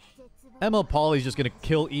wrong. ML Poly is just going to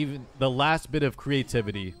kill even the last bit of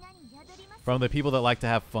creativity from the people that like to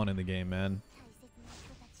have fun in the game, man.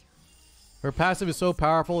 Her passive is so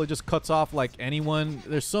powerful, it just cuts off like anyone.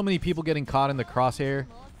 There's so many people getting caught in the crosshair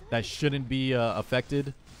that shouldn't be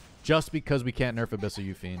affected just because we can't nerf Abyssal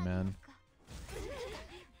Euphine, man.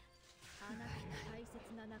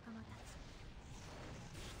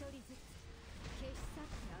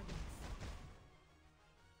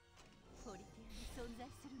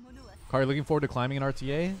 Car, looking forward to climbing an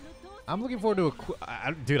RTA? I'm looking forward to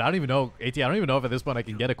a... dude, I don't even know. AT, I don't even know if at this point I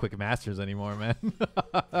can get a quick Masters anymore, man.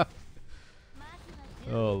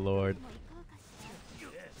 Oh, Lord.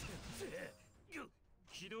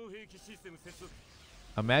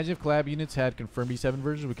 Imagine if collab units had confirmed E7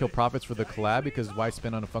 versions would kill profits for the collab because why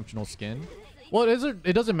spend on a functional skin? Well,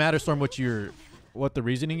 it doesn't matter, Storm, what the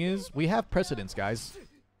reasoning is. We have precedents, guys.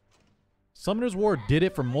 Summoners War did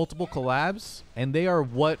it for multiple collabs, and they are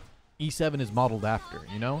what E7 is modeled after,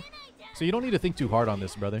 you know? So you don't need to think too hard on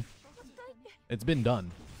this, brother. It's been done.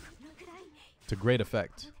 To great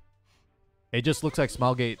effect. It just looks like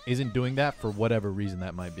Smilegate isn't doing that for whatever reason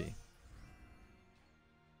that might be.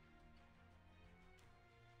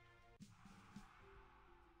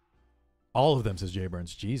 All of them, says Jay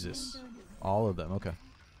Burns. Jesus. All of them. Okay.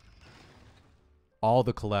 All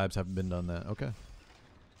the collabs haven't been done that. Okay.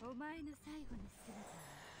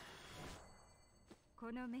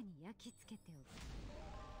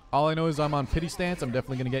 All I know is I'm on pity stance. I'm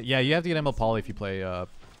definitely going to get... Yeah, you have to get ML Poly if you play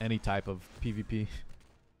any type of PvP.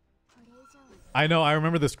 I know. I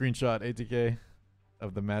remember the screenshot, ATK,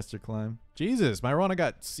 of the Master Climb. Jesus, my Rana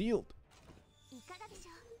got sealed.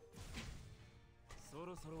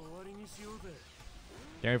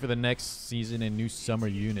 Get ready for the next season and new summer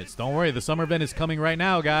units. Don't worry, the summer event is coming right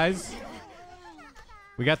now, guys.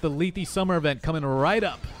 We got the Lethe summer event coming right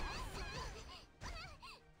up.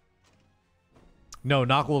 No,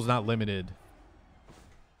 Knockwell's not limited.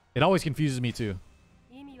 It always confuses me too.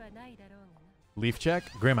 Leaf check?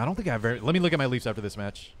 Grim, I don't think I have very... Let me look at my leafs after this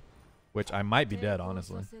match. Which I might be dead,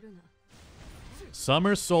 honestly.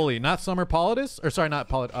 Summer Soli. Not Summer Politis? Or sorry, not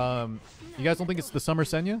Politis. You guys don't think it's the Summer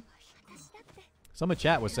Senya? Some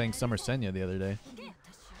chat was saying Summer Senya the other day.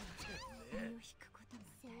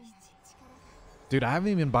 Dude, I haven't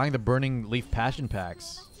even been buying the Burning Leaf Passion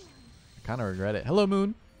packs. I kind of regret it. Hello,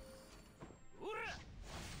 Moon.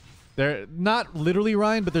 They're not literally,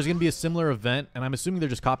 Ryan, but there's going to be a similar event, and I'm assuming they're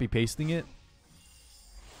just copy-pasting it.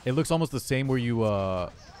 It looks almost the same where you,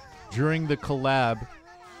 during the collab,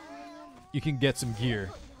 you can get some gear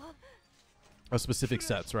of specific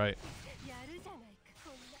sets, right?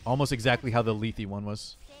 Almost exactly how the Lethe one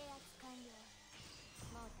was.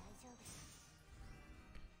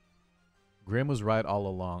 Grim was right all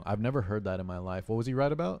along. I've never heard that in my life. What was he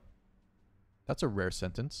right about? That's a rare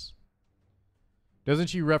sentence. Doesn't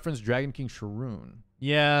she reference Dragon King Sharoon?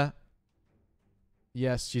 Yeah.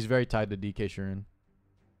 Yes, she's very tied to DK Sharoon.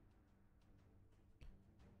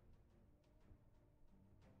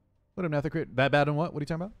 What up, Nathacrit? That bad and what? What are you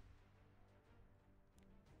talking about?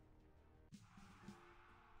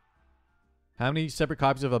 How many separate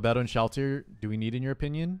copies of Albedo and Shelter do we need in your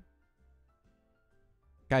opinion?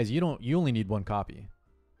 Guys, you only need one copy.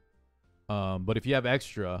 But if you have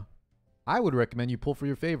extra, I would recommend you pull for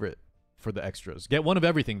your favorite for the extras. Get one of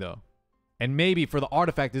everything though. And maybe for the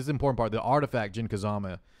artifact, this is the important part, the artifact Jin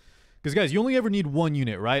Kazama. Because guys, you only ever need one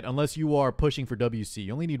unit, right? Unless you are pushing for WC.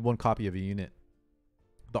 You only need one copy of a unit.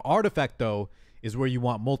 The artifact though is where you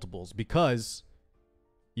want multiples, because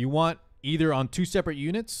you want either on 2 separate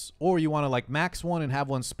units, or you want to like max one and have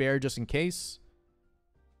one spare just in case,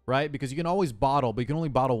 right? Because you can always bottle, but you can only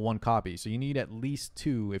bottle one copy. So you need at least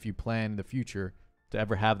 2 if you plan in the future to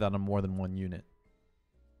ever have that on more than one unit.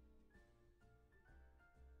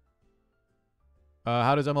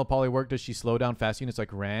 How does ML Poly work? Does she slow down fast units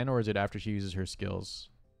like Ran, or is it after she uses her skills?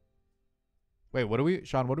 Wait,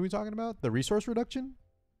 Sean, what are we talking about? The resource reduction?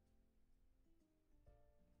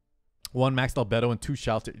 1 maxed Albedo and 2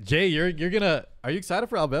 Shelter. Jay, you're gonna... Are you excited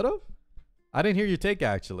for Albedo? I didn't hear your take,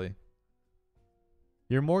 actually.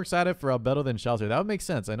 You're more excited for Albedo than Shelter. That would make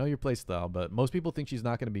sense. I know your playstyle, but most people think she's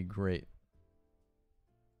not going to be great.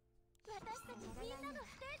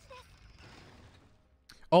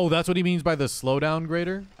 Oh, that's what he means by the slowdown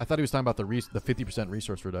grader? I thought he was talking about the 50%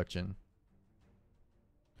 resource reduction.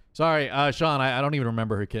 Sorry, Sean, I don't even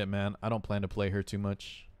remember her kit, man. I don't plan to play her too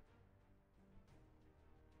much.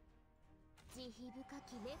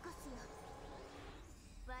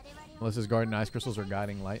 Unless his guardian ice crystals are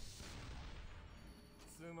guiding light.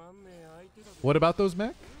 What about those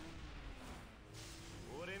mech?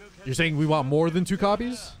 You're saying we want more than 2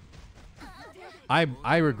 copies?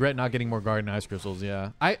 I regret not getting more guardian ice crystals, yeah.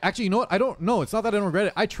 Actually, you know what? I don't know. It's not that I don't regret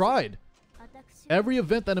it. I tried. Every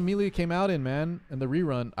event that Amelia came out in, man, in the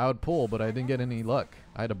rerun, I would pull, but I didn't get any luck.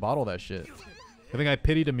 I had to bottle that shit. I think I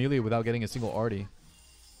pitied Amelia without getting a single arty.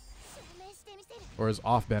 Or his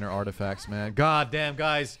off-banner artifacts, man. God damn,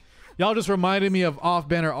 guys. Y'all just reminded me of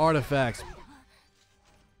off-banner artifacts.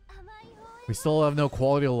 We still have no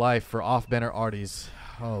quality of life for off-banner arties.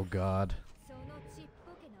 Oh, God.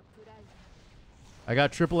 I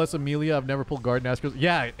got triple S Amelia. I've never pulled Garden Askers.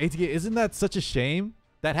 Yeah, ATK, isn't that such a shame?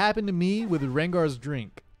 That happened to me with Rengar's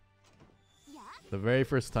drink. The very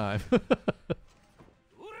first time.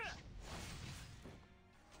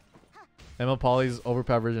 ML Poly's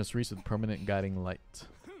overpowered version of Cerise with permanent guiding light.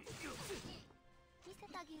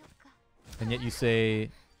 And yet you say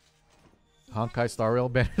Honkai Star Rail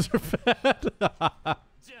banners are bad.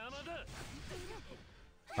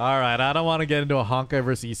 Alright, I don't want to get into a Honkai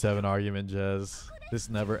versus E7 argument, Jez. This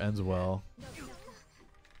never ends well.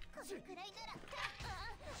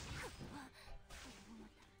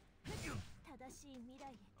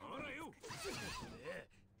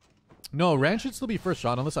 No, Ran should still be first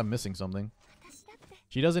shot unless I'm missing something.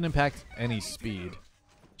 She doesn't impact any speed,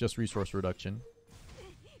 just resource reduction.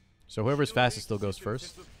 So whoever's fastest still goes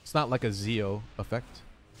first. It's not like a Zeo effect.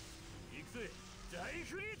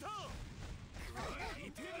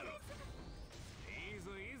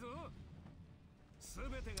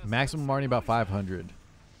 Maximum Marnie about 500.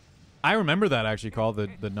 I remember that actually, called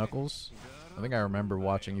the Knuckles. I think I remember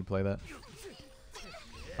watching you play that.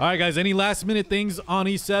 All right, guys. Any last minute things on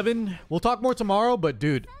E7? We'll talk more tomorrow, but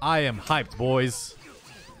dude, I am hyped, boys.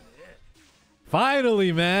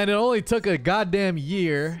 Finally, man. It only took a goddamn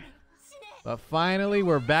year, but finally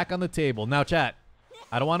we're back on the table. Now, chat,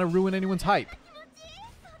 I don't want to ruin anyone's hype,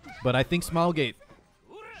 but I think Smilegate,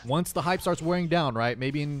 once the hype starts wearing down, right?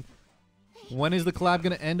 Maybe in, when is the collab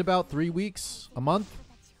going to end? About 3 weeks? A month?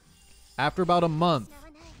 After about a month,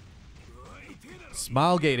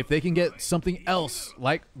 Smilegate, if they can get something else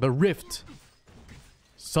like the Rift,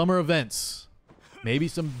 summer events, maybe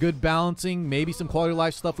some good balancing, maybe some quality of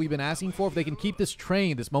life stuff we've been asking for, if they can keep this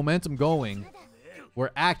train, this momentum going,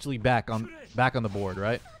 we're actually back on the board,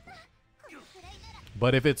 right?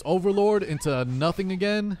 But if it's Overlord into nothing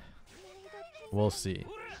again, we'll see.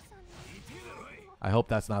 I hope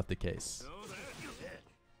that's not the case.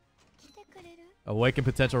 Awaken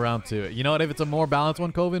potential round 2. You know what? If it's a more balanced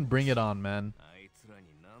one, Coven, bring it on, man.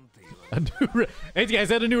 A new rift. Hey, guys,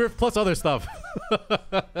 had a new rift plus other stuff.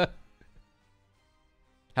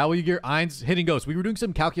 How will you gear Ein's hitting ghosts? We were doing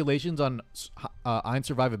some calculations on Ein's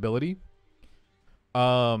survivability.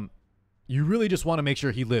 You really just want to make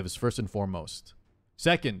sure he lives, first and foremost.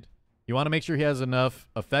 Second, you want to make sure he has enough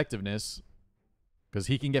effectiveness, because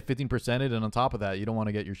he can get 15%ed, and on top of that, you don't want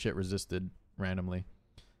to get your shit resisted randomly.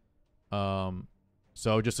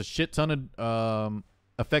 So just a shit ton of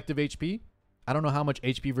effective HP. I don't know how much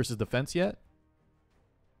HP versus defense yet.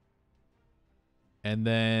 And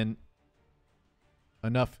then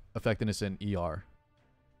enough effectiveness in ER.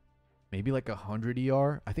 Maybe like 100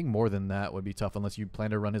 ER. I think more than that would be tough unless you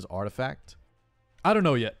plan to run his artifact. I don't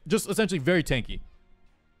know yet. Just essentially very tanky.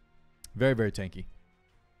 Very, very tanky.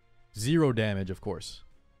 0 damage, of course.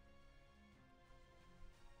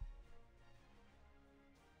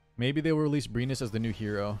 Maybe they will release Brenus as the new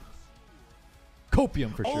hero.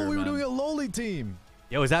 Copium for sure. Oh, we were man. doing a lowly team.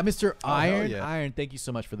 Yo, is that Mr. Iron? Yeah. Iron, thank you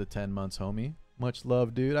so much for the 10 months, homie. Much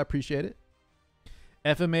love, dude. I appreciate it.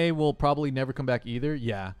 FMA will probably never come back either.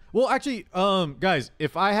 Yeah. Well, actually, guys,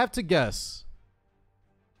 if I have to guess,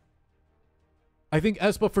 I think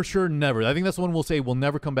Espa for sure never. I think that's the one we'll say will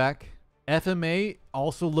never come back. FMA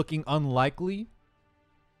also looking unlikely.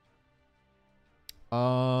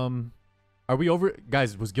 Are we over?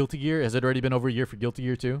 Guys, was Guilty Gear? Has it already been over a year for Guilty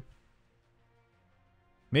Gear 2?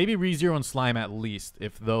 Maybe ReZero and Slime at least,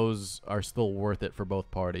 if those are still worth it for both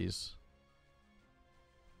parties.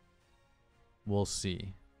 We'll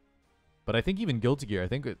see. But I think even Guilty Gear, I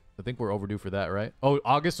think we're overdue for that, right? Oh,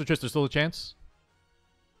 August, so Trish, there's still a chance?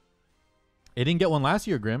 It didn't get one last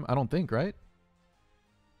year, Grim. I don't think, right?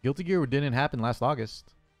 Guilty Gear didn't happen last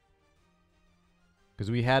August. Because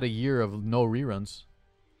we had a year of no reruns.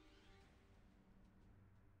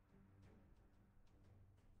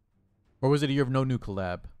 Or was it a year of no new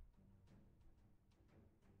collab?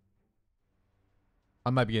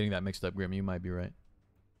 I might be getting that mixed up, Grim. You might be right.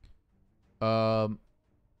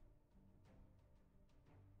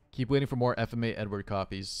 Keep waiting for more FMA Edward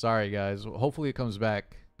copies. Sorry, guys. Hopefully it comes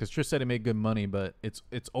back. Because Trish said it made good money, but it's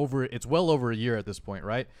well over a year at this point,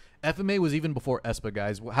 right? FMA was even before Espa,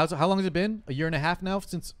 guys. How long has it been? A year and a half now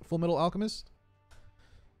since Full Metal Alchemist?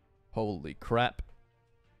 Holy crap.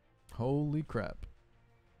 Holy crap.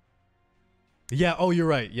 Yeah, oh, you're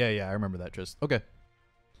right. Yeah, I remember that, Trist. Okay.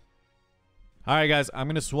 All right, guys, I'm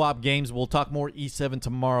going to swap games. We'll talk more E7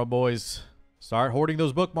 tomorrow, boys. Start hoarding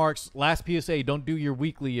those bookmarks. Last PSA, don't do your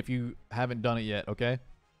weekly if you haven't done it yet, okay?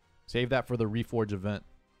 Save that for the Reforge event.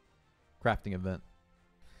 Crafting event.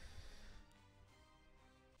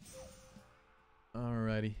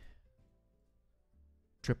 Alrighty.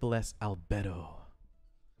 Triple S Albedo.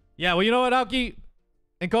 Yeah, well, you know what, Alki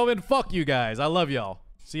and Coven? Fuck you guys. I love y'all.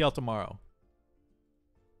 See y'all tomorrow.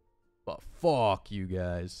 But fuck you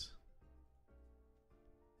guys.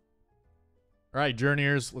 Alright,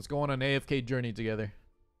 journeyers. Let's go on an AFK journey together.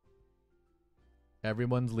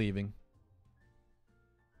 Everyone's leaving.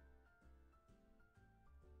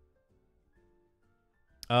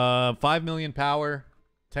 Uh, 5 million power,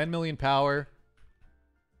 10 million power,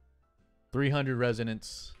 300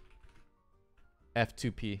 resonance,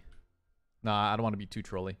 F2P. Nah, I don't want to be too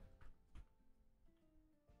trolly.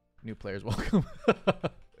 New players welcome.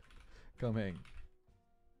 Come hang.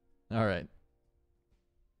 All right.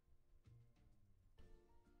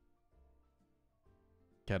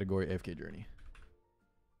 category AFK journey.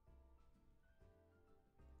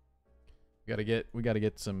 We gotta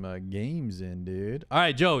get some games in, dude. All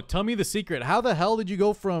right, Joe, tell me the secret. How the hell did you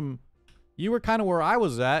go from? You were kind of where I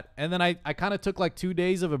was at, and then I kind of took like 2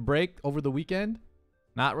 days of a break over the weekend,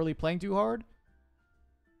 not really playing too hard.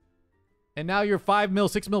 And now you're 5 mil,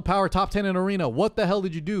 6 mil power, top 10 in arena. What the hell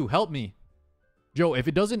did you do? Help me. Joe, if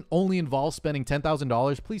it doesn't only involve spending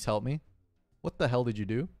 $10,000, please help me. What the hell did you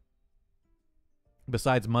do?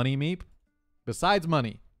 Besides money, Meep? Besides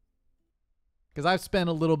money. Because I've spent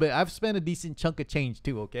a little bit. I've spent a decent chunk of change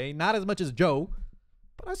too, okay? Not as much as Joe,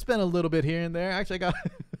 but I spent a little bit here and there. Actually, I got...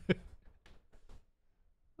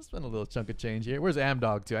 I spent a little chunk of change here. Where's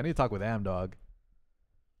Amdog too? I need to talk with Amdog.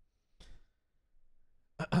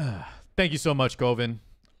 Thank you so much, Coven.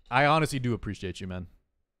 I honestly do appreciate you, man.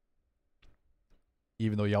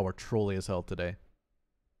 Even though y'all were trolly as hell today.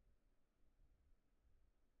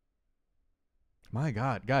 My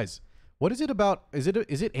God, guys. What is it about? Is it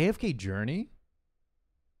AFK Journey?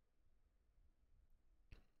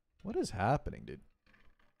 What is happening, dude?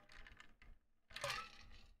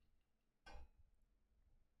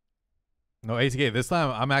 No, ATK, this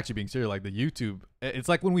time I'm actually being serious. Like the YouTube, it's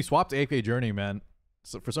like when we swapped AFK Journey, man.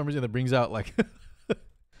 So for some reason that brings out like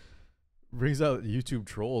brings out YouTube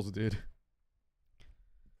trolls, dude.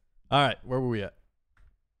 All right, where were we at?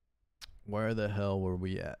 Where the hell were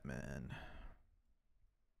we at, man?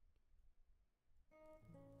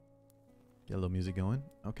 Get a little music going.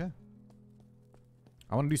 Okay.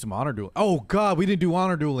 I want to do some honor duel. Oh God, we didn't do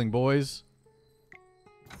honor dueling, boys.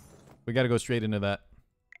 We got to go straight into that.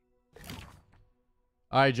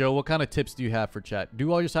 All right, Joe, what kind of tips do you have for chat?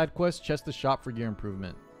 Do all your side quests, chest the shop for gear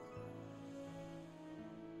improvement.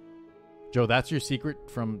 Joe, that's your secret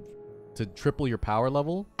to triple your power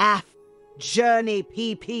level? Journey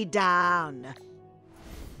PP down.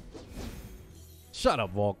 Shut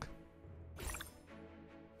up, Volk.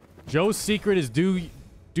 Joe's secret is do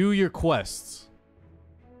your quests.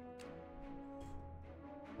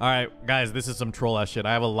 All right, guys, this is some troll ass shit.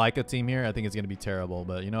 I have a Leica team here. I think it's going to be terrible,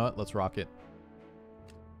 but you know what? Let's rock it.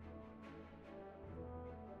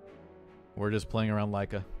 We're just playing around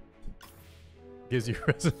Leica. Gives you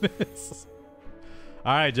resonance.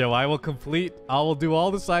 All right, Joe, I will do all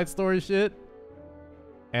the side story shit.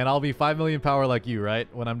 And I'll be 5 million power like you, right?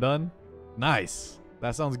 When I'm done? Nice.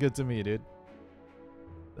 That sounds good to me, dude.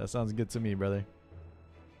 That sounds good to me, brother.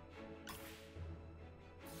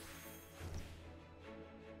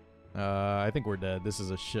 I think we're dead. This is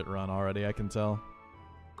a shit run already, I can tell.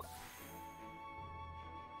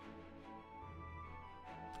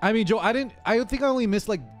 I mean, Joe, I think I only missed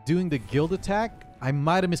like doing the guild attack. I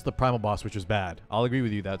might have missed the primal boss, which was bad. I'll agree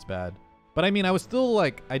with you, that's bad. But I mean, I was still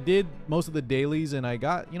like, I did most of the dailies and I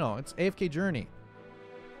got, you know, it's AFK Journey.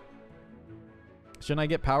 Shouldn't I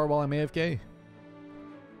get power while I'm AFK?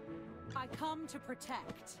 I come to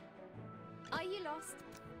protect. Are you lost?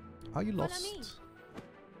 Are you lost? Follow me.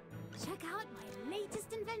 Check out my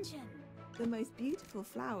latest invention. The most beautiful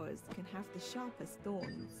flowers can have the sharpest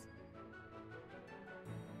thorns.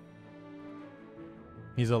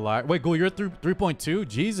 He's a liar. Wait, Ghoul, you're at 3.2?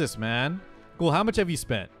 Jesus, man. Ghoul, how much have you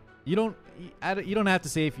spent? You don't have to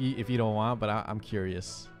say if you don't want, but I'm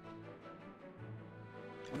curious.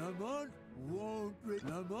 Should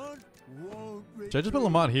I just put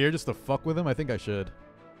Lamont here just to fuck with him? I think I should.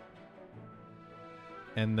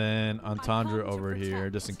 And then Entendre over here,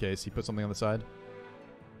 just in case he put something on the side.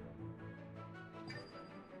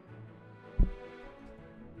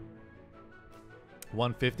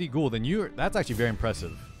 $150? Ghoul, then that's actually very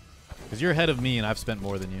impressive. Because you're ahead of me and I've spent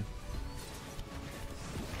more than you.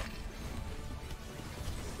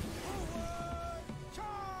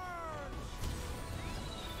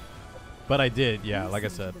 But I did, yeah, like I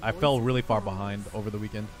said. I fell really far behind over the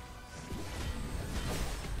weekend.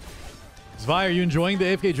 Zvi, are you enjoying the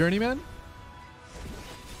AFK Journey, man?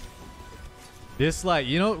 This light,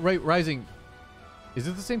 you know, right, Rising, is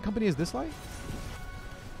it the same company as this light?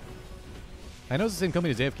 I know it's the same company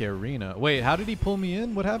as AFK Arena. Wait, how did he pull me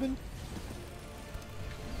in? What happened?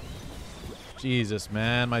 Jesus,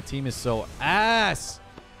 man, my team is so ass.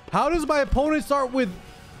 How does my opponent start with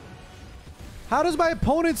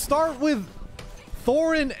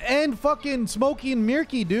Thorin and fucking Smokey and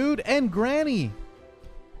Mirky, dude, and Granny?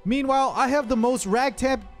 Meanwhile, I have the most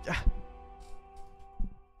ragtag.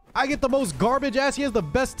 I get the most garbage ass. He has the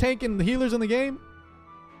best tank and healers in the game.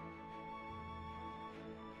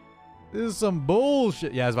 This is some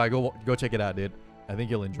bullshit. Yeah, Zvi, go check it out, dude. I think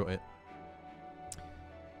you'll enjoy it.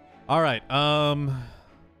 All right.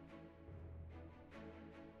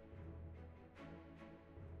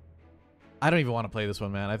 I don't even want to play this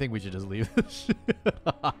one, man. I think we should just leave this shit.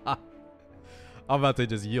 I'm about to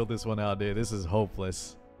just yield this one out, dude. This is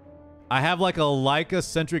hopeless. I have like a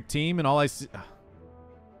Leica-centric team, and all I see...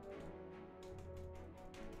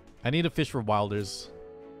 I need to fish for wilders.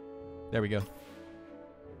 There we go.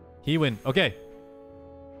 Hewin. Okay.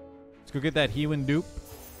 Let's go get that Hewin dupe.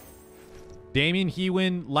 Damien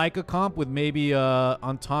Hewin Leica comp with maybe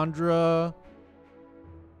Entendre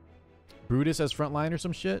Brutus as frontline or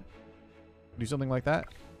some shit. Do something like that.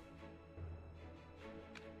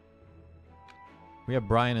 We have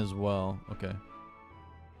Brian as well. Okay.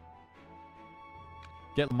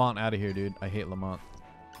 Get Lamont out of here, dude. I hate Lamont.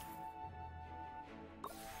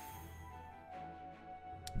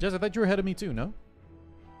 Jess, I thought you were ahead of me too, no?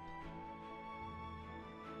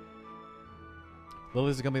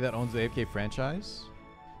 Lilith is a company that owns the AFK franchise.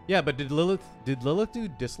 Yeah, but did Lilith do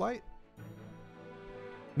Dislight?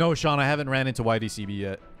 No, Sean, I haven't ran into YDCB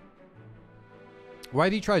yet.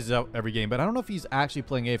 YD tries it out every game, but I don't know if he's actually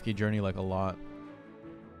playing AFK Journey like a lot.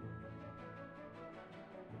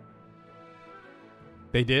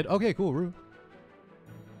 They did? Okay, cool, Rue.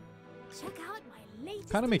 Check out my latest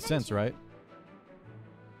Kind of makes sense, right?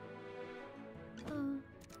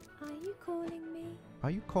 Are you calling me? Are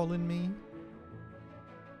you calling me?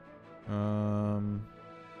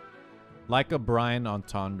 Like a Brian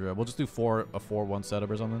Entendre. We'll just do a 4-1 setup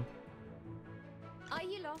or something. Are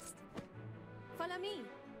you lost? Follow me.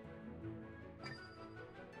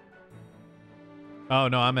 Oh,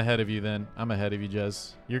 no, I'm ahead of you then. I'm ahead of you,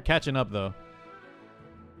 Jez. You're catching up, though.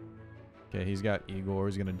 Okay, he's got Igor.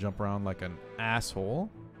 He's going to jump around like an asshole.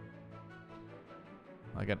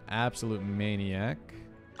 Like an absolute maniac.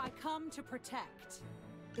 I come to protect.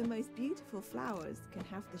 The most beautiful flowers can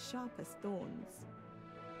have the sharpest thorns.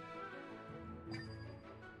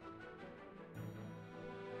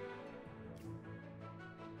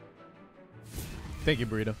 Thank you,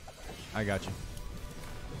 Burrito. I got you.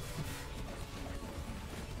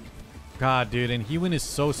 God, dude, and Hewin is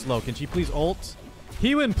so slow. Can she please ult?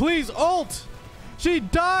 Hewin, please ult! She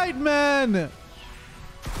died, man!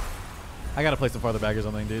 I gotta play some farther back or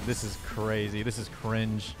something, dude. This is crazy. This is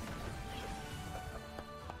cringe.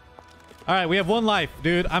 All right, we have 1 life,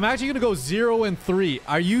 dude. I'm actually gonna go 0 and 3.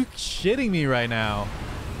 Are you shitting me right now?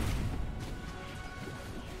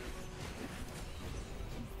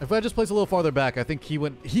 If I just place a little farther back, I think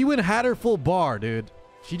Hewin had her full bar, dude.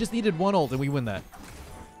 She just needed 1 ult and we win that.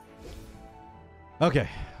 Okay.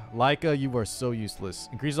 Leica, you are so useless.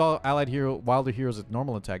 Increase all allied wilder heroes with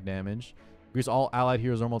normal attack damage. Increase all allied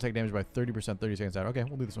heroes normal attack damage by 30% 30 seconds out. Okay,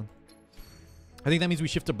 we'll do this one. I think that means we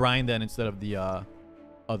shift to Brian then instead of the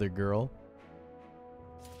other girl.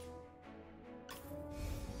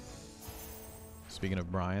 Speaking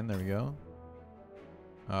of Brian, there we go.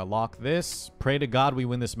 Lock this. Pray to God we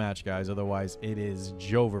win this match, guys. Otherwise, it is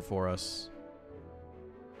Jover for us.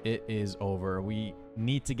 It is over. We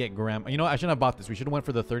need to get Grandma. You know what? I shouldn't have bought this. We should have went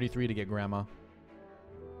for the 33 to get Grandma.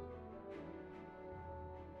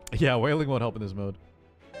 Yeah, wailing won't help in this mode.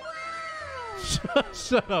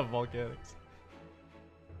 Shut up, Volcanics.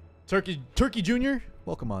 Turkey Jr.,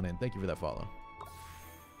 welcome on in. Thank you for that follow.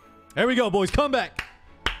 There we go, boys. Comeback.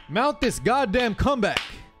 Mount this goddamn comeback.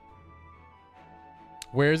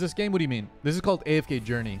 Where is this game? What do you mean? This is called AFK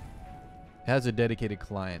Journey. It has a dedicated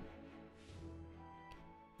client.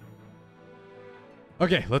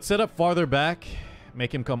 Okay, let's set up farther back.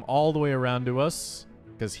 Make him come all the way around to us.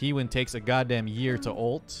 Because Hewin takes a goddamn year to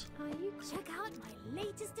ult. Check out my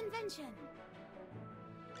latest invention.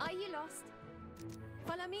 Are you lost?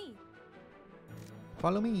 Follow me.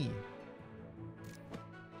 Follow me.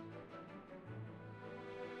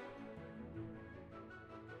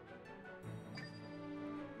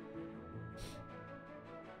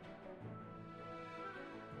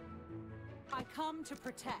 I come to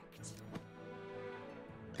protect.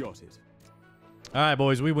 Got it. All right,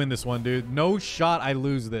 boys, we win this one, dude. No shot I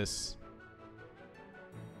lose this.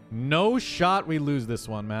 No shot we lose this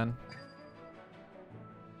one, man.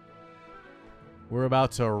 We're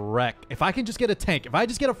about to wreck. If I can just get a tank, if I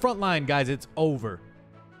just get a front line, guys, it's over.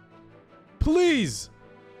 Please.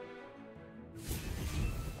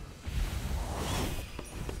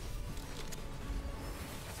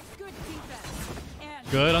 Good defense.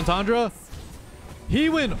 And Good, Entendre.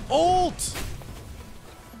 Hewin, ult.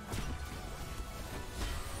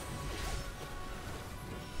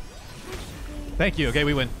 Thank you. Okay,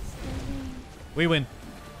 we win. We win.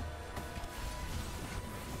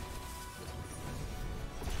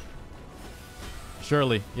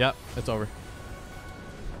 Surely. Yep, it's over.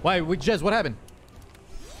 Why? Jez, what happened?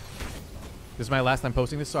 This is my last time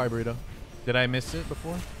posting this. Sorry, Burrito. Did I miss it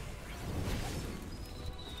before?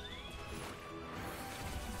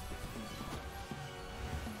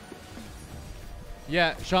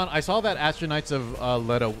 Yeah, Sean, I saw that Astronauts of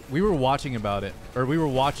Leto. We were watching about it, or we were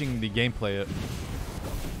watching the gameplay.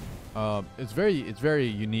 It's very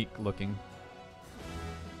unique looking.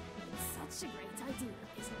 Such a great idea,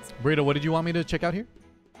 isn't it? Burrito, what did you want me to check out here?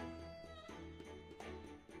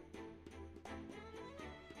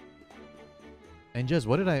 And Jez,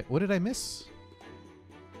 what did I miss?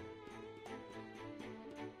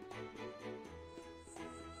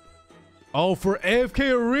 Oh, for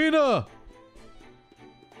AFK Arena.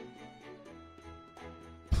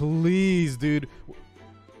 Please, dude.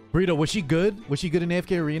 Burrito, was she good? Was she good in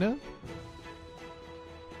AFK Arena?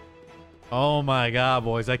 Oh my god,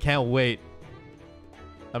 boys. I can't wait.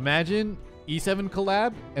 Imagine E7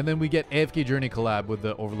 collab, and then we get AFK Journey collab with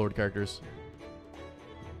the Overlord characters.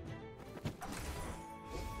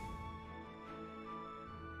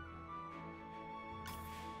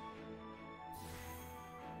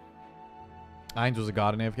 Ainz was a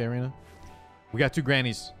god in AFK Arena. We got 2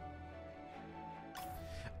 grannies.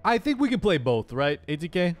 I think we can play both, right,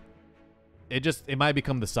 ATK? It might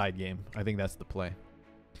become the side game. I think that's the play.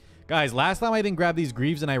 Guys, last time I didn't grab these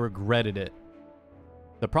Greaves and I regretted it.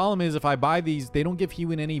 The problem is if I buy these, they don't give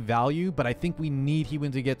Hewin any value, but I think we need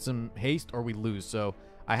Hewin to get some haste or we lose. So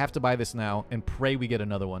I have to buy this now and pray we get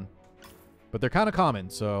another one. But they're kind of common,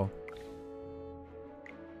 so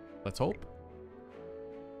let's hope.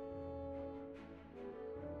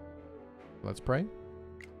 Let's pray.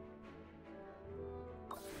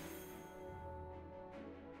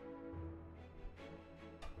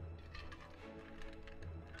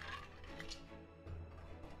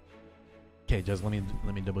 Okay, just let me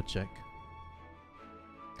double check.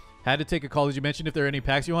 Had to take a call. Did you mention if there are any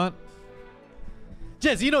packs you want?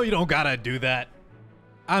 Jez, you know you don't gotta do that.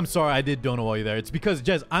 I'm sorry I did Donut while you're there. It's because,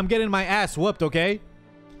 Jez, I'm getting my ass whooped, okay?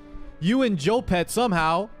 You and Joe Pet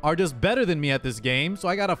somehow are just better than me at this game, so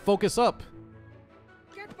I gotta focus up.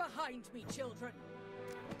 Get behind me, children.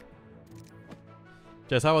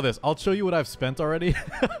 Jez, how about this? I'll show you what I've spent already.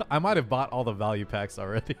 I might have bought all the value packs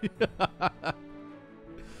already.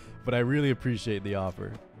 But I really appreciate the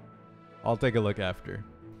offer. I'll take a look after.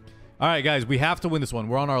 All right, guys, we have to win this one.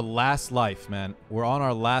 We're on our last life, man. We're on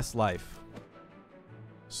our last life.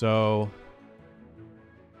 So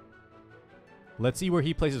let's see where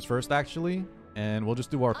he places first, actually. And we'll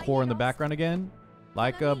just do our core in the background again.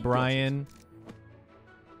 Leica, Brian.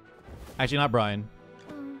 Actually, not Brian.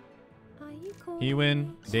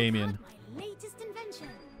 Hewin, Damien.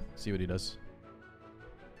 See what he does.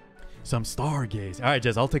 Some stargaze. All right,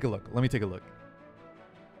 Jez, I'll take a look. Let me take a look.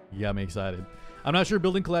 You got me excited. I'm not sure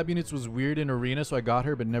building collab units was weird in Arena, so I got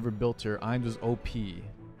her, but never built her. Ainz was OP,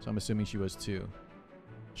 so I'm assuming she was too.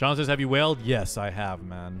 Sean says, have you wailed? Yes, I have,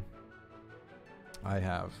 man. I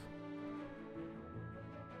have.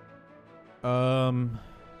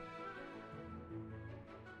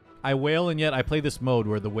 I wail, and yet I play this mode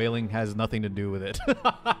where the wailing has nothing to do with it.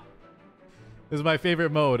 This is my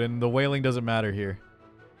favorite mode, and the wailing doesn't matter here.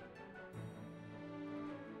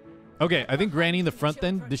 Okay, I think Granny in the front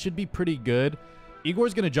then. This should be pretty good.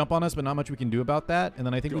 Igor's going to jump on us, but not much we can do about that. And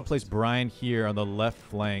then I think we place Brian here on the left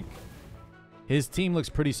flank. His team looks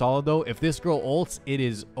pretty solid, though. If this girl ults, it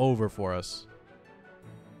is over for us.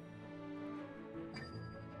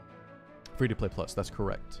 Free to play plus. That's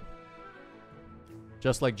correct.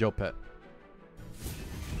 Just like Joe Pet.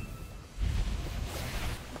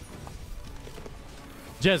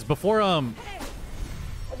 Jez, before,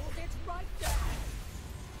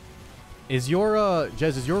 Is your,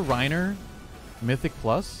 Jez, is your Reiner Mythic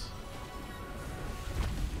Plus?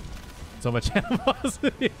 So much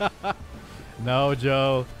animosity. No,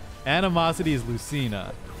 Joe. Animosity is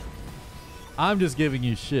Lucina. I'm just giving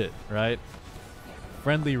you shit, right?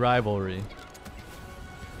 Friendly rivalry.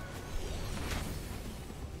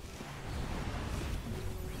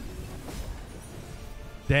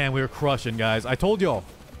 Damn, we were crushing, guys. I told y'all.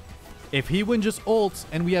 If he win just ults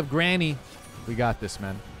and we have Granny, we got this,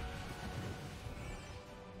 man.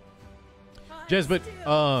 Jez, but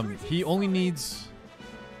he only needs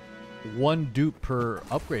 1 dupe per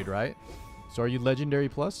upgrade, right? So are you Legendary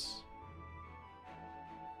Plus?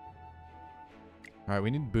 Alright, we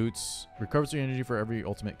need boots. Recovers 3 energy for every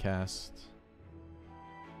ultimate cast.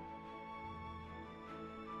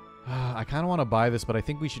 I kind of want to buy this, but I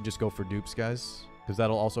think we should just go for dupes, guys. Because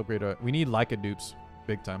that'll also upgrade our... We need Leica dupes.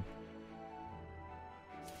 Big time.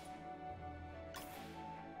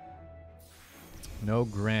 No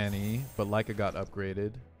Granny, but Leica got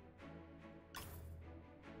upgraded.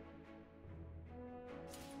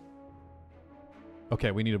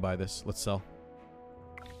 Okay, we need to buy this. Let's sell.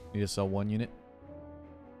 Need to sell 1 unit.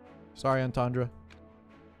 Sorry, Antandra.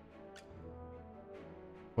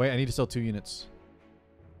 Wait, I need to sell 2 units.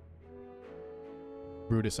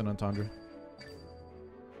 Brutus and Entendre.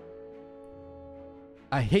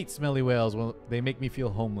 I hate smelly whales. Well, they make me feel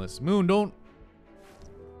homeless. Moon, don't.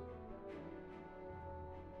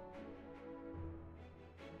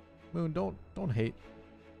 Moon, don't hate.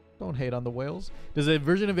 Don't hate on the whales. Does a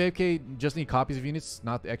version of AFK just need copies of units,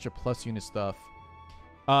 not the extra plus unit stuff?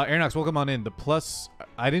 Airnox, welcome on in. The plus,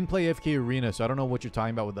 I didn't play AFK Arena, so I don't know what you're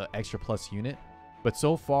talking about with the extra plus unit. But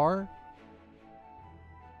so far,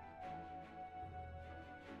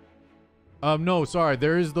 no, sorry.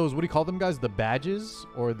 There is those, what do you call them, guys? The badges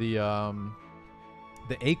or the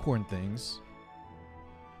acorn things.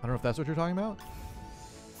 I don't know if that's what you're talking about.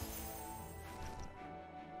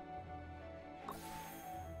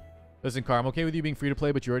 Listen, Car, I'm okay with you being free to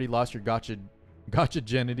play, but you already lost your gotcha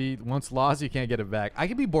genity. Once lost, you can't get it back. I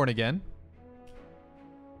can be born again.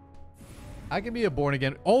 I can be a born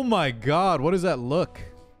again. Oh my god, what does that look?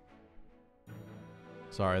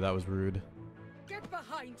 Sorry, that was rude. Get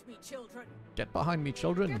behind me, children. Get behind me,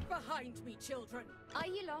 children. Get behind me, children. Are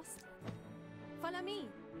you lost? Follow me.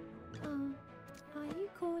 Are you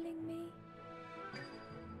calling me?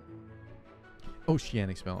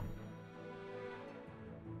 Oceanic spell.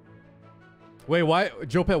 Wait, why?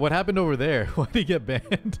 Joe Pet, what happened over there? Why did he get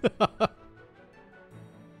banned?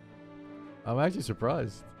 I'm actually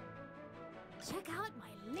surprised. Check out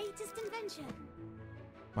my latest invention.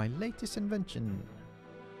 My latest invention.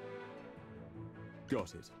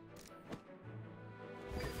 Got it.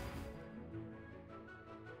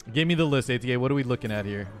 Give me the list, ATA. What are we looking at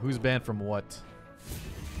here? Who's banned from what?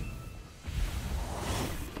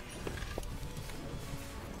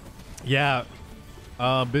 Yeah.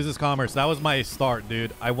 Business commerce. That was my start,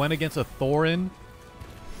 dude. I went against a Thorin,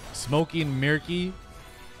 Smokey and Mirky.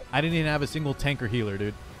 I didn't even have a single tank or healer,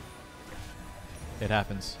 dude. It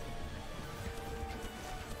happens.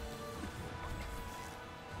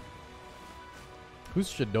 Who's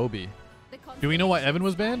Shadobi? Do we know why Evan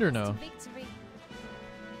was banned or no?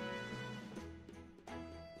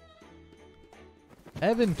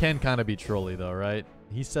 Evan can kind of be trolly though, right?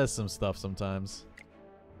 He says some stuff sometimes.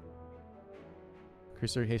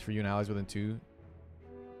 Increase haste for you and allies within 2.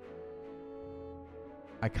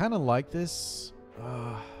 I kind of like this.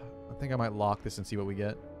 I think I might lock this and see what we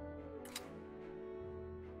get.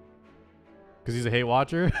 Because he's a hate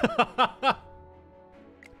watcher.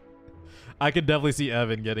 I could definitely see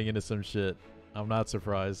Evan getting into some shit. I'm not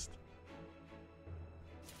surprised.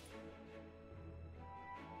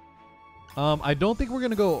 I don't think we're going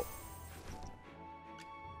to go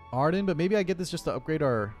Arden, but maybe I get this just to upgrade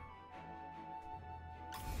our...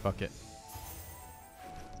 Fuck it.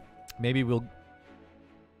 Maybe we'll...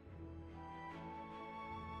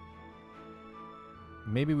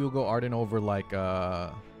 Maybe we'll go Arden over like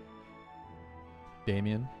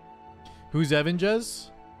Damien. Who's Evan, Jez?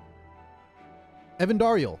 Evan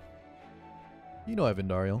Dariel. You know Evan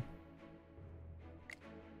Dariel.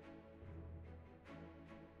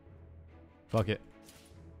 Fuck it.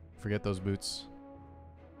 Forget those boots.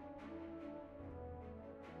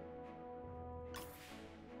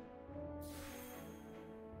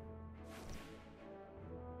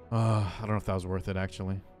 I don't know if that was worth it,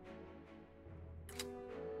 actually.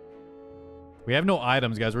 We have no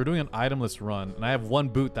items, guys. We're doing an itemless run. And I have 1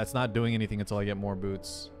 boot that's not doing anything until I get more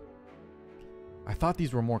boots. I thought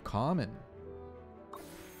these were more common.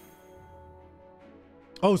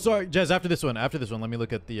 Oh, sorry, Jez, after this one, let me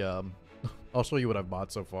look at the... I'll show you what I've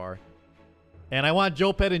bought so far. And I want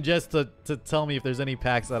Joe Pet and Jez to tell me if there's any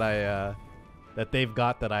packs that I... that they've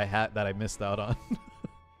got that I missed out on.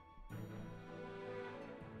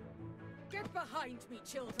 Get behind me,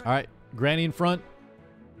 children. All right, Granny in front.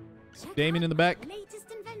 Check Damien out in the back. my latest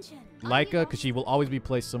invention. Are Leica, you because she will always be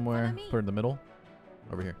placed somewhere. Follow me. Put her in the middle.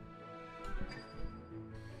 Over here.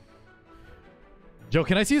 Joe,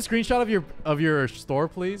 can I see a screenshot of your store,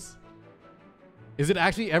 please? Is it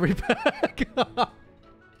actually every pack?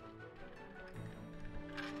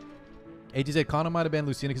 AJ said Connor might have banned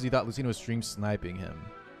Lucina because he thought Lucina was stream sniping him.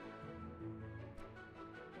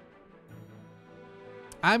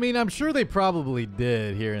 I mean, I'm sure they probably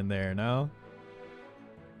did here and there, no?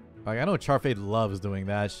 Like, I know Charfade loves doing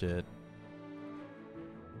that shit.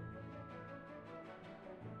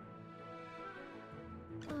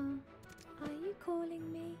 Are you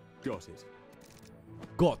calling me? Got it.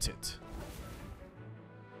 Got it.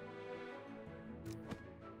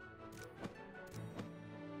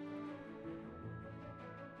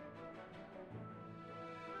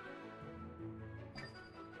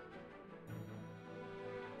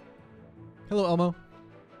 Hello, Elmo.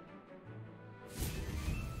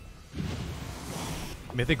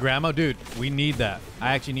 Mythic Grandma? Dude, we need that.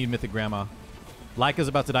 I actually need Mythic Grandma. Laika's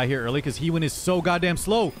about to die here early because Hewen is so goddamn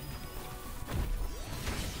slow.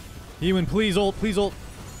 Hewen, please ult, please ult.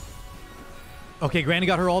 Okay, Granny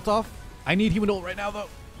got her ult off. I need Hewen ult right now, though.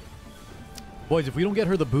 Boys, if we don't get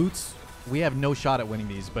her the boots, we have no shot at winning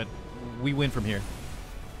these, but we win from here.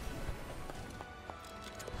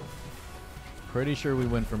 Pretty sure we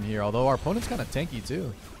win from here, although our opponent's kind of tanky,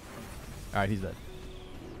 too. All right, he's dead.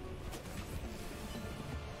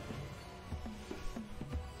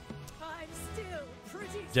 I'm still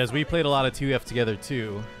pretty Jez, we played a lot of 2F together,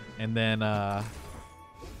 too, and then our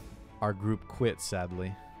group quit,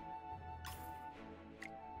 sadly.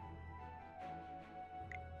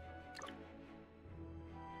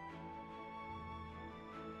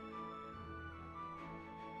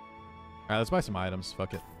 Alright, let's buy some items.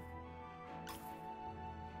 Fuck it.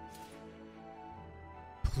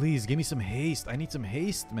 Please, give me some haste. I need some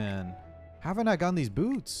haste, man. How have I not gotten these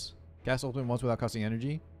boots? Cast ultimate once without costing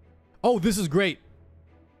energy. Oh, this is great.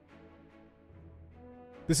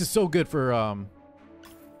 This is so good for,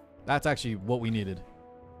 that's actually what we needed.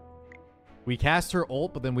 We cast her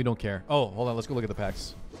ult, but then we don't care. Oh, hold on. Let's go look at the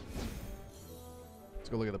packs. Let's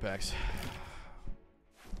go look at the packs.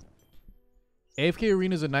 AFK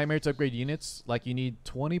Arena is a nightmare to upgrade units. Like, you need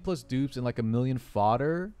 20 plus dupes and like 1 million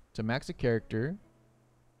fodder to max a character.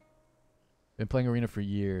 Been playing Arena for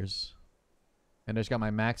years. And I just got my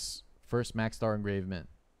first max star engravement.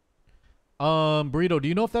 Burrito, do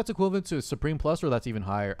you know if that's equivalent to Supreme Plus or that's even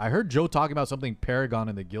higher? I heard Joe talking about something Paragon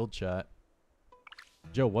in the guild chat.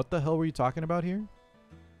 Joe, what the hell were you talking about here?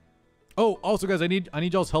 Oh, also guys, I need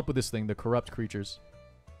y'all's help with this thing, the corrupt creatures.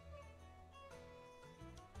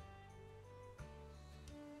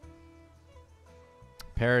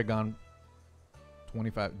 Paragon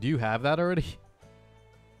 25. Do you have that already?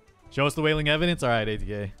 Show us the wailing evidence. All right,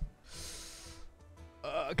 ATK.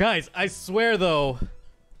 Guys, I swear though,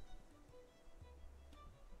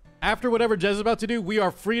 after whatever Jez is about to do, we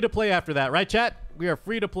are free to play after that. Right, chat? We are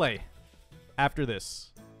free to play after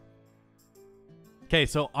this. Okay,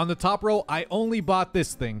 so on the top row, I only bought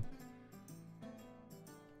this thing.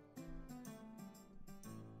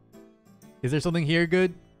 Is there something here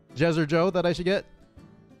good, Jez or Joe, that I should get?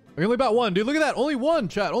 I only bought one, dude. Look at that. Only one,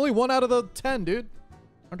 chat. Only 1 out of the 10, dude.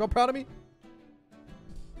 Aren't y'all proud of me?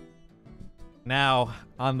 Now,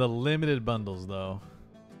 on the limited bundles, though.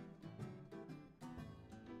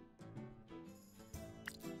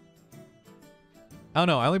 Oh,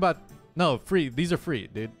 no. I only bought... No, free. These are free,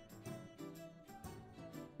 dude.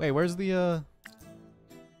 Wait, where's the...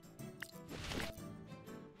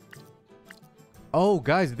 Oh,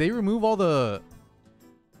 guys, did they remove all the...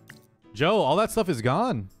 Joe, all that stuff is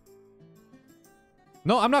gone.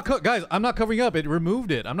 No, I'm not... Guys, I'm not covering up. It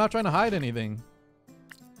removed it. I'm not trying to hide anything.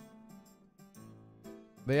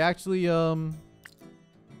 They actually, the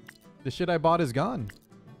shit I bought is gone.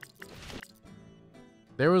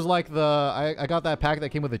 There was like the... I got that pack that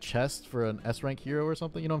came with a chest for an S-rank hero or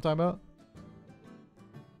something. You know what I'm talking about?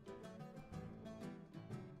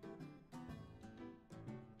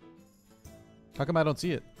 How come I don't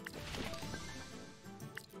see it?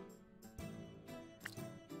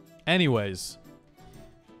 Anyways.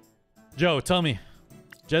 Joe, tell me.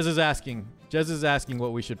 Jez is asking. Jez is asking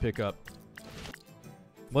what we should pick up.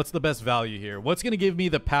 What's the best value here? What's going to give me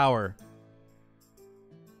the power?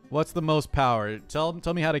 What's the most power? Tell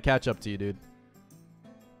me how to catch up to you, dude.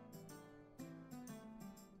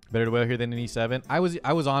 Better to whale here than an E7. I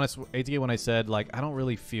was honest, ATK, when I said, like, I don't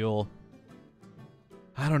really feel...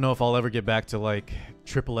 I don't know if I'll ever get back to, like,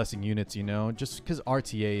 triple S-ing units, you know? Just because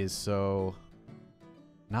RTA is so...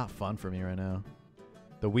 not fun for me right now.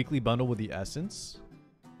 The weekly bundle with the essence?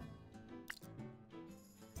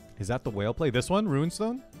 Is that the whale play? This one?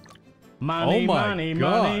 Runestone? Money, oh my money,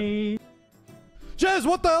 God. money. Jez,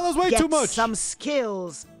 what the hell? That's way Get too much. some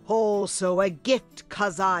skills. Also a gift,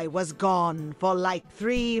 cause I was gone for like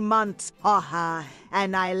 3 months. Haha,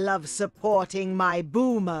 and I love supporting my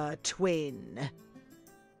boomer twin.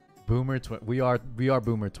 Boomer twin. We are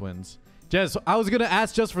boomer twins. Jez, I was gonna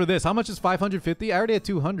ask just for this. How much is 550? I already had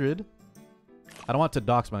 200. I don't want to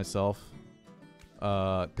dox myself.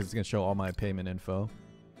 Because it's gonna show all my payment info.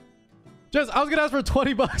 Jez, I was gonna ask for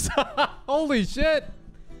 20 bucks. Holy shit.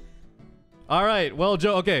 All right. Well,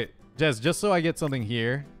 Joe. Okay, Jez. Just so I get something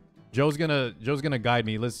here, Joe's gonna guide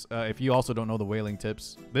me. Let's. If you also don't know the whaling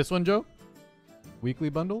tips, this one, Joe. Weekly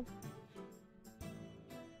bundle.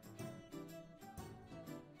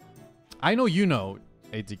 I know you know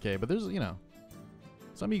 80K, but there's, you know,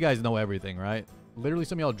 some of you guys know everything, right? Literally,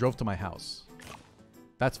 some of y'all drove to my house.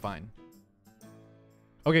 That's fine.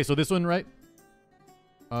 Okay, so this one, right?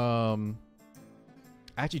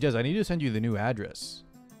 Actually, Jez, I need to send you the new address.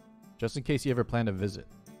 just in case you ever plan to visit.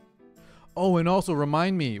 Oh, and also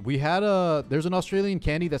remind me, we had there's an Australian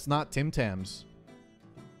candy that's not Tim Tams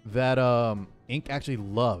that Ink actually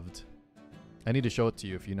loved. I need to show it to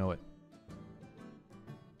you if you know it.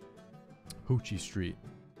 Hoochie Street.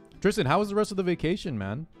 Tristan, how was the rest of the vacation,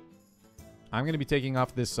 man? I'm gonna be taking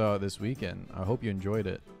off this this weekend. I hope you enjoyed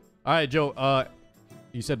it. All right, Joe.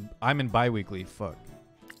 You said I'm in bi-weekly. Fuck.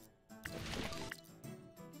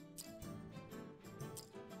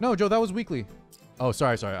 No, Joe, that was weekly. Oh,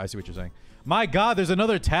 sorry. I see what you're saying. My God, there's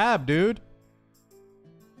another tab, dude.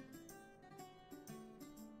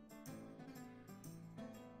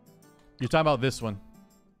 You're talking about this one.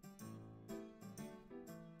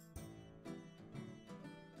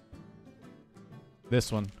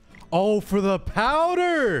 This one. Oh, for the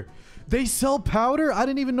powder. They sell powder? I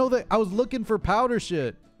didn't even know that. I was looking for powder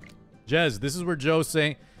shit. Jez, this is where Joe's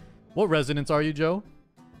saying... What resonance are you, Joe?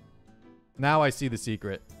 Now I see the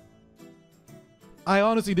secret. I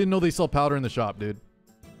honestly didn't know they sell powder in the shop, dude.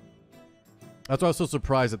 That's why I was so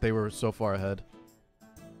surprised that they were so far ahead.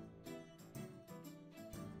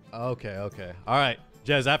 Okay. All right.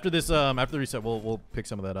 Jez, after this, after the reset, we'll pick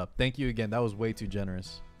some of that up. Thank you again. That was way too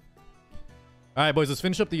generous. All right, boys, let's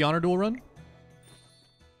finish up the honor duel run.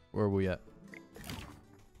 Where are we at?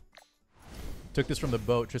 Took this from the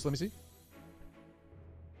boat. Tris, let me see.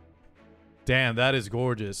 Damn, that is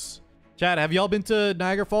gorgeous. Chad, have y'all been to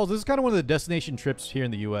Niagara Falls? This is kind of one of the destination trips here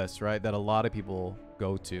in the U.S., right? That a lot of people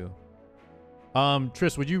go to.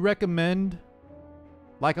 Tris, would you recommend,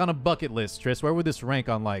 like on a bucket list, Tris, where would this rank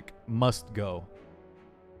on like must go?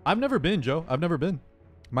 I've never been, Joe. I've never been.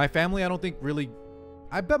 My family, I don't think really...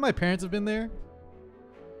 I bet my parents have been there.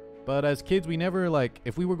 But as kids, we never like...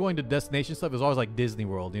 If we were going to destination stuff, it was always like Disney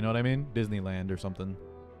World. You know what I mean? Disneyland or something.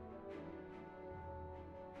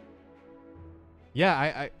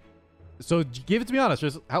 Yeah, So give it to me honest.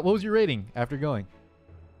 Just what was your rating after going?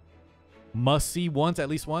 Must see once, at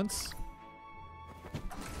least once.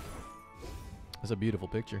 That's a beautiful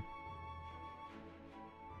picture.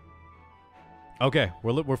 Okay,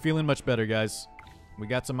 we're feeling much better, guys. We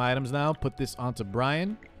got some items now. Put this onto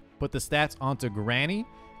Brian. Put the stats onto Granny.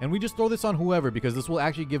 And we just throw this on whoever because this will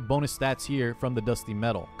actually give bonus stats here from the Dusty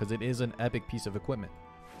Metal because it is an epic piece of equipment.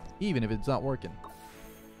 Even if it's not working.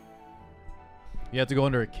 You have to go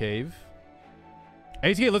under a cave.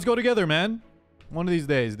 ATK, let's go together, man. One of these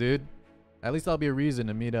days, dude. At least that'll be a reason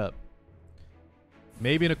to meet up.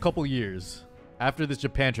 Maybe in a couple years. After this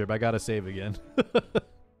Japan trip, I gotta save again.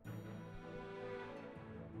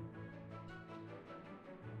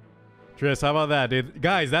 Tris, how about that, dude?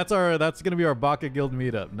 Guys, that's gonna be our Baka Guild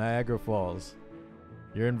meetup, Niagara Falls.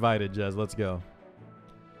 You're invited, Jez. Let's go.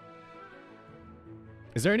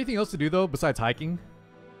 Is there anything else to do though besides hiking?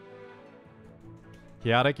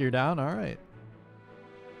 Chaotic, you're down? Alright.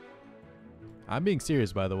 I'm being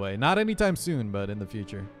serious, by the way. Not anytime soon, but in the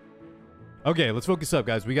future. Okay, let's focus up,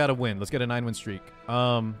 guys. We gotta win. Let's get a 9-win streak.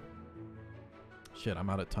 Shit, I'm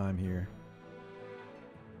out of time here.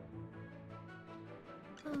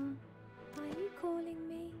 Are you calling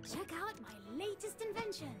me? Check out my latest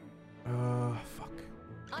invention. Fuck.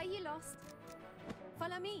 Are you lost?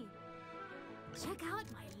 Follow me. Check out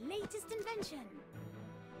my latest invention.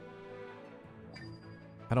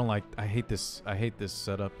 I hate this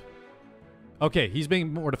setup. Okay, he's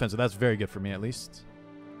being more defensive. That's very good for me, at least.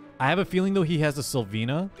 I have a feeling, though, he has a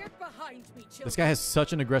Sylvina. Get behind me, children. This guy has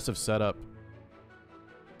such an aggressive setup.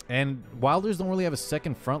 And Wilders don't really have a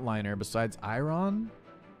second frontliner besides Iron.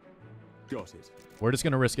 Got it. We're just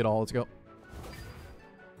going to risk it all. Let's go.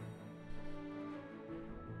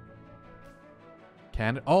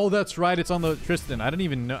 Oh, that's right. It's on the Tristan. I didn't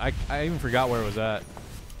even know. I even forgot where it was at.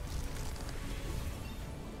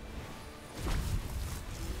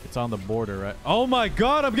 It's on the border, right? Oh my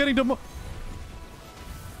god, I'm getting to...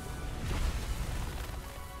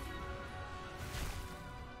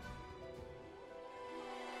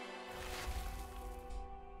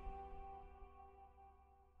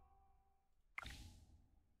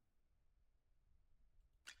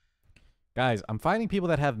 Guys, I'm finding people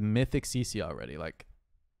that have mythic CC already, like...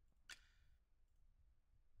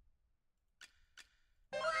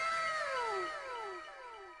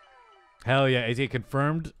 Hell yeah, AZ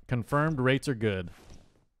confirmed. Confirmed rates are good.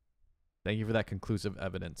 Thank you for that conclusive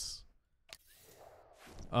evidence.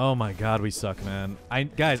 Oh my god, we suck, man.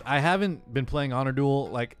 Guys, I haven't been playing Honor Duel.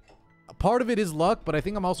 Like, part of it is luck, but I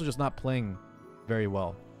think I'm also just not playing very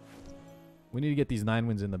well. We need to get these 9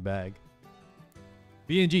 wins in the bag.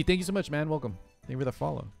 BNG, thank you so much, man. Welcome. Thank you for the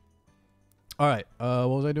follow. All right, what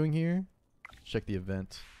was I doing here? Check the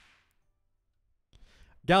event.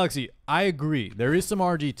 Galaxy, I agree. There is some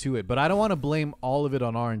RNG to it, but I don't want to blame all of it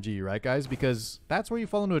on RNG, right, guys? Because that's where you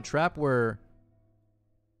fall into a trap where...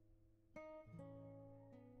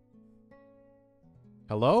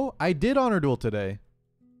 Hello? I did Honor Duel today.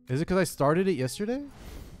 Is it because I started it yesterday?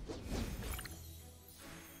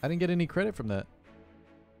 I didn't get any credit from that.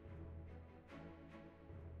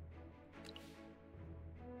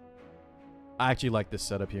 I actually like this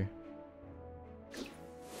setup here.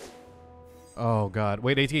 Oh god.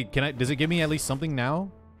 Wait, AT, can I does it give me at least something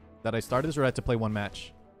now that I started this, or I have to play one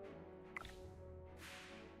match?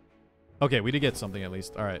 Okay, we did get something at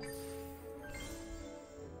least. Alright.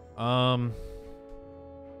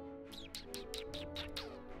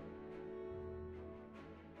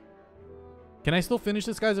 Can I still finish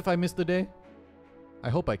this, guys, if I miss the day?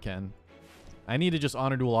 I hope I can. I need to just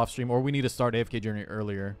Honor Duel off stream, or we need to start AFK Journey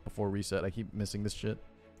earlier before reset. I keep missing this shit.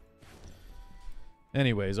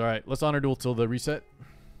 Anyways, alright. Let's Honor Duel till the reset.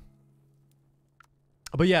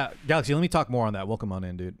 But yeah, Galaxy, let me talk more on that. Welcome on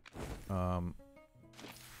in, dude. I'll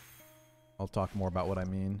talk more about what I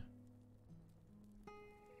mean.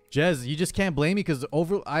 Jez, you just can't blame me because it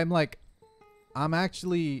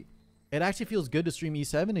actually feels good to stream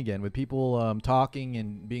E7 again with people talking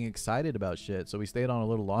and being excited about shit. So we stayed on a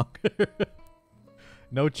little longer.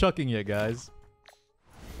 No chucking yet, guys.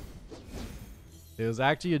 It was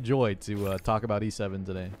actually a joy to talk about E7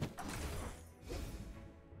 today.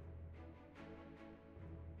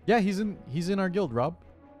 Yeah, he's in our guild, Rob.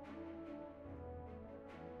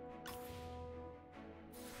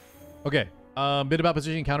 Okay. Bit about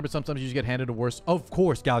positioning counter, but sometimes you just get handed a worse. Of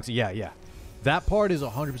course, Galaxy. Yeah. That part is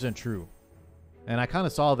 100% true. And I kind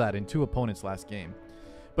of saw that in 2 opponents last game.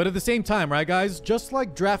 But at the same time, right, guys? Just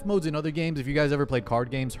like draft modes in other games, if you guys ever played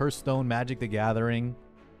card games, Hearthstone, Magic the Gathering,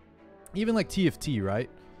 even like TFT, right?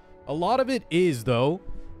 A lot of it is, though,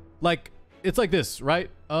 like, it's like this, right?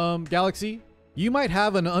 Galaxy, you might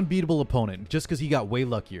have an unbeatable opponent just because he got way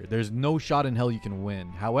luckier. There's no shot in hell you can win.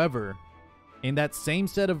 However, in that same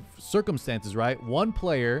set of circumstances, right? One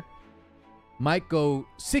player might go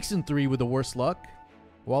 6-3 with the worst luck,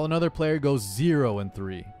 while another player goes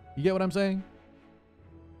 0-3. You get what I'm saying?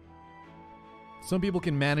 Some people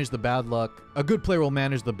can manage the bad luck. A good player will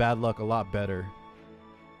manage the bad luck a lot better.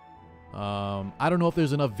 I don't know if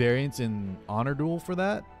there's enough variance in Honor Duel for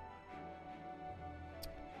that.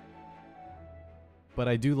 But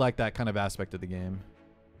I do like that kind of aspect of the game.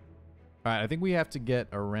 Alright, I think we have to get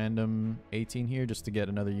a random 18 here just to get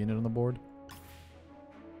another unit on the board.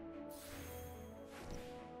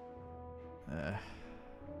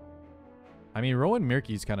 I mean, Rowan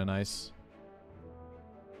Mirky's kind of nice.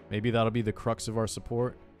 Maybe that'll be the crux of our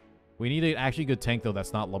support. We need an actually good tank, though,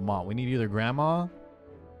 that's not Lamont. We need either Grandma,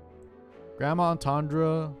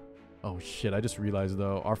 Entendre. Oh, shit. I just realized,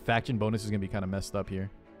 though, our faction bonus is going to be kind of messed up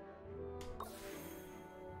here.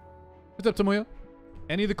 What's up, Tomoyo?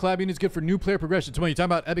 Any of the collab units good for new player progression? Tomoyo, you talking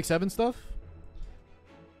about Epic 7 stuff?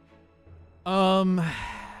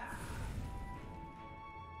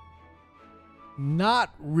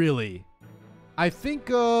 Not really. I think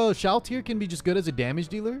Shaltir can be just good as a damage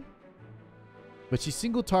dealer. But she's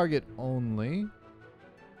single target only.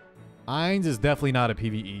 Ainz is definitely not a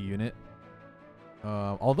PvE unit.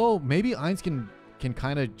 Although maybe Ainz can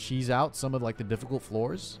kind of cheese out some of like the difficult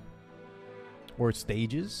floors. Or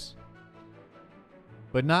stages.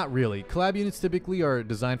 But not really. Collab units typically are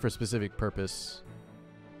designed for a specific purpose.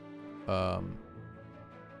 And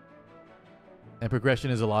progression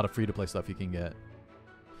is a lot of free-to-play stuff you can get.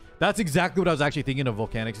 That's exactly what I was actually thinking of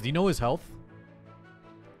Volcanics. Do you know his health?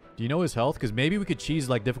 Do you know his health? Because maybe we could cheese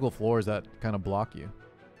like difficult floors that kind of block you.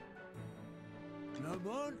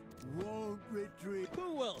 Lamont won't retreat.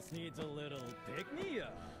 Who else needs a little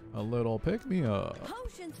pick-me-up? A little pick-me-up.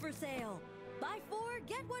 Potions for sale. Buy 4,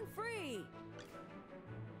 get 1 free.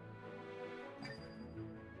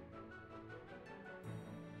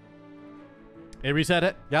 Hey, reset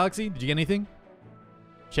it. Galaxy, did you get anything?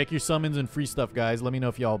 Check your summons and free stuff, guys. Let me know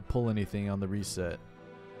if y'all pull anything on the reset.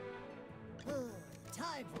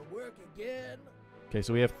 Time for work again. Okay,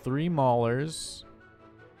 so we have 3 Maulers.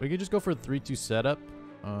 We could just go for a 3-2 setup.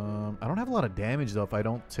 I don't have a lot of damage, though, if I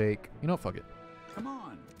don't take... You know what? Fuck it. Come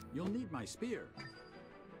on. You'll need my spear.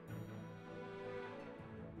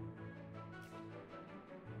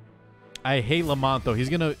 I hate Lamont, though. He's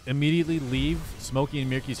going to immediately leave Smokey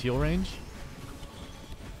and Mirky's heal range.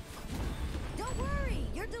 Don't worry.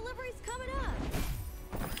 Your delivery's coming up.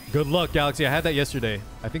 Good luck, Galaxy. I had that yesterday.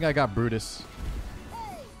 I think I got Brutus.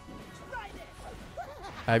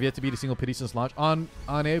 I have yet to beat a single pity since launch. On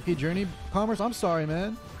AFK Journey, Commerce? I'm sorry,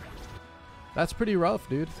 man. That's pretty rough,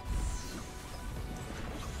 dude.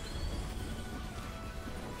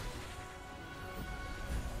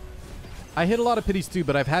 I hit a lot of pities too,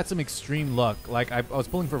 but I've had some extreme luck. Like I was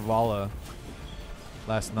pulling for Vala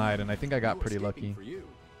last night, and I think I got pretty lucky.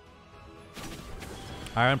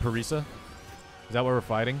 Iron Parisa? Is that what we're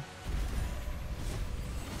fighting?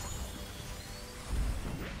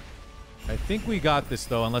 I think we got this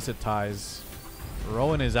though, unless it ties.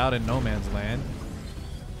 Rowan is out in no man's land.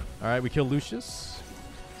 Alright, we kill Lucius.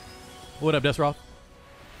 What up, Desroth?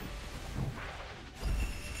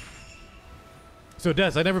 So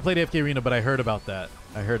Des, I never played AFK Arena, but I heard about that.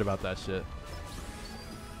 I heard about that shit.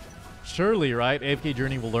 Surely, right? AFK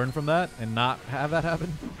Journey will learn from that and not have that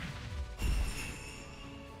happen.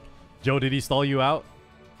 Joe, did he stall you out?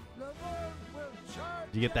 Did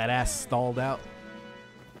you get that ass stalled out?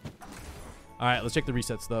 Alright, let's check the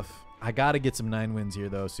reset stuff. I gotta get some 9 wins here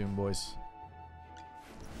though soon, boys.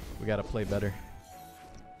 We gotta play better.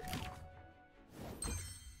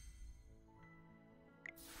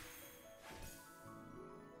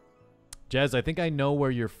 Jez, I think I know where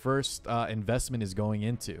your first investment is going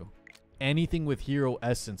into. Anything with hero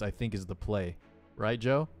essence, I think, is the play. Right,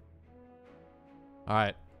 Joe?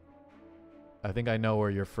 Alright. I think I know where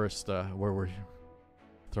your first, where we're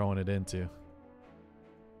throwing it into.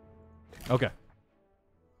 Okay.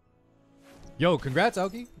 Yo, congrats,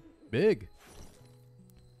 Aoki. Big.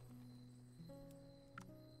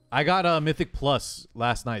 I got a Mythic Plus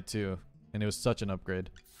last night, too. And it was such an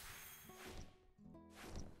upgrade.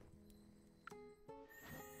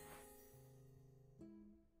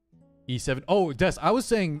 E7. Oh, Des, I was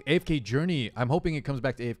saying AFK Journey. I'm hoping it comes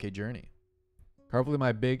back to AFK Journey. Carefully,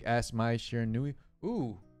 my big ass, my Shiranui.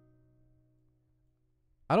 Ooh.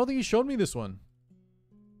 I don't think you showed me this one.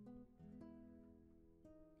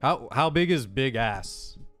 How big is big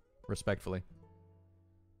ass? Respectfully.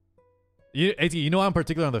 You know I'm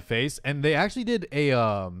particular on the face, and they actually did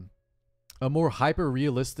a more hyper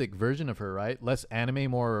realistic version of her, right? Less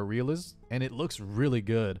anime, more realist, and it looks really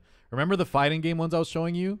good. Remember the fighting game ones I was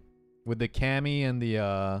showing you with the Cammy and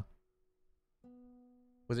the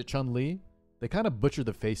was it Chun-Li? They kind of butcher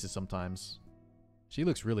the faces sometimes. She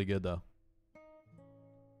looks really good though.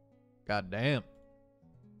 God damn.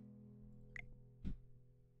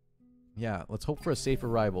 Yeah, let's hope for a safe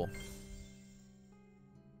arrival.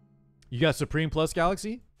 You got Supreme Plus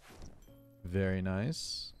Galaxy? Very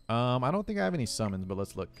nice. I don't think I have any summons, but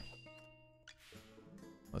let's look.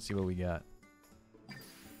 Let's see what we got.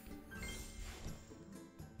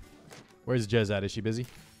 Where's Jez at? Is she busy?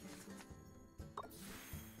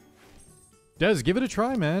 Jez, give it a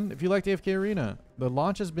try, man. If you like the AFK Arena. The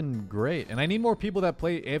launch has been great. And I need more people that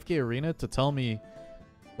play AFK Arena to tell me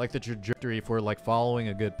like the trajectory for like following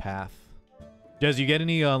a good path. Jez, you get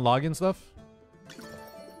any login stuff?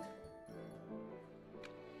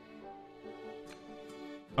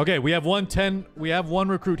 Okay, we have 110. We have one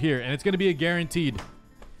recruit here, and it's going to be a guaranteed.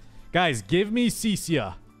 Guys, give me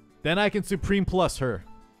Cecia. Then I can Supreme Plus her.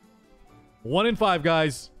 1 in 5,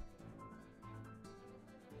 guys.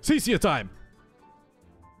 Cecia time.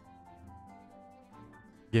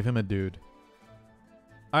 Give him a dude.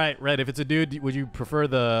 All right, Red, if it's a dude, would you prefer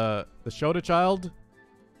the Shota child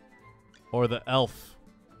or the elf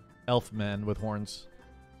man with horns?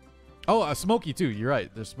 Oh, a Smokey too. You're right.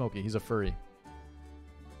 There's Smokey. He's a furry.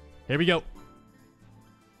 Here we go.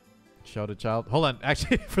 Shota child. Hold on.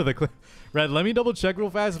 Actually, for the clip. Red, let me double check real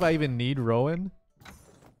fast if I even need Rowan.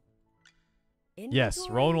 Yes,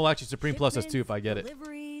 Rowan will actually Supreme Plus us too if I get it.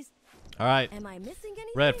 All right. Am I missing anything?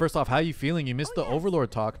 Red, first off, how you feeling? You missed the Overlord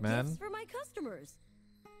talk, man. Gifts for my customers.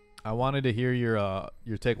 I wanted to hear your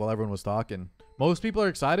take while everyone was talking. Most people are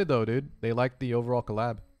excited though, dude. They like the overall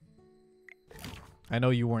collab. I know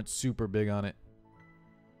you weren't super big on it.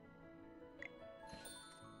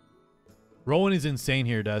 Rowan is insane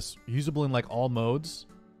here, Des. Usable in like all modes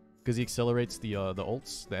because he accelerates the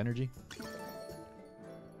ults, the energy.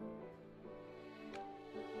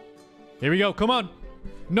 Here we go. Come on.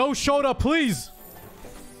 No Shota, please.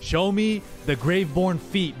 Show me the Graveborn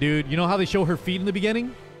feet, dude. You know how they show her feet in the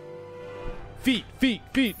beginning? Feet, feet,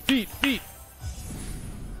 feet, feet, feet.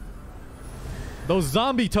 Those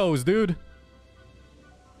zombie toes, dude.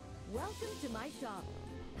 Welcome to my shop.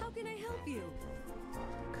 How can I help you?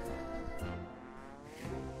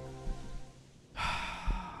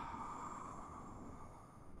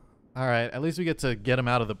 All right, at least we get to get him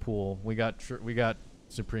out of the pool. We got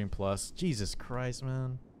Supreme Plus. Jesus Christ,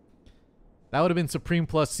 man. That would have been Supreme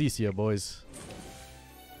Plus Cecia, boys.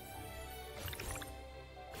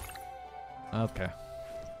 Okay.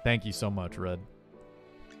 Thank you so much, Red.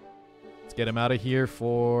 Let's get him out of here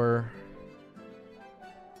for...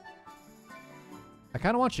 I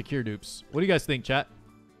kind of want Shakir dupes. What do you guys think, chat?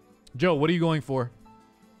 Joe, what are you going for?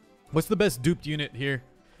 What's the best duped unit here?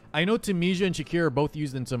 I know Tamisia and Shakira are both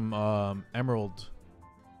used in some Emerald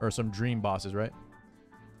or some Dream bosses, right?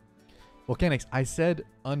 Volcanics, I said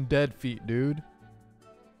undead feet, dude.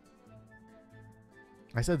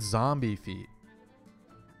 I said zombie feet.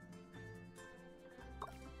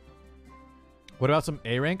 What about some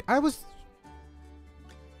A rank? I was...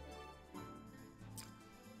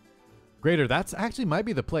 Greater, that's actually might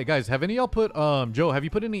be the play. Guys, have any of y'all put... Joe, have you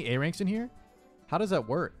put any A ranks in here? How does that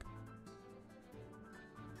work?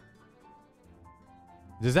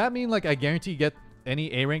 Does that mean, like, I guarantee get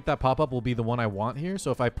any A rank that pop up will be the one I want here?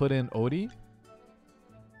 So if I put in Odie...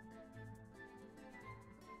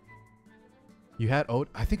 You had Odie?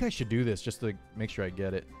 I think I should do this just to make sure I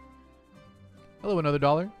get it. Hello, another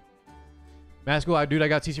 $1. Masco, dude, I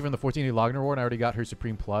got CC from the 14-day login reward. I already got her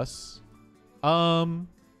Supreme Plus. I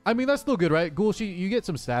mean, that's still good, right? Ghoul, you get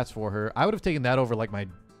some stats for her. I would have taken that over, like, my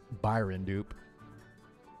Byron dupe.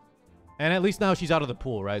 And at least now she's out of the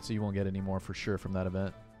pool, right? So you won't get any more for sure from that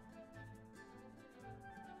event.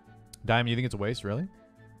 Diamond, you think it's a waste, really?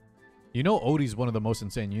 You know Odie's one of the most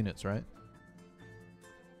insane units, right?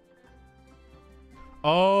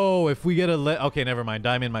 Oh, if we get a okay, never mind.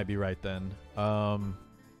 Diamond might be right then. So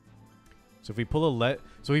if we pull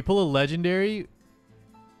a legendary,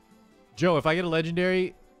 Joe, if I get a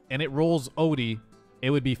legendary and it rolls Odie, it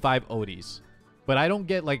would be 5 Odies. But I don't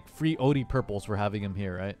get like free Odie purples for having him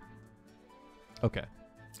here, right? Okay.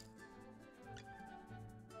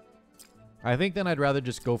 I think then I'd rather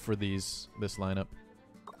just go for this lineup.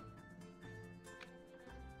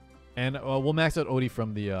 And we'll max out Odie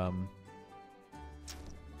from the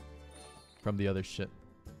other shit.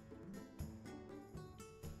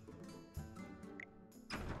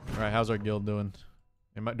 All right, how's our guild doing?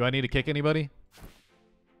 Do I need to kick anybody?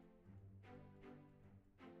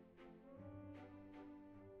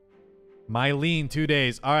 Mylene, 2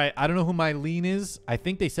 days. All right, I don't know who Mylene is. I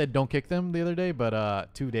think they said don't kick them the other day,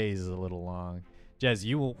 but 2 days is a little long. Jez,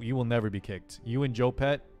 you will never be kicked. You and Joe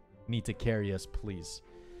Pet need to carry us, please.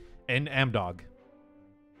 And Amdog.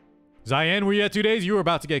 Zion, were you at 2 days? You were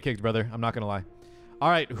about to get kicked, brother. I'm not gonna lie. All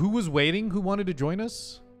right, who was waiting? Who wanted to join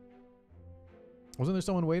us? Wasn't there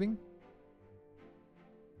someone waiting?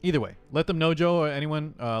 Either way, let them know, Joe, or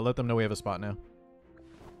anyone. Let them know we have a spot now.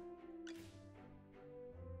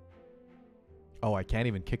 Oh, I can't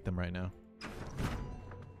even kick them right now.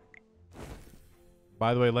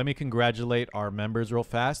 By the way, let me congratulate our members real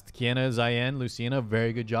fast. Kiana, Zayen, Lucina,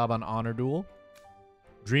 very good job on Honor Duel.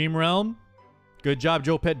 Dream Realm, good job,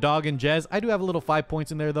 Joe Pet, Dog, and Jez. I do have a little 5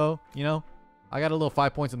 points in there, though. You know, I got a little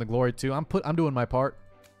 5 points in the glory, too. I'm doing my part.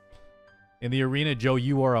 In the arena, Joe,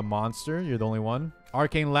 you are a monster. You're the only one.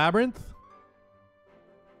 Arcane Labyrinth.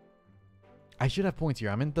 I should have points here.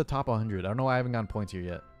 I'm in the top 100. I don't know why I haven't gotten points here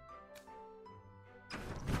yet.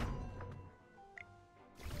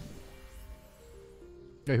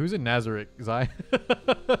 Okay, who's in Nazarick? Zai?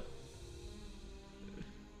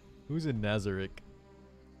 Who's in Nazarick?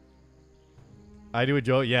 I do a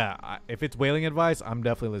Joe. Yeah, if it's whaling advice, I'm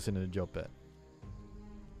definitely listening to Joe Pet.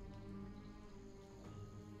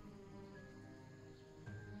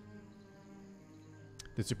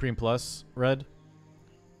 The Supreme Plus, Red?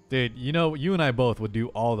 Dude, you know, you and I both would do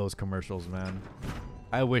all those commercials, man.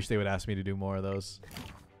 I wish they would ask me to do more of those.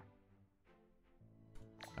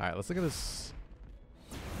 Alright, let's look at this.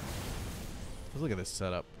 Let's look at this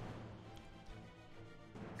setup.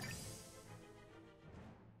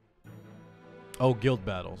 Oh, guild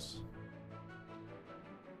battles.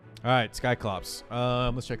 Alright, Skyclops.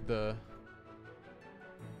 Let's check the...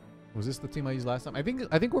 Was this the team I used last time? I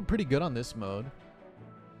think we're pretty good on this mode.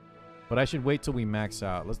 But I should wait till we max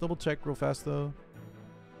out. Let's double check real fast though.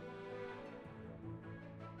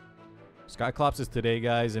 Skyclops is today,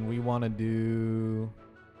 guys, and we want to do...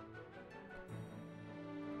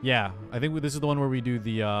 Yeah, I think this is the one where we do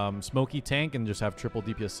the Smoky tank and just have triple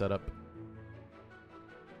DPS setup.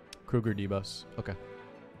 Kruger debuffs. Okay.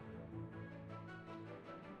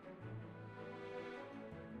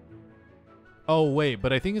 Oh, wait,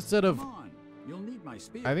 but I think instead of... You'll need my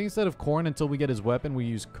spear. I think instead of Corn until we get his weapon, we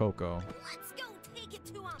use Coco. Let's go take it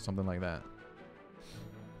to him. Something like that.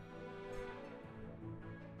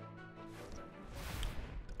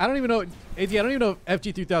 I don't even know, AT, I don't even know if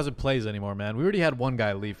FG3000 plays anymore, man. We already had one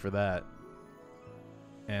guy leave for that.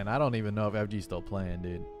 And I don't even know if FG's still playing,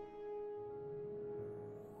 dude.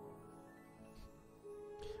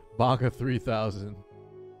 Bonka 3000.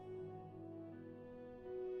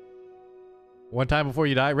 One time before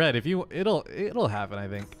you die, Red. If you, it'll happen, I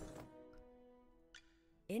think.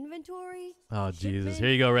 Inventory. Oh Jesus! Here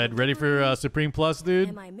you go, Red. Ready for Supreme Plus, dude?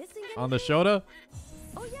 Am I missing anything? On the Shota.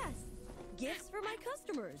 Oh yes, gifts for my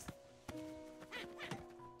customers.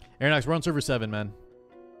 Aeronax, we're on server 7, man.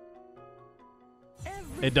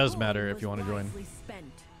 It does matter if you want to join.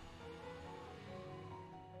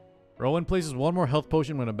 Rowan places one more health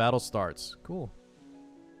potion when a battle starts. Cool.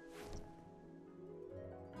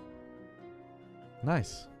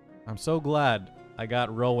 Nice. I'm so glad I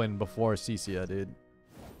got Rowan before Cecia, dude.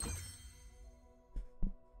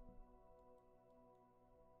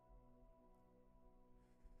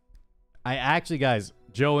 I actually, guys,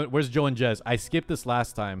 Joe, where's Joe and Jez? I skipped this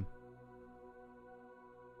last time.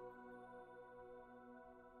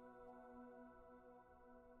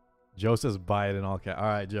 Joe says buy it in all caps. All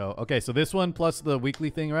right, Joe. Okay, so this one plus the weekly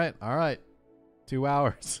thing, right? All right. 2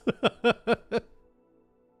 hours.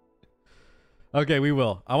 Okay, we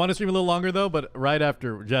will. I want to stream a little longer, though, but right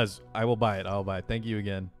after, Jez, I will buy it. I'll buy it. Thank you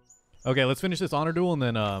again. Okay, let's finish this honor duel, and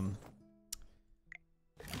then, I'm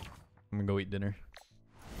gonna go eat dinner.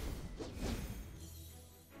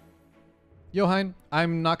 Yo, Hein,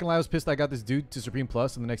 I'm not gonna lie, I was pissed I got this dude to Supreme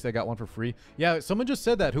Plus, and the next day I got one for free. Yeah, someone just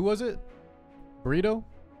said that. Who was it? Burrito?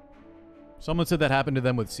 Someone said that happened to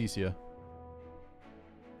them with Cecia.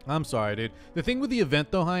 I'm sorry, dude. The thing with the event,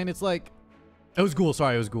 though, Hein, it's like... It was Ghoul.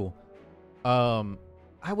 Sorry, it was Ghoul.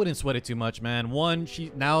 I wouldn't sweat it too much, man. One,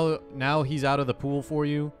 now he's out of the pool for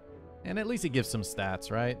you. And at least he gives some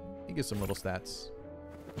stats, right? He gives some little stats.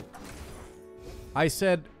 I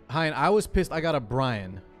said, Hein, I was pissed I got a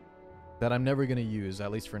Brian that I'm never going to use, at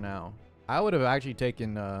least for now. I would have actually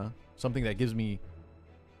taken something that gives me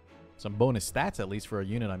some bonus stats, at least for a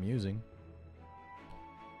unit I'm using.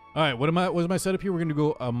 All right, what was my setup here? We're going to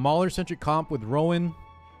go a Mauler-centric comp with Rowan.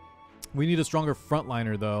 We need a stronger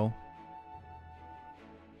frontliner, though.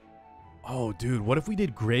 Oh, dude, what if we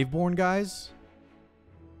did Graveborn, guys?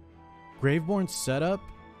 Graveborn setup?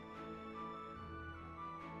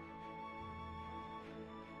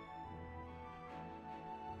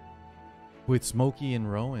 With Smokey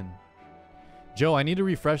and Rowan. Joe, I need to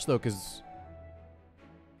refresh, though, because...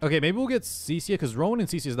 Okay, maybe we'll get Cecia, because Rowan and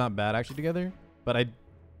Cecia is not bad, actually, together. But I...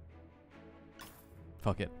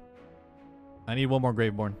 Fuck it. I need one more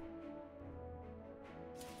Graveborn.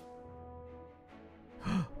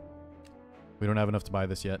 We don't have enough to buy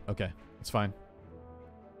this yet. Okay, it's fine.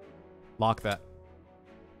 Lock that.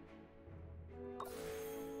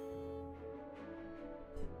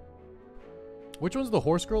 Which one's the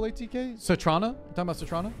horse girl ATK? Satrana? You talking about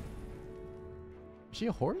Satrana? Is she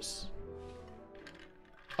a horse?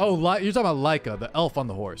 Oh, you're talking about Laika, the elf on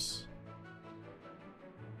the horse.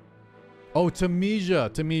 Oh, Tamesia.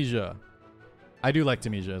 Tamesia. I do like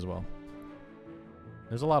Tamesia as well.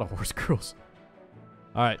 There's a lot of horse girls.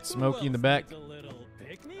 All right, Smokey in the back.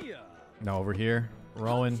 No, over here.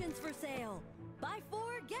 Rowan. For sale. Buy 4,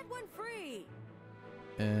 get 1 free.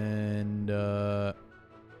 And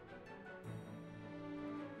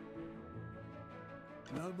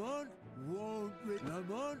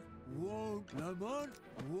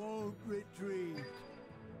won't retreat.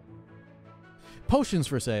 Potions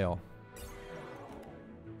for sale.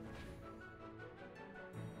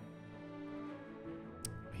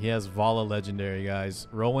 He has Vala Legendary, guys.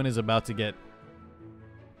 Rowan is about to get...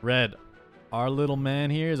 Red, our little man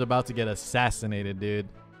here is about to get assassinated, dude.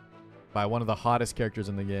 By one of the hottest characters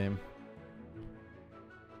in the game.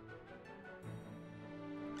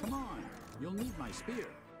 Come on, you'll need my spear.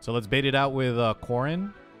 So let's bait it out with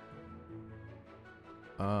Corrin.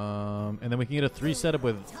 And then we can get a 3 setup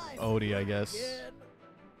with Odie, I guess.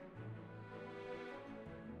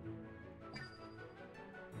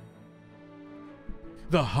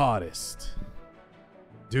 The hottest.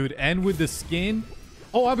 Dude, and with the skin.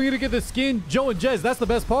 Oh, I'm going to get the skin. Joe and Jez, that's the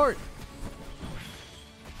best part.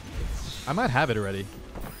 I might have it already.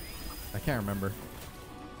 I can't remember.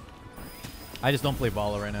 I just don't play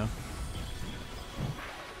Vala right now.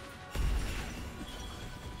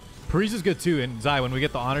 Paris is good too. And Zai, when we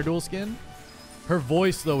get the Honor Duel skin, her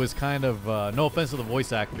voice, though, is kind of... no offense to the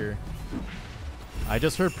voice actor. I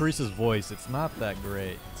just heard Paris's voice. It's not that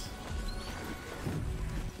great.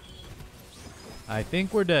 I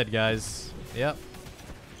think we're dead, guys. Yep.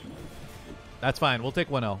 That's fine. We'll take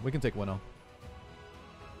 1L. We can take 1L.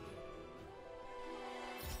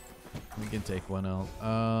 We can take 1L.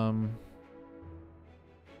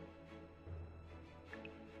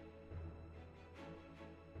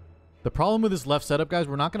 The problem with this left setup, guys,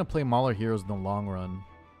 we're not going to play Mauler heroes in the long run.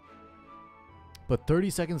 But 30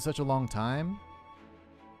 seconds is such a long time.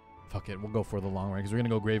 Fuck it. We'll go for the long run because we're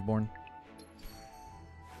going to go Graveborn.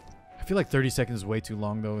 I feel like 30 seconds is way too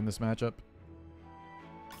long, though, in this matchup.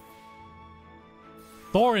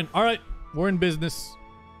 Thorin. All right. We're in business.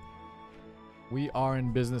 We are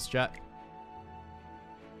in business, chat.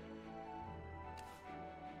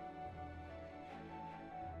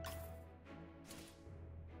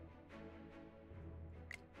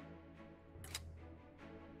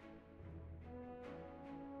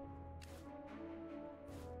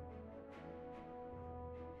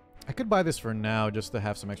 I could buy this for now just to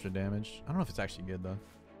have some extra damage. I don't know if it's actually good though.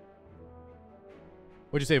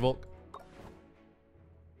 What'd you say, Volk?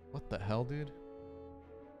 What the hell, dude?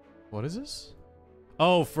 What is this?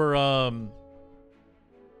 Oh, for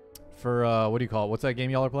what do you call it? What's that game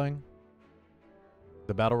y'all are playing?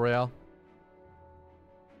 The Battle Royale?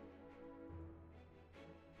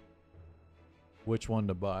 Which one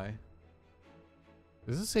to buy?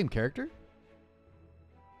 Is this the same character?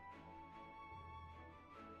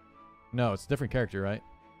 No, it's a different character, right?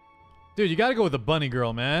 Dude, you gotta go with the bunny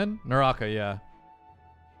girl, man. Naraka, yeah.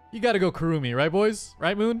 You gotta go Kurumi, right, boys?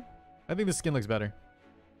 Right, Moon? I think the skin looks better.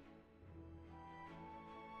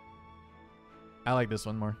 I like this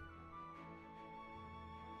one more.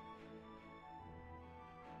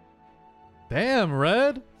 Damn,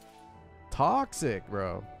 Red. Toxic,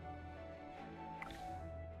 bro.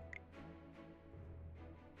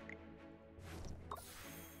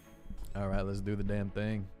 All right, let's do the damn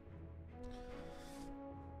thing.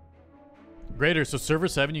 Greater, so server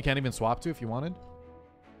 7 you can't even swap to if you wanted?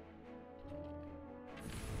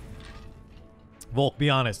 Volk, be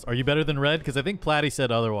honest. Are you better than Red? Because I think Platty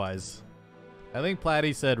said otherwise. I think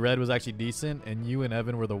Platty said Red was actually decent, and you and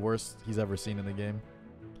Evan were the worst he's ever seen in the game.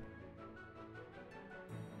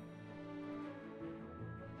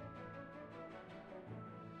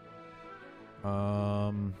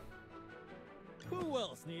 Who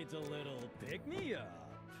else needs a little pick-me-up?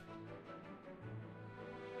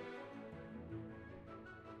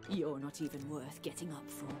 You're not even worth getting up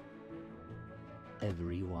for.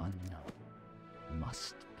 Everyone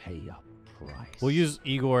must pay a price. We'll use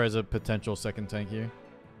Igor as a potential second tank here.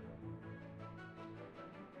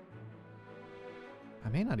 I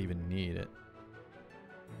may not even need it.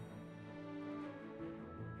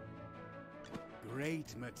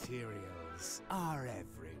 Great materials are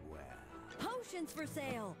everywhere. Potions for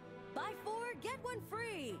sale. Buy 4, get 1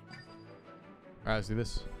 free. Alright, let's do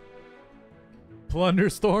this.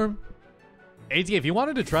 Plunderstorm. AT, if you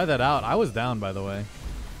wanted to try that out, I was down, by the way.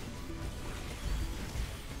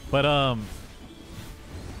 But, oh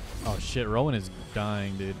shit, Rowan is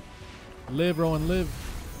dying, dude. Live, Rowan, live.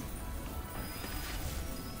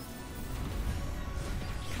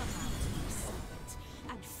 Come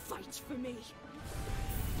out and fight for me.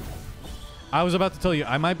 I was about to tell you,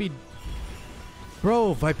 I might be...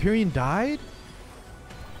 Bro, Viperion died?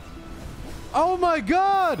 Oh my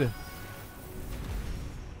god!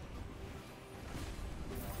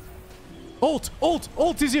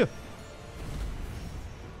 Ult is you!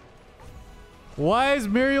 Why is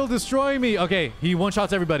Muriel destroying me? Okay, he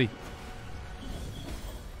one-shots everybody.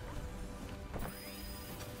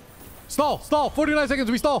 Stall! 49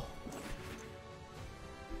 seconds, we stall!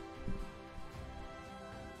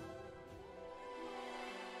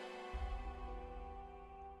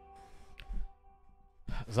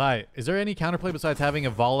 Zai, is there any counterplay besides having a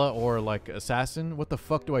Vala or like Assassin? What the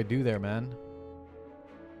fuck do I do there, man?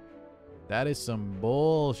 That is some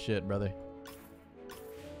bullshit, brother.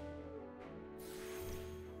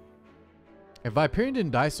 If Viperion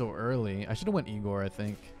didn't die so early, I should have went Igor, I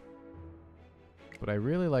think. But I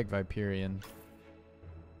really like Viperion.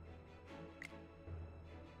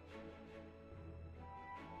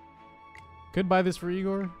 Could buy this for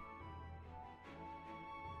Igor.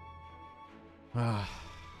 I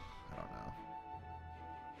don't know.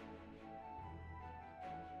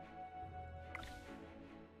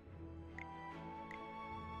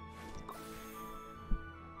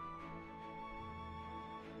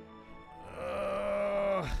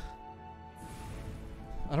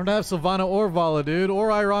 I don't have Sylvana or Vala, dude, or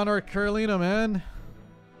Iron or Carolina, man.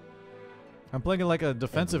 I'm playing it like a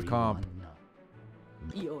defensive comp.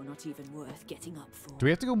 You're not even worth getting up for. Do we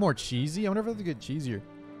have to go more cheesy? I wonder if I have to get cheesier.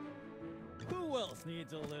 Who else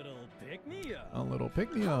needs a little pick-me-up? A little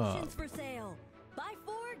pick-me-up. Potions for sale. Buy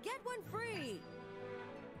 4, get 1 free.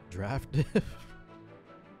 Draft diff.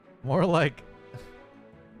 More like...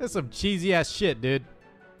 That's some cheesy-ass shit, dude.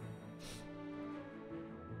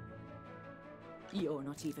 You're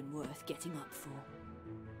not even worth getting up for.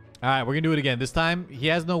 Alright, we're gonna do it again. This time, he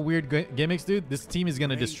has no weird gimmicks, dude. This team is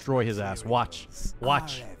gonna destroy his ass. Watch.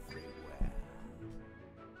 Watch.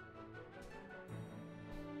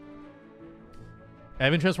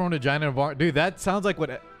 Evan transformed to Giant and Var. Dude, that sounds like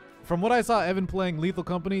what... From what I saw Evan playing Lethal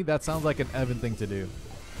Company, that sounds like an Evan thing to do.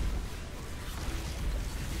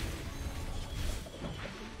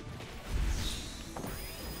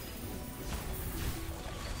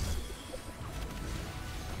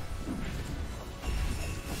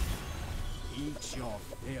 Eat your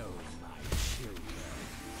fill, my children.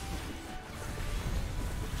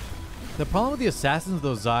 The problem with the Assassins,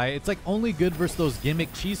 though, Zai, it's like only good versus those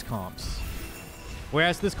gimmick cheese comps.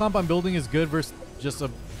 Whereas this comp I'm building is good versus just a...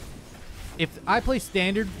 If I play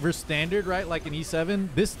standard versus standard, right, like an E7,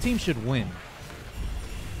 this team should win.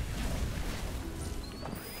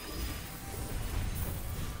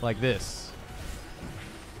 Like this.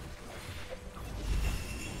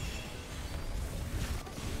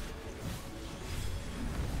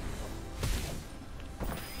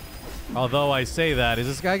 Although I say that, is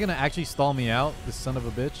this guy gonna actually stall me out? This son of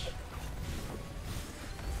a bitch.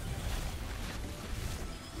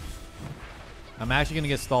 I'm actually gonna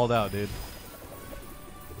get stalled out, dude.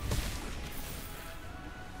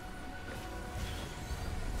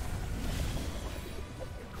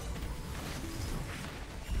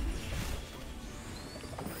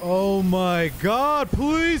 Oh my god,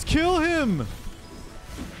 please kill him!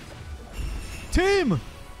 Team!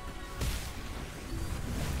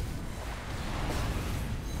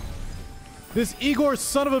 This Igor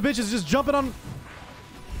son of a bitch is just jumping on...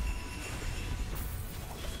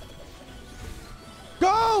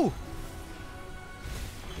 Go!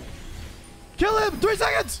 Kill him! 3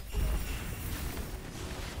 seconds!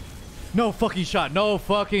 No fucking shot. No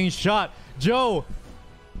fucking shot. Joe!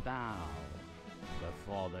 Bow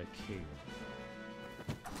before the king.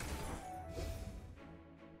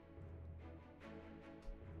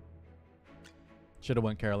 Should have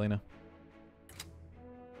went Carolina.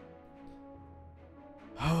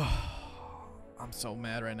 I'm so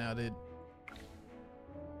mad right now, dude.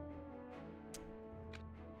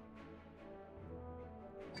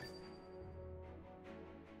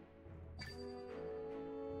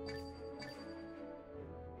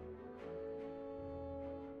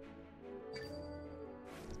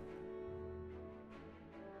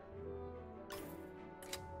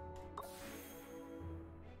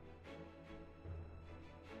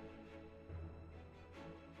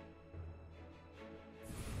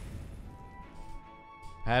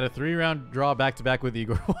 I had a 3-round draw back-to-back with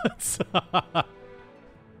Igor once.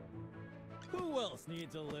 Who else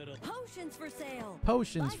needs a little Potions for sale.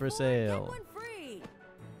 Potions for sale. Get one free.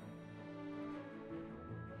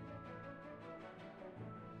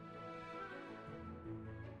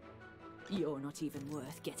 You're not even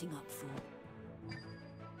worth getting up for.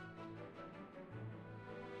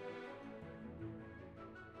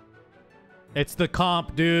 It's the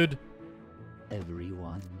comp, dude.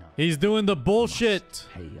 Everyone. He's doing the bullshit.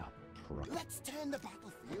 Pay up. Let's turn the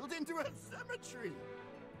battlefield into a cemetery.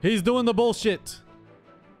 He's doing the bullshit.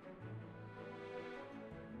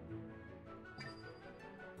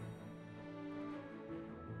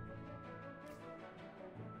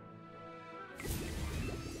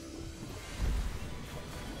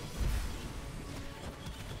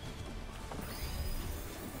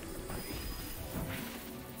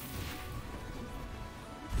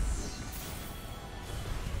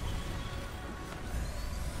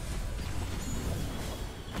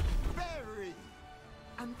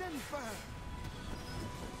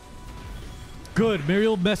 Good.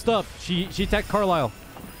 Muriel messed up. She attacked Carlisle.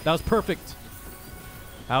 That was perfect.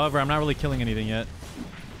 However, I'm not really killing anything yet.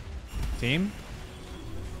 Team?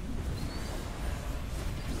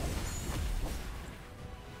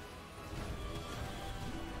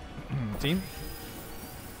 Team?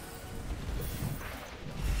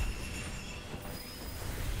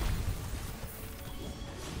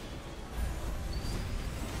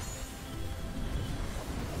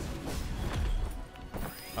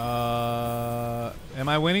 Am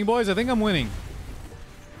I winning, boys? I think I'm winning.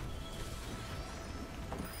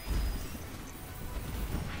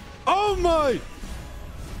 Oh my!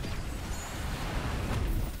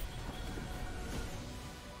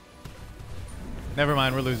 Never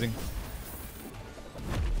mind, we're losing.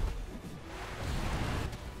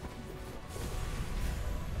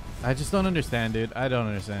 I just don't understand, dude. I don't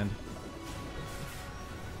understand.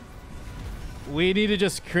 We need to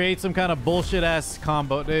just create some kind of bullshit ass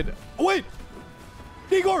combo, dude. Oh, wait!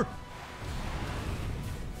 Igor!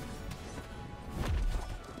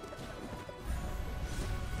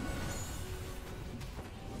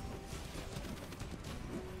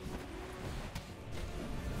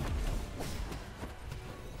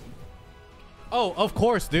 Oh, of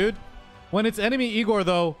course, dude. When it's enemy Igor,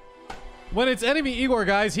 though. When it's enemy Igor,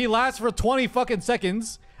 guys, he lasts for 20 fucking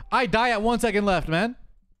seconds. I die at 1 second left, man.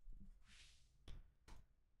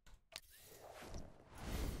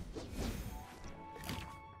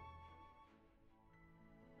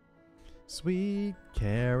 Sweet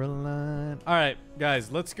Caroline. All right,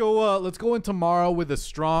 guys, let's go in tomorrow with a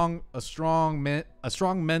strong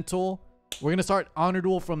mental. We're gonna start Honor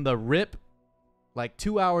Duel from the rip, like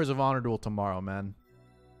 2 hours of Honor Duel tomorrow, man.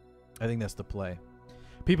 I think that's the play.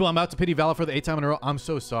 People, I'm about to pity Valor for the 8th time in a row. I'm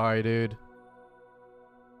so sorry, dude.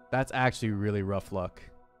 That's actually really rough luck.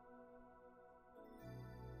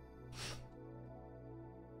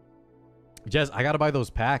 Jez, I gotta buy those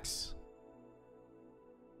packs.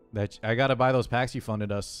 I gotta buy those packs you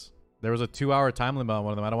funded us. There was a 2-hour time limit on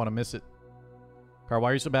one of them. I don't want to miss it. Car, why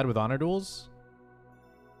are you so bad with honor duels?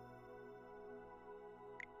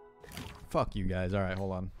 Fuck you guys. Alright,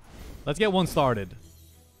 hold on. Let's get one started.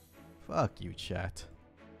 Fuck you, chat.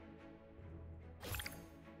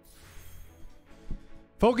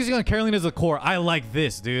 Focusing on Caroline as a core. I like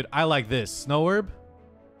this, dude. I like this. Snow Herb.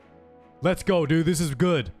 Let's go, dude. This is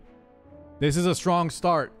good. This is a strong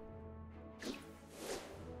start.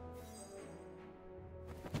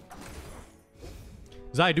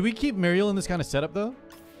 Zai, do we keep Muriel in this kind of setup, though?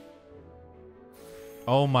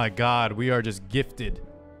 Oh my god. We are just gifted.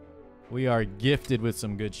 We are gifted with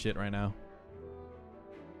some good shit right now.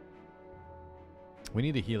 We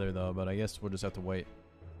need a healer, though, but I guess we'll just have to wait.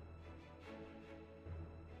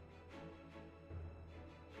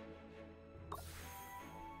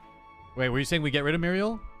 Wait, were you saying we get rid of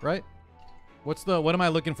Muriel? Right? What am I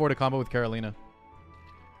looking for to combo with Carolina?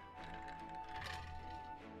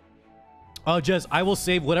 Oh, Jez, I will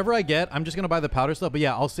save whatever I get. I'm just going to buy the powder stuff. But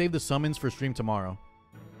yeah, I'll save the summons for stream tomorrow.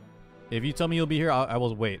 If you tell me you'll be here, I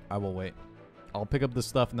will wait. I will wait. I'll pick up the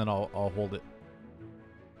stuff and then I'll hold it.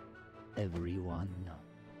 Everyone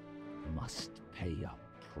must pay a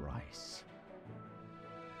price.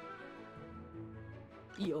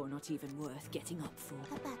 You're not even worth getting up for.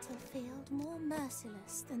 A battlefield more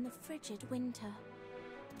merciless than the frigid winter.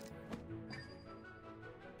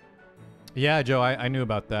 Yeah, Joe, I knew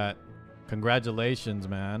about that. Congratulations,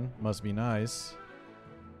 man. Must be nice.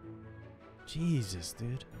 Jesus,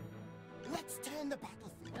 dude. Let's turn the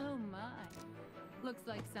battlefield. Oh my. Looks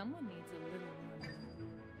like someone needs a little more.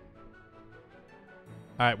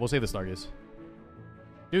 Alright, we'll save the Stargaze.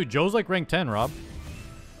 Dude, Joe's like rank 10, Rob.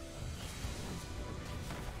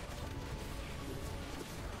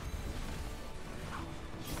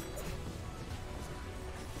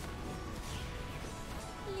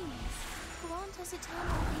 Please, grant us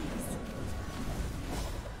eternal peace.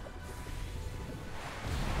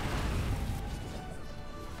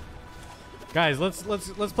 Guys, let's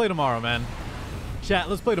play tomorrow, man. Chat,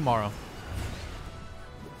 let's play tomorrow.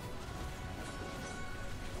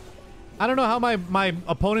 I don't know how my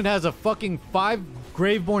opponent has a fucking 5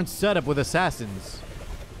 Graveborn setup with assassins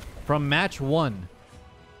from match 1.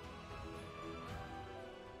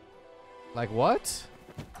 Like what?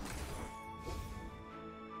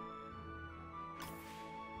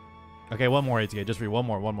 Okay, one more ATK. Just read one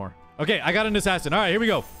more. Okay, I got an assassin. All right, here we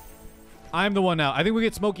go. I'm the one now. I think we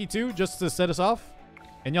get Smokey too, just to set us off.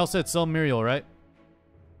 And y'all said sell Muriel, right?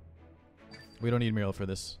 We don't need Muriel for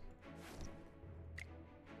this.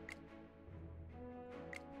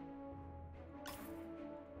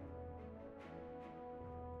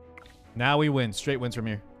 Now we win. Straight wins from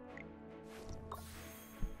here.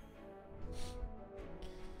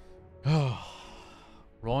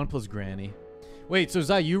 Rowan plus Granny. Wait, so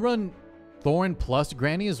Zai, you run Thorn plus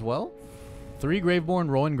Granny as well? 3 Graveborn,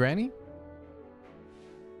 Rowan, Granny?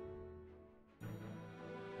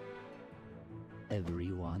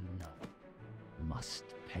 Everyone must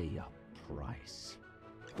pay a price.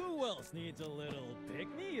 Who else needs a little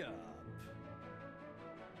pick-me-up?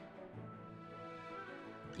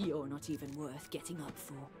 You're not even worth getting up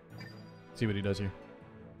for. See what he does here.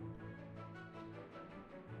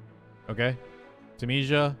 Okay.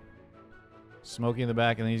 Tamesia. Smokey in the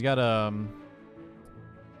back, and then he's got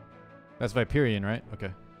that's Viperian, right?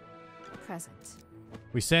 Okay. Present.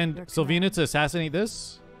 We send Sylvina to assassinate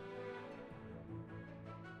this.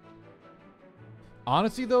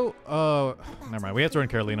 Honestly, though, never mind. We have to run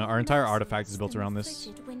Carolina. Our entire artifact is built around this.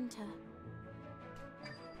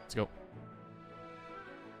 Let's go.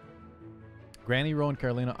 Granny, Rowan,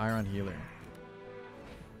 Carolina, Iron Healer.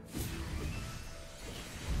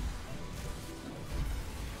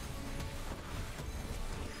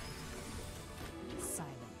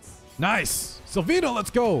 Silence. Nice! Sylvina,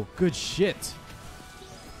 let's go! Good shit.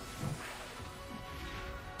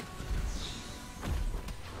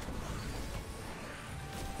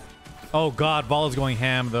 Oh god, Vala's going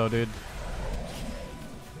ham though, dude.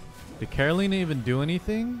 Did Carolina even do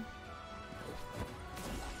anything?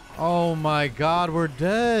 Oh my god, we're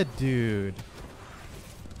dead, dude.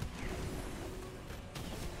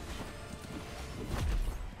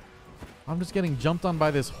 I'm just getting jumped on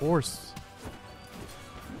by this horse.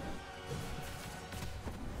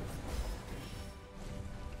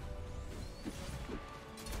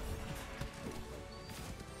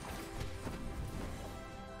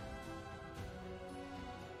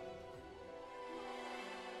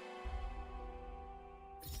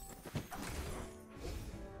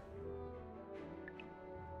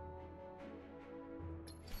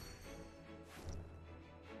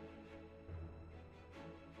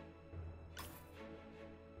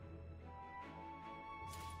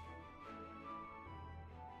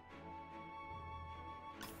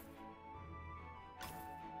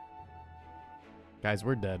 Guys,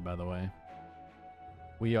 we're dead, by the way.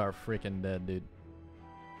 We are freaking dead, dude.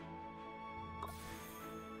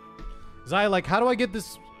 Zai, like, how do I get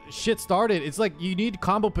this shit started? It's like you need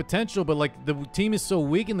combo potential, but like the team is so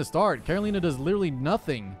weak in the start. Carolina does literally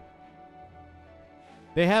nothing.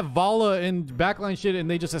 They have Vala and backline shit, and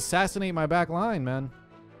they just assassinate my backline, man.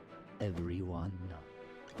 Everyone.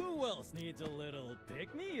 Who else needs a little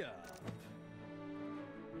pick-me-up?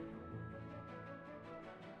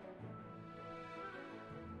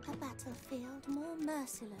 A battlefield more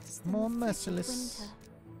merciless than More the merciless. winter.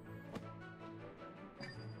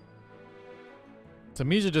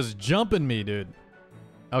 Tamisha just jumping me, dude.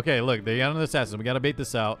 Okay, look, they got an assassin. We gotta bait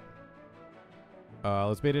this out.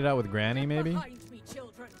 Let's bait it out with Granny, maybe.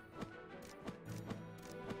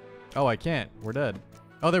 Oh, I can't. We're dead.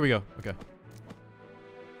 Oh, there we go. Okay.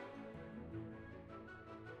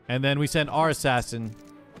 And then we send our assassin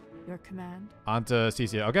Your command. onto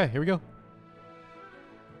Cicia. Okay, here we go.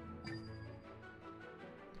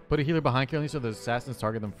 Put a healer behind Carolina so the assassins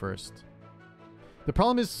target them first. The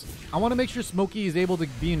problem is, I want to make sure Smokey is able to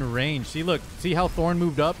be in range. See, look. See how Thorn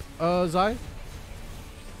moved up, Zai?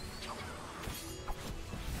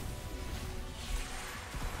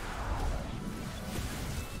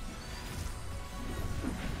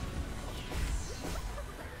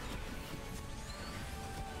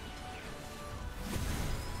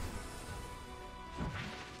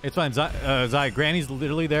 It's fine. Zai, Granny's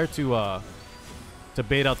literally there to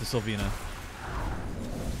bait out the Sylvina.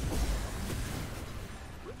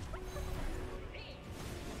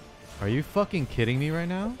 Are you fucking kidding me right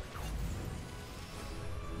now?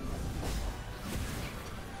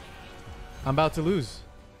 I'm about to lose.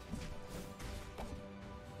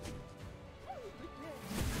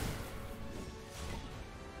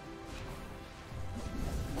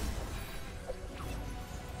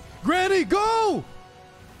 Granny, go!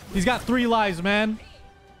 He's got 3 lives, man.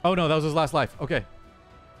 Oh no, that was his last life. Okay.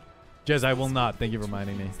 Jez, I will not. Thank you for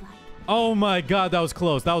reminding me. Oh my god, that was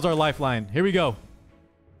close. That was our lifeline. Here we go.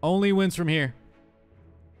 Only wins from here.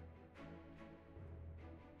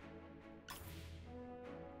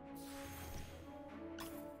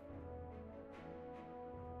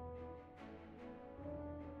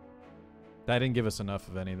 That didn't give us enough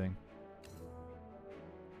of anything.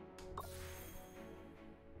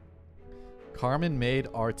 Carmen made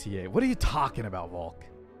RTA. What are you talking about, Volk?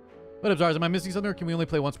 What up, Zars? Am I missing something, or can we only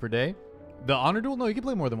play once per day? The honor duel? No, you can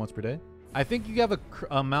play more than once per day. I think you have a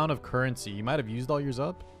amount of currency. You might have used all yours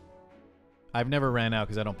up. I've never ran out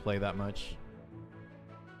because I don't play that much.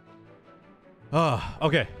 Oh,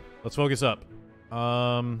 okay. Let's focus up.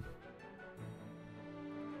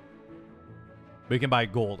 We can buy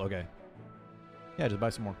gold. Okay. Yeah, just buy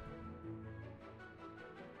some more.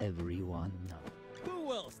 Everyone.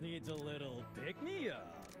 Who else needs a little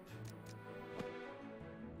pick-me-up?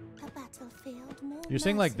 A battlefield more You're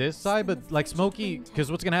saying like this side, but like Smokey,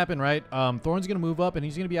 because what's going to happen, right? Thorn's going to move up and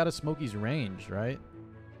he's going to be out of Smokey's range, right?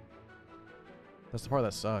 That's the part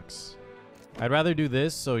that sucks. I'd rather do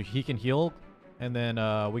this so he can heal, and then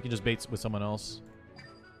we can just bait with someone else.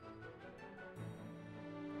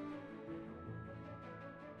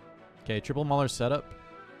 Okay, triple Mauler setup,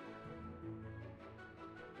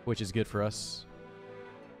 which is good for us.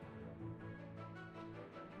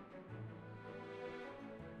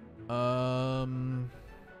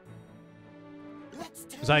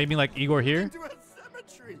 Is that you mean like Igor here?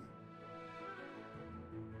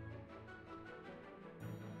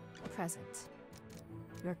 Present.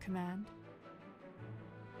 Your command.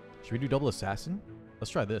 Should we do double assassin?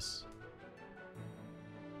 Let's try this.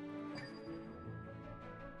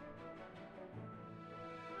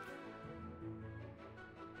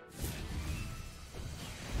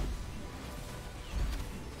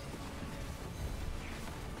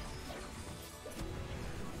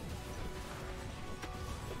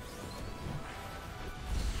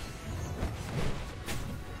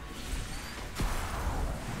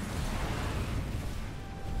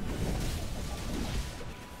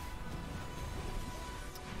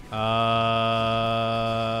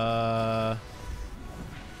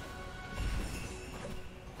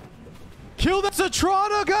 Kill that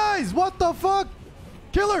Satrana, guys! What the fuck?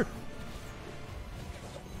 Kill her!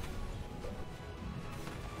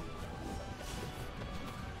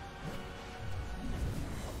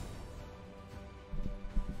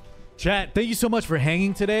 Chat, thank you so much for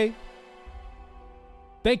hanging today.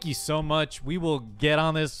 Thank you so much. We will get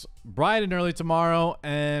on this bright and early tomorrow,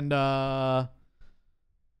 and we're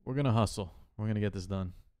gonna hustle. We're gonna get this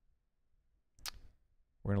done.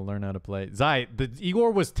 We're gonna learn how to play. Zai, the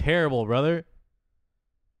Igor was terrible, brother.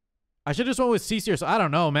 I should just went with CC or so. I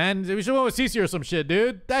don't know, man. We should have went with CC or some shit,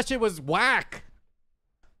 dude. That shit was whack.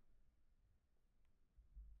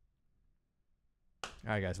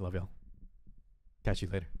 All right, guys. Love y'all. Catch you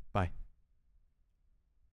later. Bye.